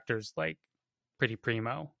voice actor's like pretty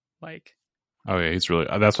primo. Like, oh yeah, he's really.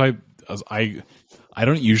 That's why I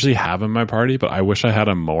don't usually have him in my party, but I wish I had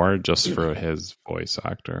him more just for his voice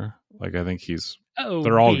actor. Like, I think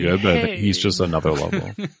they're all good, but I think he's just another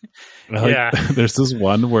level. There's this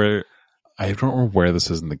one where I don't remember where this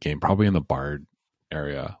is in the game. Probably in the Bard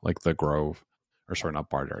area, like the Grove. Or sorry, not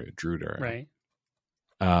Bard area, Druid area.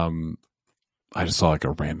 Right. I just saw like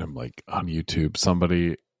a random, like on YouTube,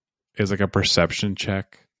 somebody is like a perception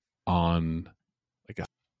check on like a.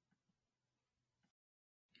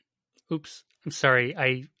 Oops, I'm sorry.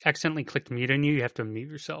 I accidentally clicked mute on you. You have to unmute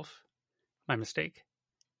yourself. My mistake.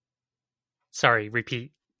 Sorry,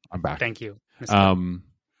 repeat. I'm back. Thank you. I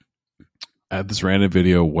had this random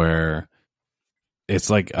video where it's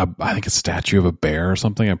like I think a statue of a bear or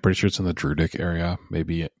something. I'm pretty sure it's in the Druidic area,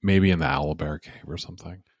 maybe in the Owlbear cave or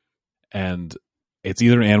something. And it's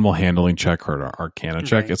either an animal handling check or an Arcana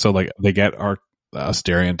check. And so like they get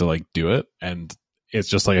Asterion to like do it, and it's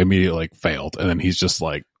just like immediately like failed, and then he's just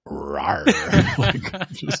like rawr.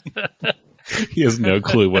 Like, he has no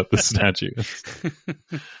clue what the statue is.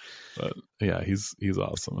 But yeah, he's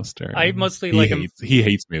awesome, Asterion. I mostly like him. He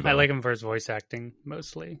hates me though. I like him for his voice acting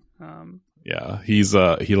mostly. Yeah, he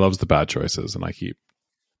loves the bad choices, and I keep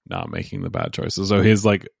not making the bad choices. So his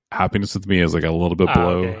like happiness with me is like a little bit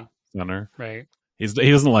below center. Right. He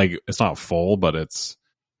doesn't like, it's not full, but it's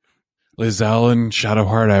Lizelle and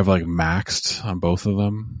Shadowheart. I have like maxed on both of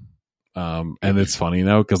them, and it's funny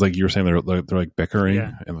now because like you were saying they're like bickering,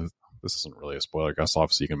 and this isn't really a spoiler. I guess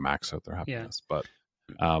obviously you can max out their happiness, but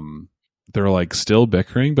they're like still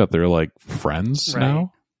bickering, but they're like friends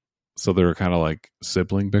now. So they're kind of like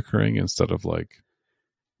sibling bickering instead of like,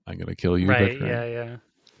 I'm going to kill you. Right, bickering.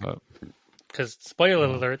 yeah. Because, spoiler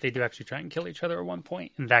alert, they do actually try and kill each other at one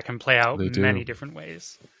point, and that can play out many different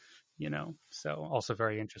ways, you know? So, also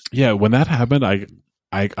very interesting. Yeah, when that happened,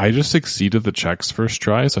 I just exceeded the checks first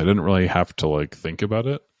try, so I didn't really have to like think about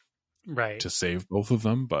it. Right. To save both of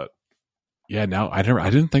them, but yeah, now I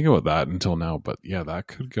didn't think about that until now, but yeah, that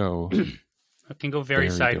could go... It can go very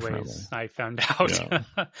sideways, I found out. Yeah.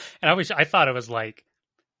 And I thought it was like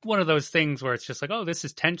one of those things where it's just like, oh, this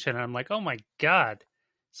is tension. And I'm like, oh my God,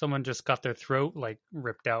 someone just got their throat like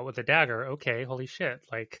ripped out with a dagger. Okay, holy shit.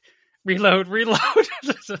 Like, reload.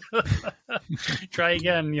 Try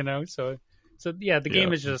again, you know? So yeah, the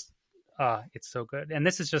game is just, it's so good. And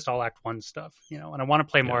this is just all Act 1 stuff, you know? And I want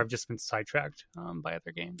to play more. I've just been sidetracked by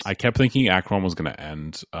other games. I kept thinking Act 1 was going to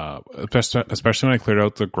end, especially when I cleared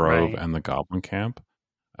out the Grove and the Goblin Camp.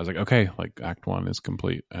 I was like, okay, like Act 1 is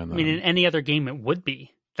complete. And then, I mean, in any other game, it would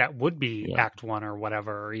be. That would be Act 1 or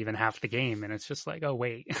whatever, or even half the game. And it's just like, oh,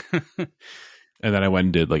 wait. And then I went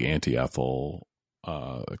and did like Anti-Ethel,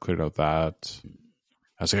 cleared out that.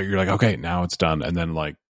 I was like, you're like, okay, now it's done. And then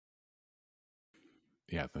like,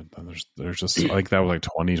 yeah, then there's just like that was like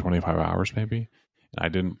 20, 25 hours maybe. And I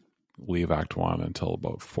didn't leave Act 1 until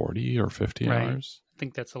about 40 or 50 hours. I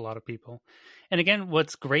think that's a lot of people. And again,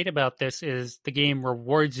 what's great about this is the game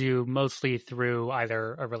rewards you mostly through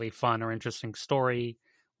either a really fun or interesting story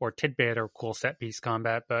or tidbit or cool set piece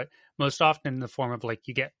combat, but most often in the form of like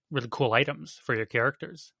you get really cool items for your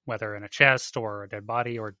characters, whether in a chest or a dead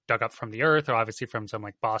body or dug up from the earth or obviously from some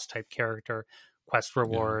like boss type character, quest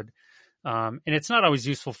reward. And it's not always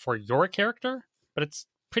useful for your character, but it's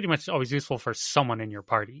pretty much always useful for someone in your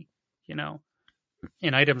party, you know?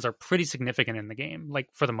 And items are pretty significant in the game, like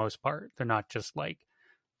for the most part. They're not just like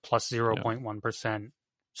plus 0.1%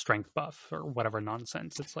 strength buff or whatever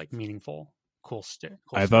nonsense. It's like meaningful, cool stick.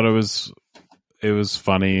 I thought it was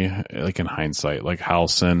funny, like in hindsight, like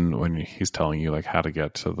Halson, when he's telling you like how to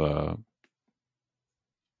get to the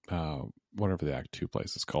whatever the Act 2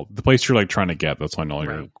 place is called, the place you're like trying to get, that's on all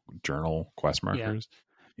your journal quest markers.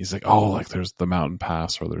 He's like, oh, like there's the Mountain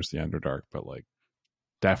Pass or there's the Underdark, but like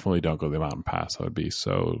definitely don't go to the Mountain Pass. That would be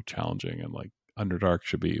so challenging, and like Underdark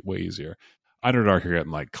should be way easier. Underdark, you're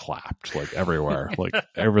getting like clapped like everywhere. Like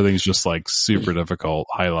everything's just like super difficult,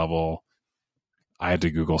 high level. I had to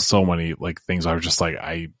Google so many like things. I was just like,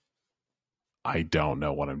 I don't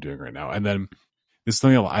know what I'm doing right now. And then This is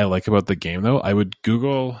something I like about the game, though. I would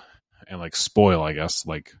Google and like spoil, I guess,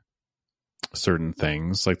 like certain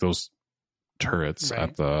things, like those turrets Right.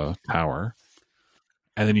 at the tower,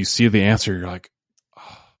 and then you see the answer. You're like,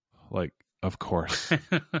 oh, like, of course,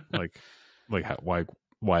 like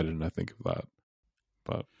why didn't I think of that?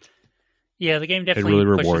 But yeah, the game it definitely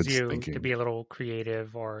really pushes rewards you thinking. to be a little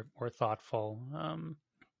creative or thoughtful.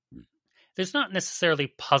 There's not necessarily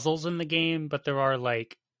puzzles in the game, but there are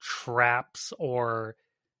like traps or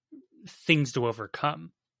things to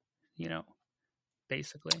overcome, you know,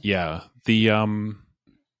 basically. Yeah,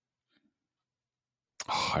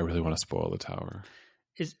 I really want to spoil the tower.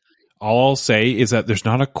 All I'll say is that there's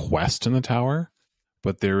not a quest in the tower,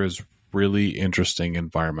 but there is really interesting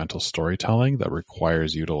environmental storytelling that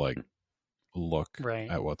requires you to like look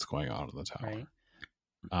at what's going on in the tower.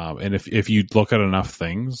 Right. And if you look at enough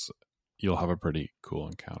things, you'll have a pretty cool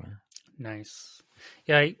encounter. Nice.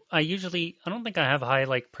 Yeah, I don't think I have a high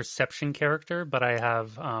like perception character, but I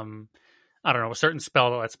have I don't know, a certain spell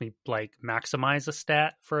that lets me like maximize a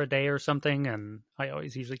stat for a day or something, and I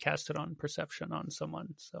always usually cast it on perception on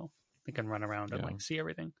someone, so they can run around and like see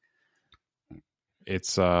everything.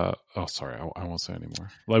 It's oh sorry, I won't say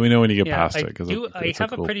anymore. Let me know when you get past it, because I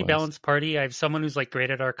have a cool pretty place. balanced party. I have someone who's like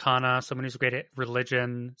great at Arcana, someone who's great at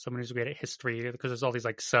religion, someone who's great at history, because there's all these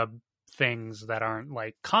like sub things that aren't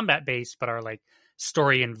like combat based, but are like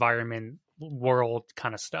story, environment, world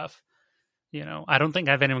kind of stuff. You know, I don't think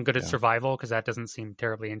I have anyone good at survival, because that doesn't seem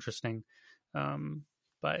terribly interesting.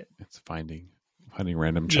 But it's finding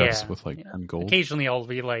random chests with like gold. Occasionally I'll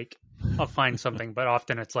be like, I'll find something, but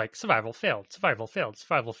often it's like survival failed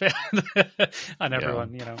on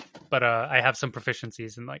everyone, you know. But I have some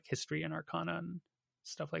proficiencies in like history and Arcana and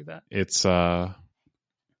stuff like that. It's a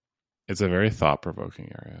very thought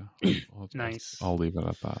provoking area. Nice. I'll leave it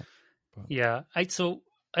at that. But. Yeah, I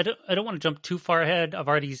don't want to jump too far ahead. I've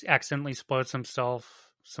already accidentally spoiled some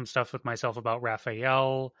stuff with myself about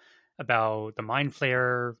Raphael, about the Mind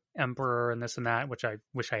Flayer Emperor, and this and that, which I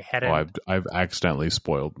wish I hadn't. Oh, I've accidentally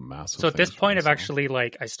spoiled massive. So at this point, I've actually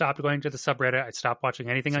like I stopped going to the subreddit. I stopped watching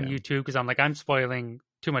anything on YouTube, because I'm like, I'm spoiling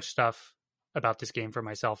too much stuff about this game for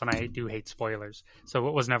myself, and I do hate spoilers, so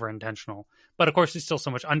it was never intentional. But of course, there's still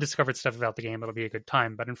so much undiscovered stuff about the game. It'll be a good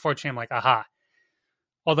time. But unfortunately, I'm like, aha.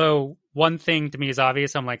 Although one thing to me is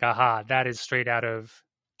obvious, I'm like, aha, that is straight out of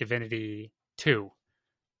Divinity 2,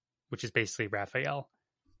 which is basically Raphael,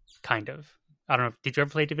 kind of. I don't know. Did you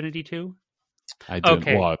ever play Divinity 2? I did.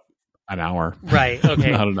 Okay. Well, an hour. Right.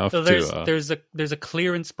 Okay. Not enough. So there's a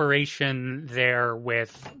clear inspiration there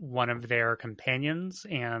with one of their companions,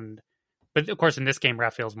 but of course in this game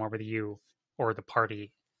Raphael's more with you or the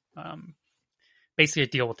party. Basically a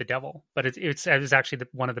deal with the devil, but it was actually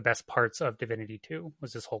one of the best parts of Divinity 2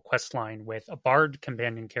 was this whole quest line with a bard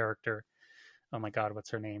companion character. Oh my god,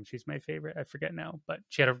 what's her name? She's my favorite. I forget now, but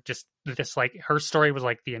she had just this like her story was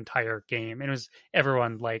like the entire game, and it was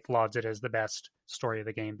everyone like lauds it as the best story of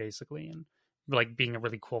the game basically, and like being a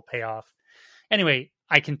really cool payoff. Anyway,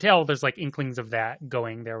 I can tell there's like inklings of that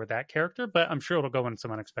going there with that character, but I'm sure it'll go in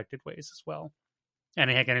some unexpected ways as well.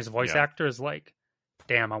 And again, his voice actor is like,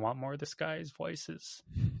 damn, I want more of this guy's voice is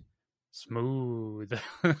smooth.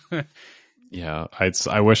 Yeah,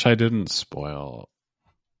 I wish I didn't spoil.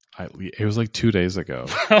 It was like 2 days ago,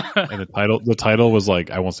 and the title was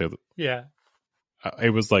like, I won't say.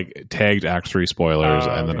 It was like tagged Act 3 spoilers,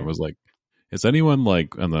 and then it was like, is anyone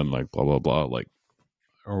like, and then like blah blah blah, like,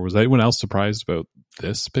 or was anyone else surprised about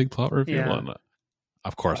this big plot reveal? Yeah. And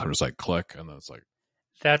of course, I'm just like click, and then it's like,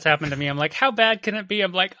 that's happened to me. I'm like, how bad can it be?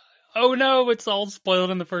 I'm like, oh no, it's all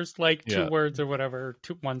spoiled in the first like 2 words or whatever,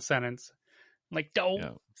 one sentence. I'm like, don't.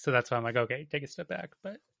 Yeah. So that's why I'm like, okay, take a step back.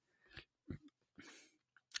 But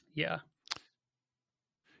yeah.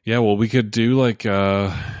 Well, we could do like I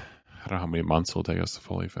don't know how many months it'll take us to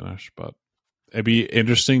fully finish, but it'd be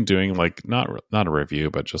interesting doing like not a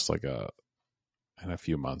review, but just like in a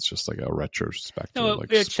few months, just like a retrospective. No,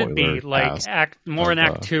 like it should be like Act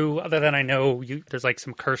 2, other than I know there's like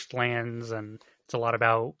some cursed lands, and it's a lot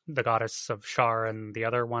about the goddess of Shar and the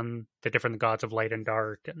other one, the different gods of light and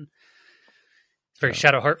dark, and it's very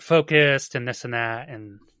Shadowheart focused and this and that,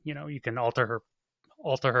 and you know, you can alter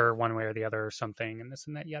her one way or the other or something, and this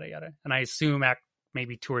and that, yada yada. And I assume Act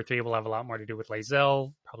maybe 2 or 3 will have a lot more to do with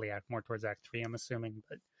Lae'zel, probably act more towards Act 3, I'm assuming,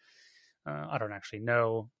 but I don't actually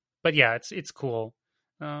know. But yeah, it's cool.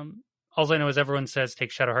 All I know is everyone says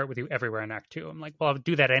take Shadowheart with you everywhere in Act 2. I'm like, well, I'll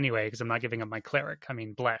do that anyway because I'm not giving up my cleric. I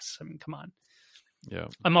mean, bless. I mean, come on. Yeah.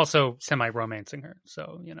 I'm also semi-romancing her,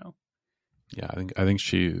 so, you know. Yeah, I think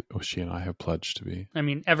she and I have pledged to be. I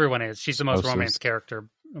mean, everyone is. She's the most romance character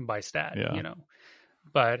by stat, you know.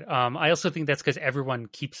 But I also think that's because everyone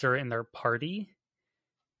keeps her in their party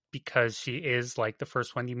because she is like the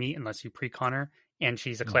first one you meet unless you pre-con her, and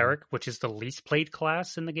she's a cleric, which is the least played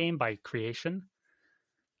class in the game by creation.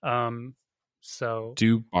 So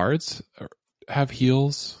do bards have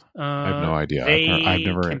heals? I have no idea. I've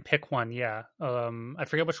never can pick one. Yeah. I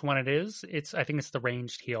forget which one it is. I think it's the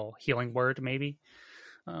ranged healing word maybe.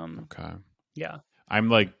 Okay. Yeah. I'm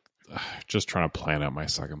like just trying to plan out my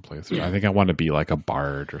second playthrough. I think I want to be like a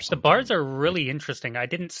bard or something. The bards are really interesting. I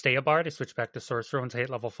didn't stay a bard. I switched back to sorcerer once I hit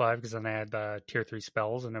level 5 because then I had the tier 3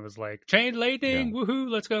 spells and it was like chain lightning, woohoo,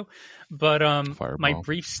 let's go. But my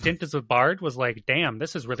brief stint as a bard was like, damn,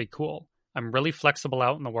 this is really cool. I'm really flexible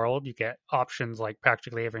out in the world. You get options like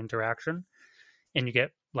practically every interaction, and you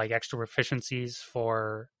get like extra proficiencies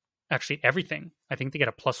for actually everything. I think they get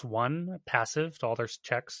a +1 passive to all their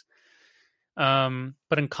checks.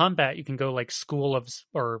 But in combat, you can go like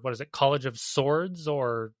College of Swords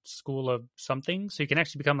or School of something. So you can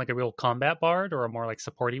actually become like a real combat bard or a more like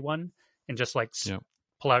supporty one, and just like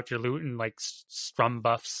pull out your loot and like strum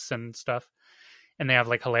buffs and stuff. And they have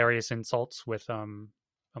like hilarious insults with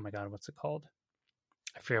oh my god, what's it called?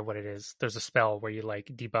 I forget what it is. There's a spell where you like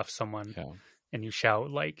debuff someone and you shout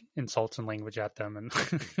like insults and language at them, and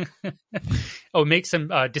it makes them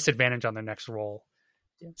disadvantage on their next roll.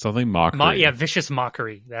 Something mockery. Vicious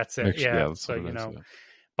mockery. That's it. So you know,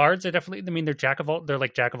 bards are definitely. I mean, they're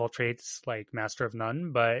like jack of all trades, like master of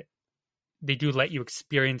none, but they do let you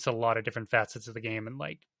experience a lot of different facets of the game in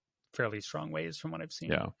like fairly strong ways, from what I've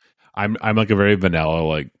seen. Yeah, I'm like a very vanilla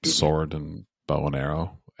like sword and bow and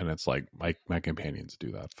arrow, and it's like my companions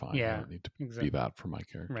do that fine. Yeah, I don't need to be that for my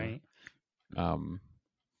character, right?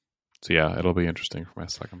 So yeah, it'll be interesting for my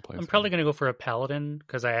second place. I'm probably going to go for a paladin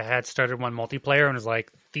because I had started one multiplayer and was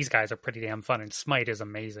like, these guys are pretty damn fun, and Smite is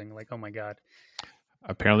amazing. Like, oh my god.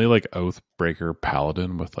 Apparently, like Oathbreaker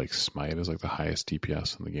Paladin with like Smite is like the highest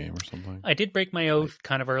DPS in the game or something. I did break my oath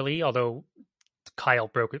kind of early, although Kyle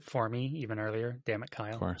broke it for me even earlier. Damn it,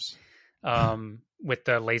 Kyle. Of course. With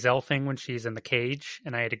the Lae'zel thing when she's in the cage,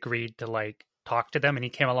 and I had agreed to like talk to them, and he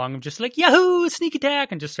came along and just like, Yahoo, sneak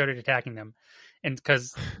attack, and just started attacking them. And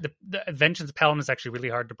because the Vengeance Paladin is actually really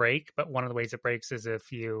hard to break, but one of the ways it breaks is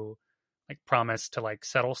if you like promise to like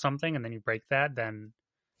settle something and then you break that, then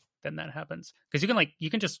that happens. Because you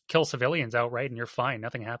can just kill civilians outright and you're fine,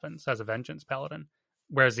 nothing happens as a Vengeance Paladin.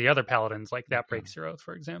 Whereas the other paladins, like that breaks your oath,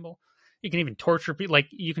 for example. You can even torture people, like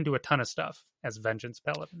you can do a ton of stuff as Vengeance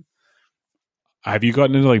Paladin. Have you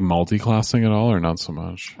gotten into like multi-classing at all, or not so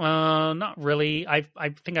much? Not really. I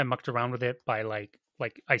think I mucked around with it by like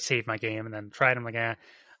I saved my game and then tried. I'm like,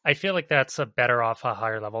 I feel like that's a better off a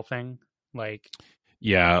higher level thing. Like,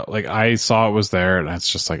 yeah, like I saw it was there, and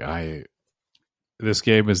it's just like this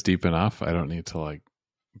game is deep enough. I don't need to like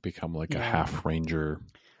become like a half ranger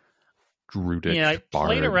druidic. Yeah, I bard.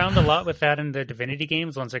 played around a lot with that in the Divinity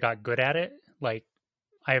games once I got good at it. Like,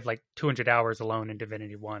 I have like 200 hours alone in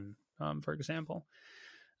Divinity 1, for example.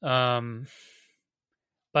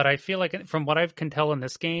 But I feel like from what I can tell in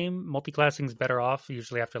this game, multi-classing is better off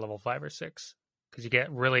usually after level 5 or 6. Because you get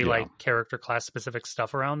really like character class specific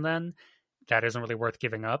stuff around then that isn't really worth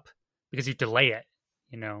giving up because you delay it,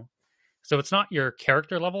 you know. So it's not your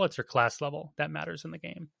character level, it's your class level that matters in the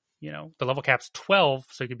game. You know, the level cap's 12,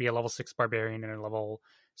 so you could be a level 6 barbarian and a level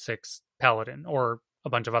 6 paladin, or a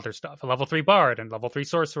bunch of other stuff. A level 3 bard and level 3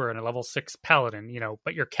 sorcerer and a level 6 paladin, you know,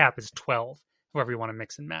 but your cap is 12, however you want to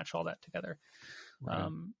mix and match all that together.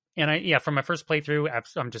 Right. And for my first playthrough,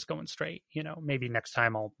 I'm just going straight. You know, maybe next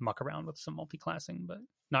time I'll muck around with some multi-classing, but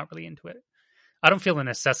not really into it. I don't feel the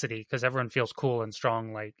necessity because everyone feels cool and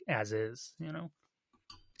strong, like as is. You know.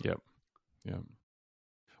 Yep.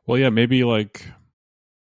 Well, yeah, maybe like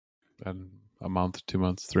a month, 2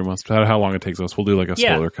 months, 3 months. How long it takes us? We'll do like a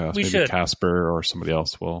spoiler cast. Maybe should. Casper or somebody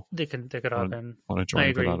else will. They could hop in. Want to join? I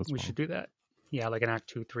agree. We should do that. Yeah, like an Act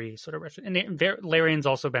 2, 3 sort of. And Larian's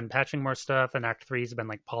also been patching more stuff, and Act 3's been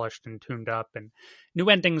like polished and tuned up, and new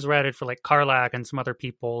endings were added for like Karlach and some other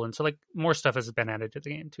people, and so like more stuff has been added to the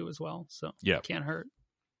game too as well. So yeah, it can't hurt.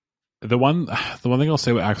 The one thing I'll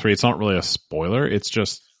say with Act 3, it's not really a spoiler. It's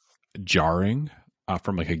just jarring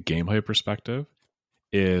from like a gameplay perspective.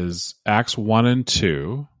 Is Acts 1 and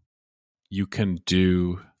 2, you can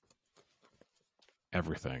do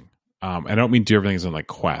everything. I don't mean do everything as in like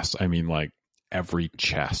quests. I mean like every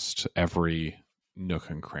chest, every nook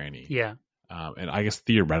and cranny. Yeah. And I guess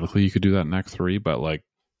theoretically you could do that in Act 3, but like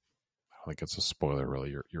I don't think it's a spoiler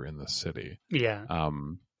really. You're in the city. Yeah.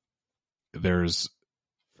 There's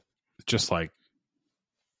just like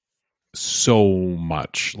so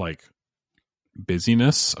much like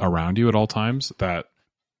busyness around you at all times that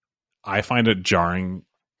I find it jarring,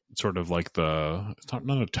 sort of like it's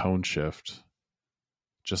not a tone shift,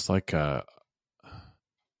 just like the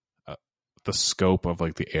scope of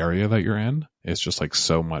like the area that you're in is just like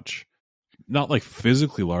so much, not like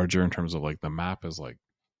physically larger in terms of like the map is like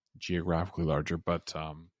geographically larger, but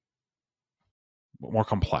more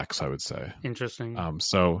complex, I would say. Interesting.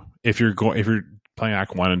 So if you're playing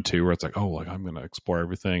Act 1 and 2, where it's like, oh, like I'm gonna explore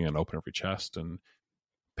everything and open every chest and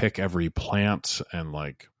pick every plant, and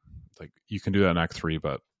like you can do that in Act 3,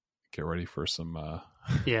 but get ready for some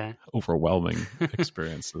overwhelming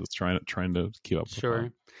experiences trying to keep up with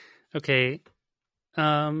that. Okay.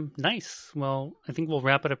 Nice. Well, I think we'll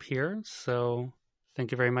wrap it up here. So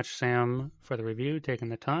thank you very much, Sam, for the review, taking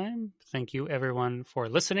the time. Thank you, everyone, for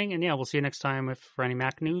listening. And yeah, we'll see you next time for any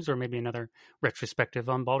Mac news or maybe another retrospective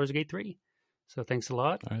on Baldur's Gate 3. So thanks a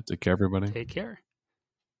lot. All right. Take care, everybody. Take care.